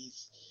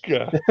 puppies.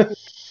 Yeah.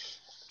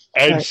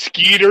 And Right.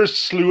 Skeeter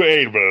slew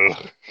Abel.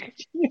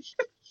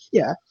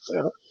 Yeah,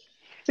 so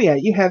yeah,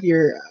 you have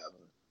your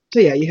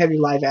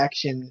live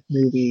action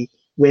movie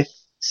with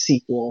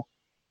sequel.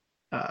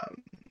 Um,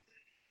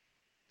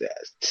 the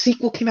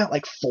sequel came out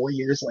like 4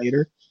 years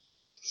later,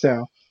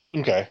 so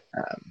Okay.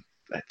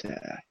 but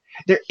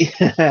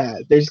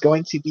there's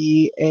going to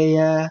be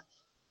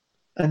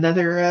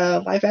another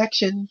live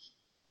action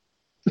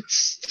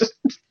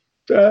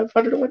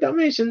 101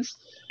 Dalmatians.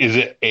 Is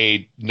it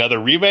another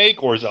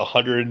remake or is it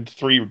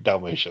 103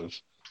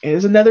 Dalmatians? It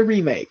is another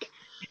remake.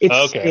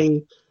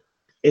 Okay.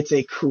 It's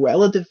a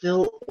Cruella de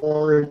Vil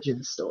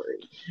origin story.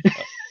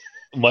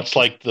 Much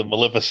like the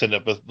Maleficent,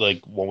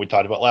 like one we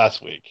talked about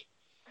last week.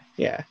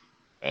 Yeah.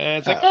 And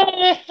it's like, Um,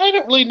 I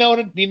don't really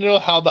need to know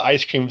how the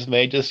ice cream's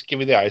made. Just give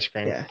me the ice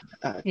cream. yeah,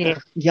 You know,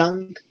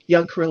 young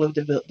Cruella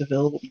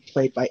Deville will be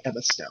played by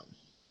Emma Stone.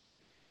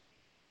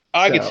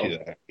 I can see So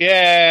that.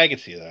 Yeah, I can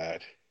see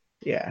that.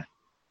 yeah,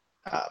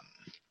 um,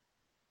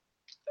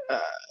 uh,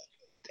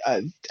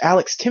 uh,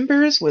 Alex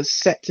Timbers was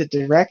set to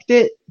direct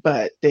it,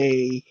 but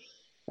they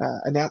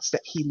announced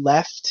that he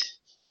left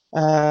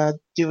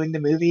doing the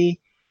movie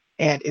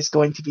and is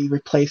going to be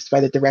replaced by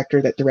the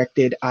director that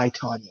directed I,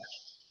 Tonya.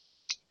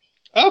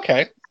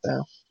 Okay.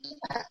 So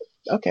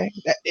okay,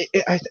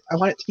 I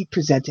want it to be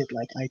presented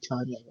like I,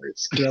 Tonya, where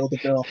it's Cruella de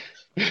Vil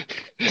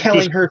Just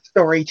telling her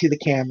story to the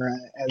camera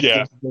as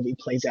yeah. the movie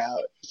plays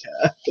out.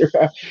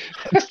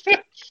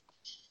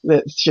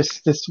 It's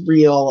just this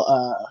real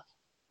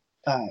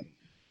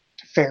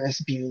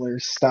Ferris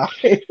Bueller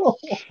style.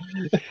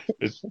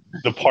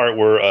 The part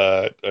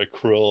where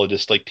Cruella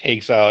just like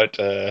takes out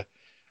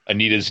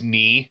Anita's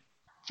knee.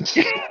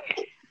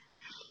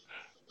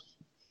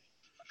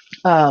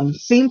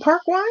 Theme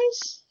park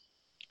wise,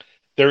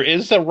 There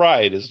is a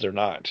ride, is there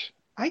not?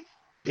 I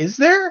is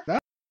there?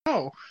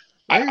 No,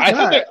 there's I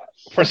thought not. that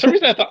for some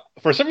reason I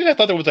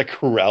thought there was a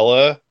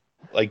Cruella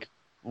like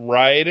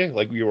ride,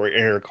 like we were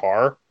in her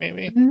car,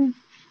 maybe.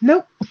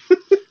 Nope,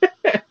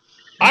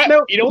 I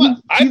nope. you know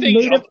what?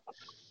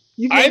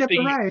 You've I made up a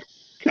think ride.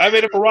 I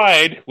made up a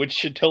ride, which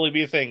should totally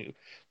be a thing.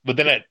 But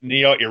then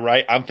you know what, you're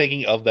right. I'm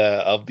thinking of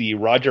the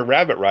Roger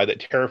Rabbit ride that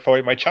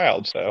terrified my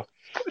child. So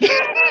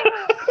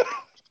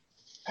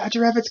Roger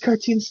Rabbit's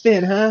cartoon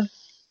spin, huh?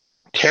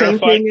 Same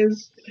terrified. thing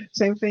as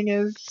same thing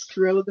as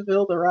Cruella de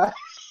Vil, the ride.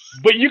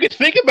 But you could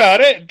think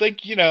about it, like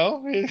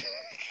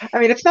I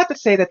mean, it's not to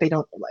say that they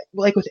don't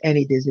like with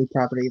any Disney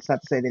property. It's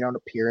not to say they don't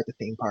appear at the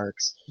theme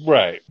parks,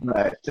 right.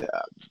 but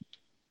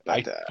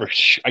I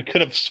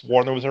could have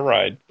sworn there was a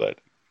ride,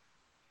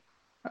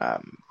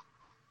 um,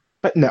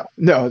 but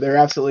no, there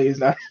absolutely is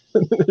not.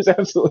 There's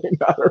absolutely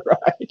not a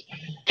ride.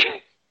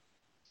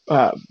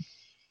 Um,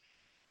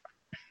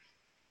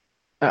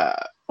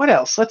 what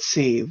else? Let's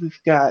see. We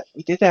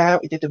did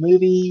that. We did the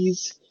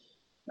movies.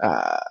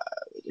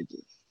 We did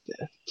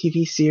the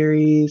TV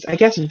series. I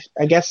guess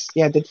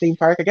yeah. The theme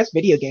park. I guess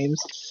video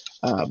games.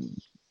 Um,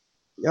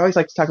 I always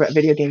like to talk about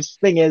video games.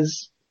 Thing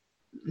is,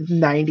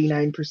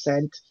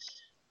 99%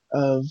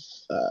 of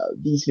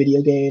these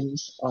video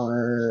games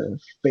are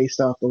based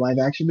off the live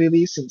action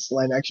movie, since the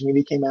live action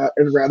movie came out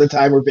around the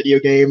time where video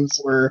games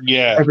were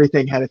yeah.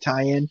 everything had a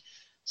tie-in.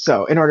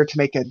 So in order to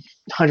make a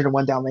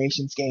 101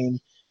 Dalmatians game,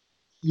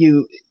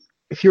 you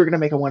if you were going to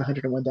make a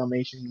 101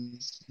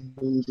 Dalmatians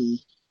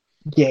movie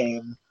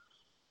game,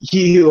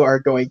 you are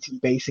going to be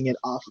basing it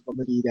off of a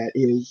movie that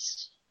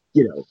is,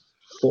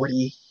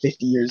 40,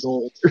 50 years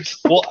old or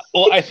something.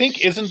 I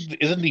think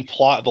isn't the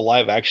plot of the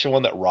live action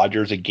one that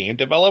Roger's a game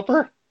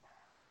developer?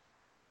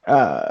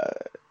 Uh,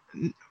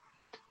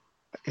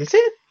 is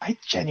it? I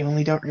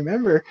genuinely don't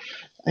remember.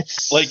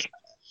 It's Like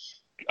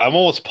I'm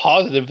almost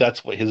positive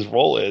that's what his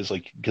role is.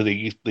 Like because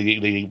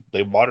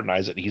they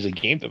modernize it. He's a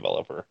game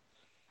developer.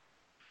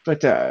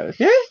 but yeah,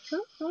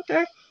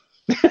 okay.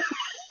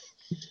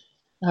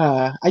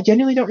 I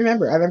genuinely don't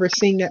remember. I remember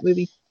seeing that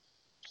movie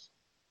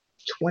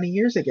 20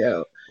 years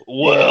ago,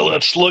 Well, and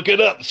let's look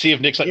it up. See if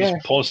Nick's like yeah,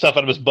 just pulling stuff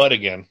out of his butt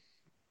again.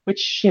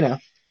 which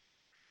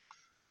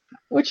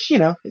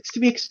it's to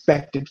be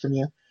expected from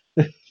you.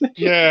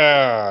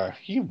 Yeah,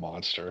 you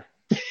monster.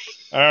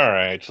 All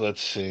right,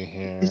 let's see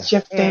Is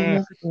here. Jeff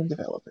Daniels a game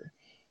developer?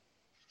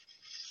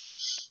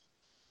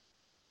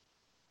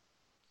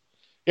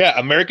 Yeah,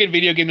 American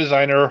video game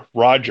designer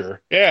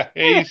Roger. Yeah,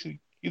 Yeah,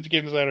 he's a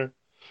game designer.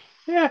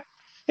 yeah.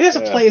 It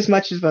doesn't Yeah. play as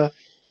much of a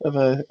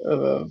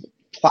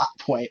plot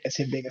point as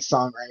him being a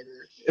songwriter.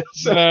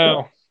 So,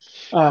 No.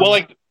 Well, um,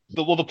 like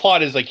the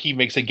plot is like he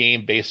makes a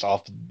game based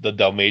off the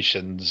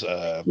Dalmatians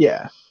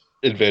yeah,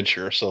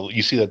 adventure. So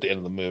you see that at the end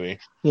of the movie.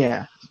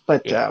 yeah.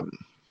 But Yeah.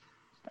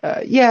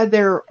 yeah,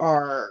 there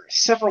are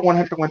several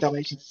 101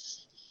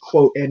 Dalmatians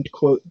quote end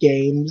quote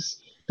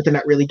games, but they're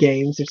not really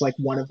games. There's like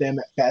one of them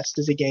at best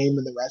is a game,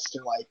 and the rest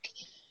are like,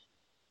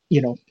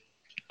 you know,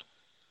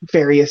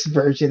 various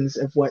versions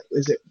of what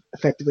is it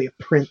effectively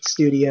a print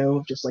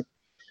studio, just like,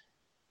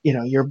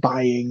 you're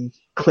buying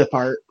clip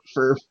art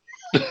for.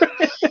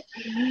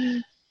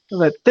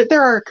 But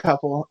there are a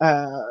couple.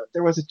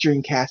 There was a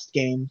Dreamcast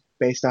game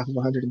based off of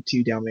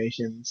 102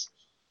 Dalmatians.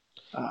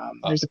 Uh,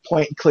 There's a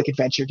point and click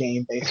adventure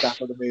game based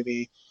off of the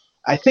movie.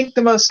 I think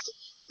the most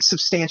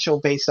substantial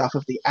based off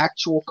of the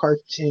actual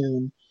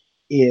cartoon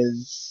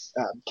is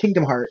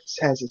Kingdom Hearts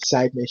has a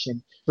side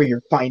mission where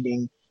you're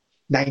finding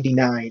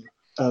 99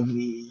 of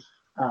the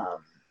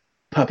um,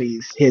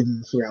 puppies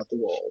hidden throughout the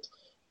world.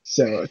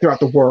 So throughout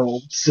the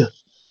worlds.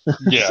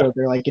 yeah. So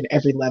they're like in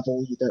every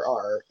level there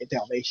are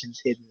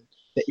Dalmatians hidden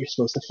that you're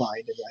supposed to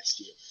find and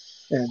rescue.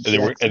 And And so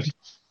then we're that's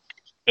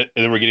and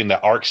then we're getting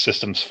the Arc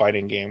Systems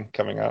fighting game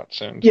coming out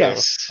soon. So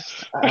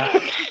yes.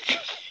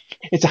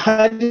 It's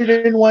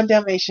 101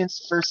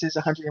 Dalmatians versus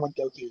 101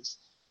 Gokus.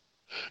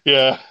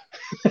 yeah.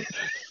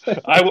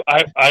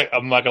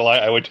 I'm not gonna lie.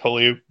 I would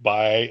totally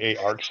buy a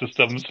Arc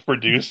Systems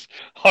produced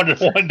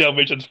 101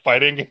 Dalmatians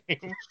fighting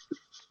game.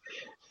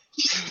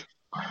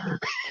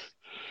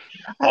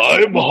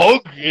 I'm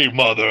hungry,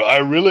 mother. I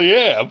really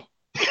am.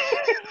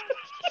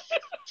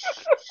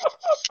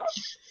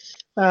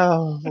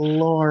 Oh,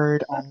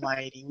 Lord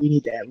Almighty. We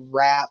need to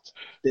wrap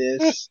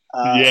this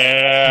up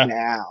Yeah.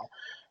 now.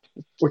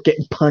 We're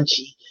getting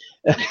punchy.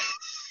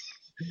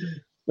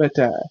 But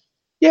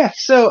yeah,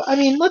 so I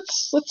mean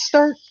let's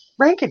start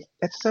ranking.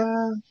 That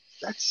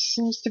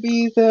seems to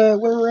be the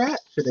where we're at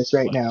for this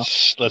right now. Let's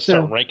start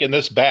So ranking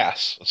this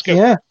bass. Let's go.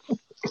 yeah,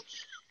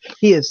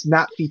 he is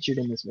not featured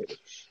in this movie.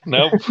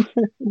 Nope.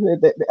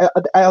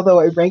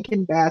 Although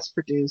Rankin Bass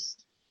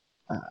produced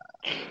uh,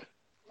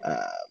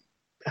 uh,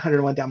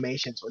 101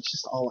 Dalmatians, where it's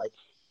just all like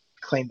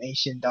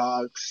claymation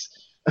dogs.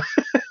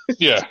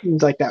 Yeah.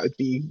 Seems like that would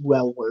be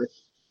well worth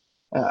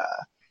uh,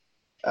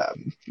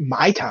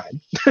 my time.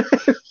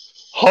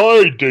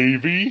 Hi,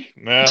 Davy.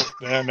 No.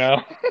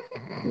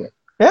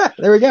 Yeah,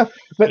 there we go.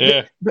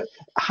 Yeah. But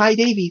hi,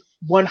 Davy,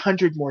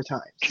 100 more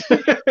times.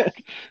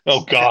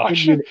 Oh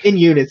gosh. In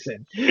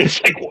unison.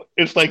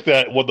 It's like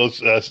that one of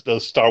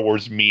those Star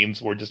Wars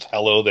memes where just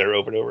hello there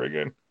over and over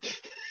again.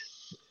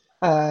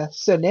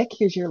 So Nick,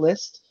 here's your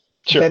list.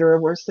 Sure. Better or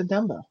worse than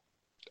Dumbo?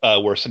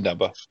 Worse than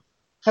Dumbo.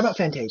 How about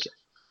Fantasia?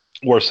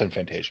 Worse than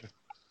Fantasia.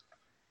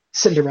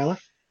 Cinderella?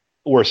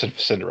 Worse than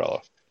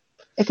Cinderella.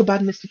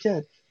 Ichabod and Mr.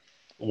 Toad?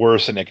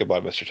 Worse than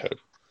Ichabod Mr. Toad.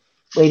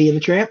 Lady and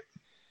the Tramp?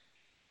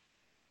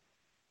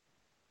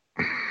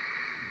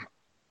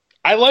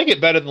 I like it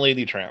better than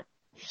Lady Tramp.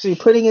 So you're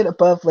putting it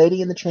above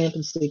Lady and the Tramp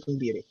and Sleeping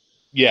Beauty.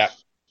 Yeah.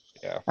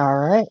 All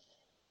right.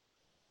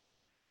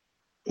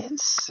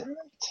 Insert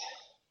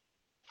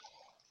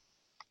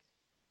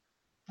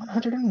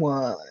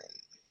 101.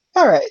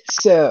 All right.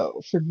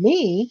 So for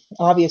me,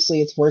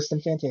 obviously it's worse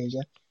than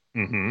Fantasia.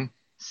 Mm-hmm.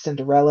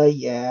 Cinderella,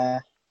 yeah.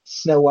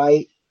 Snow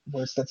White,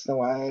 worse than Snow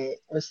White.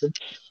 Worse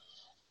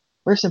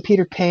than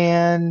Peter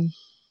Pan.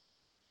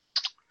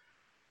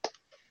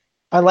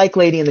 I like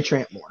Lady and the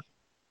Tramp more.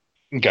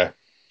 Okay.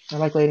 I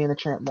like Lady and the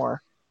Tramp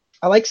more.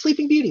 I like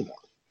Sleeping Beauty more.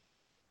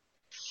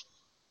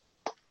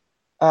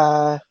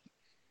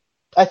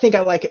 I think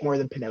I like it more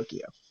than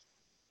Pinocchio.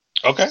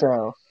 Okay.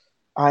 So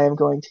I am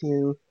going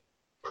to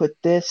put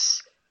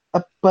this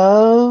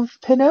above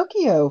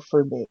Pinocchio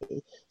for me.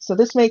 So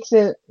this makes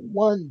it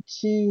 1,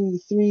 2,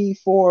 3,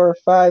 4,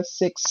 5,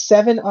 6,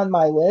 7 on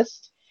my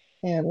list,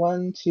 and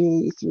 1,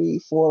 2, 3,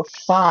 4,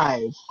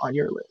 5 on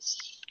your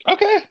list.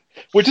 Okay.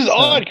 Which is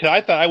odd because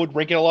I thought I would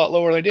rank it a lot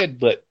lower than I did,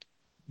 but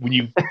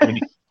when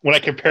I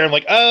compare them,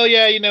 like, oh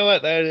yeah, you know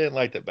what? I didn't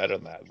like it better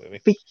than that movie.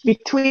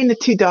 Between the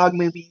two dog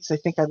movies, I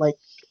think I like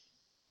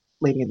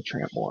Lady and the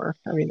Tramp more.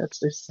 I mean, that's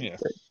just, Yeah.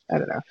 I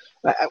don't know.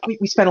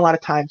 We spent a lot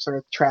of time sort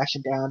of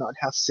trashing down on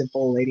how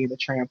simple Lady and the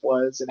Tramp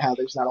was and how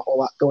there's not a whole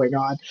lot going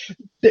on.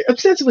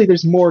 Ostensibly,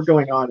 there's more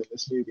going on in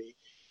this movie,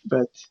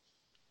 but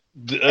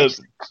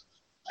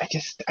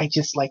I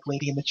just like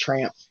Lady and the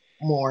Tramp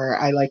more.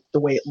 I like the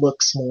way it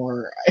looks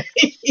more.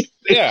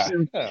 Yeah.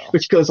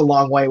 Which goes a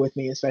long way with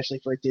me, especially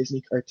for a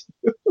Disney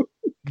cartoon.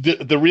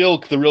 The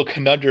real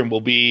conundrum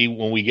will be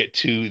when we get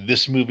to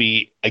this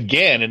movie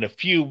again in a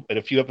few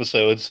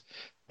episodes.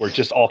 We're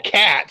just all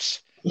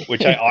cats,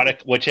 which I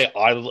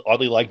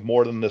oddly like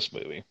more than this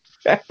movie.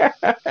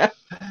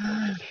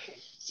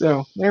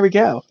 So there we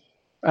go.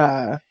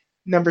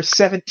 Number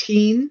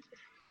 17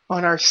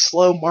 on our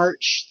slow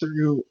march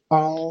through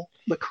all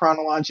the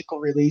chronological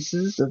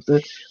releases of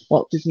the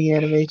Walt Disney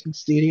Animation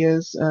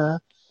Studios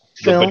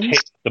films.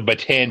 The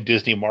Bataan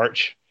Disney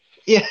March.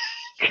 Yeah.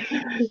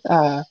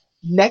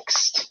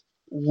 Next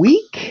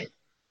week,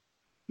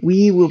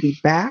 we will be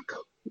back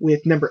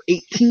with number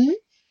 18,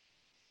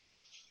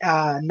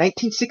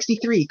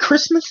 1963,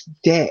 Christmas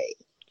Day,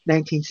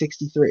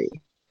 1963,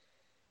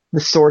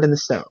 The Sword and the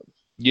Stone.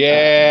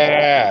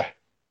 Yeah.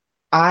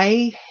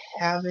 I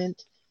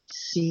haven't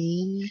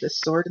seen The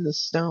Sword and the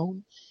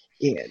Stone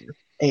in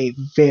a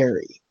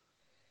very,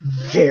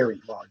 very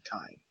long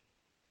time.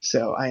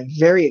 So I'm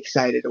very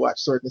excited to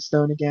watch Sword and the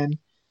Stone again.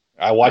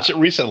 I watched it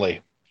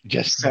recently.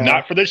 Just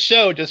not for the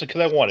show, just because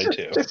I wanted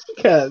to. Just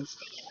because.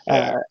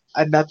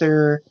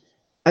 Another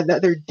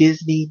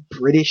Disney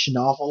British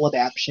novel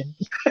adaptation.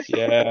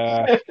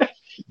 Yeah.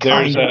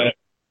 There's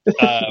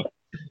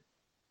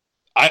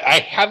I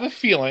have a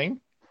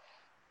feeling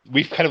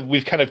we've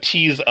kind of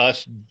teased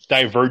us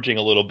diverging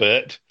a little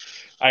bit.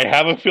 I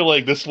have a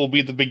feeling this will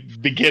be the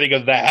beginning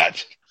of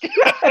that.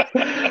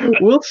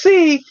 We'll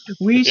see.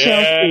 We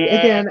shall see.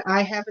 Again,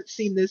 I haven't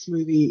seen this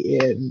movie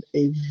in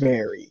a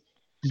very,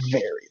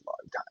 very long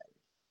time.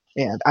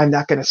 And I'm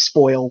not going to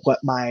spoil what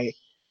my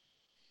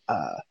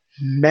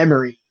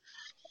memory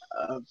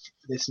of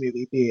this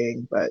movie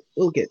being, but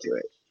we'll get to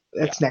it.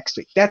 That's next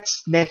week.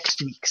 That's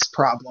next week's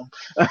problem.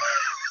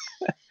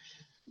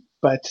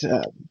 But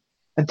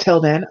until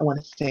then, I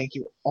want to thank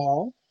you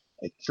all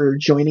for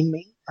joining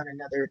me on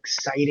another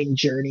exciting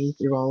journey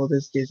through all of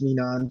this Disney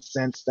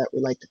nonsense that we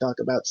like to talk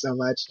about so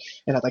much.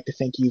 And I'd like to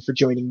thank you for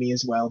joining me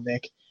as well,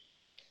 Nick.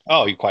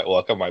 Oh, you're quite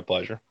welcome. My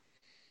pleasure.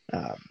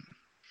 Um,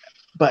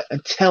 but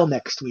until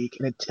next week,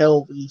 and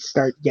until we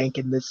start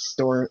yanking this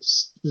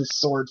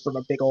sword from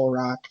a big old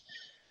rock,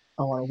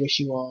 I want to wish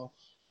you all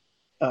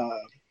a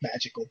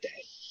magical day.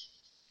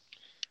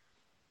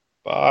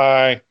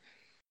 Bye.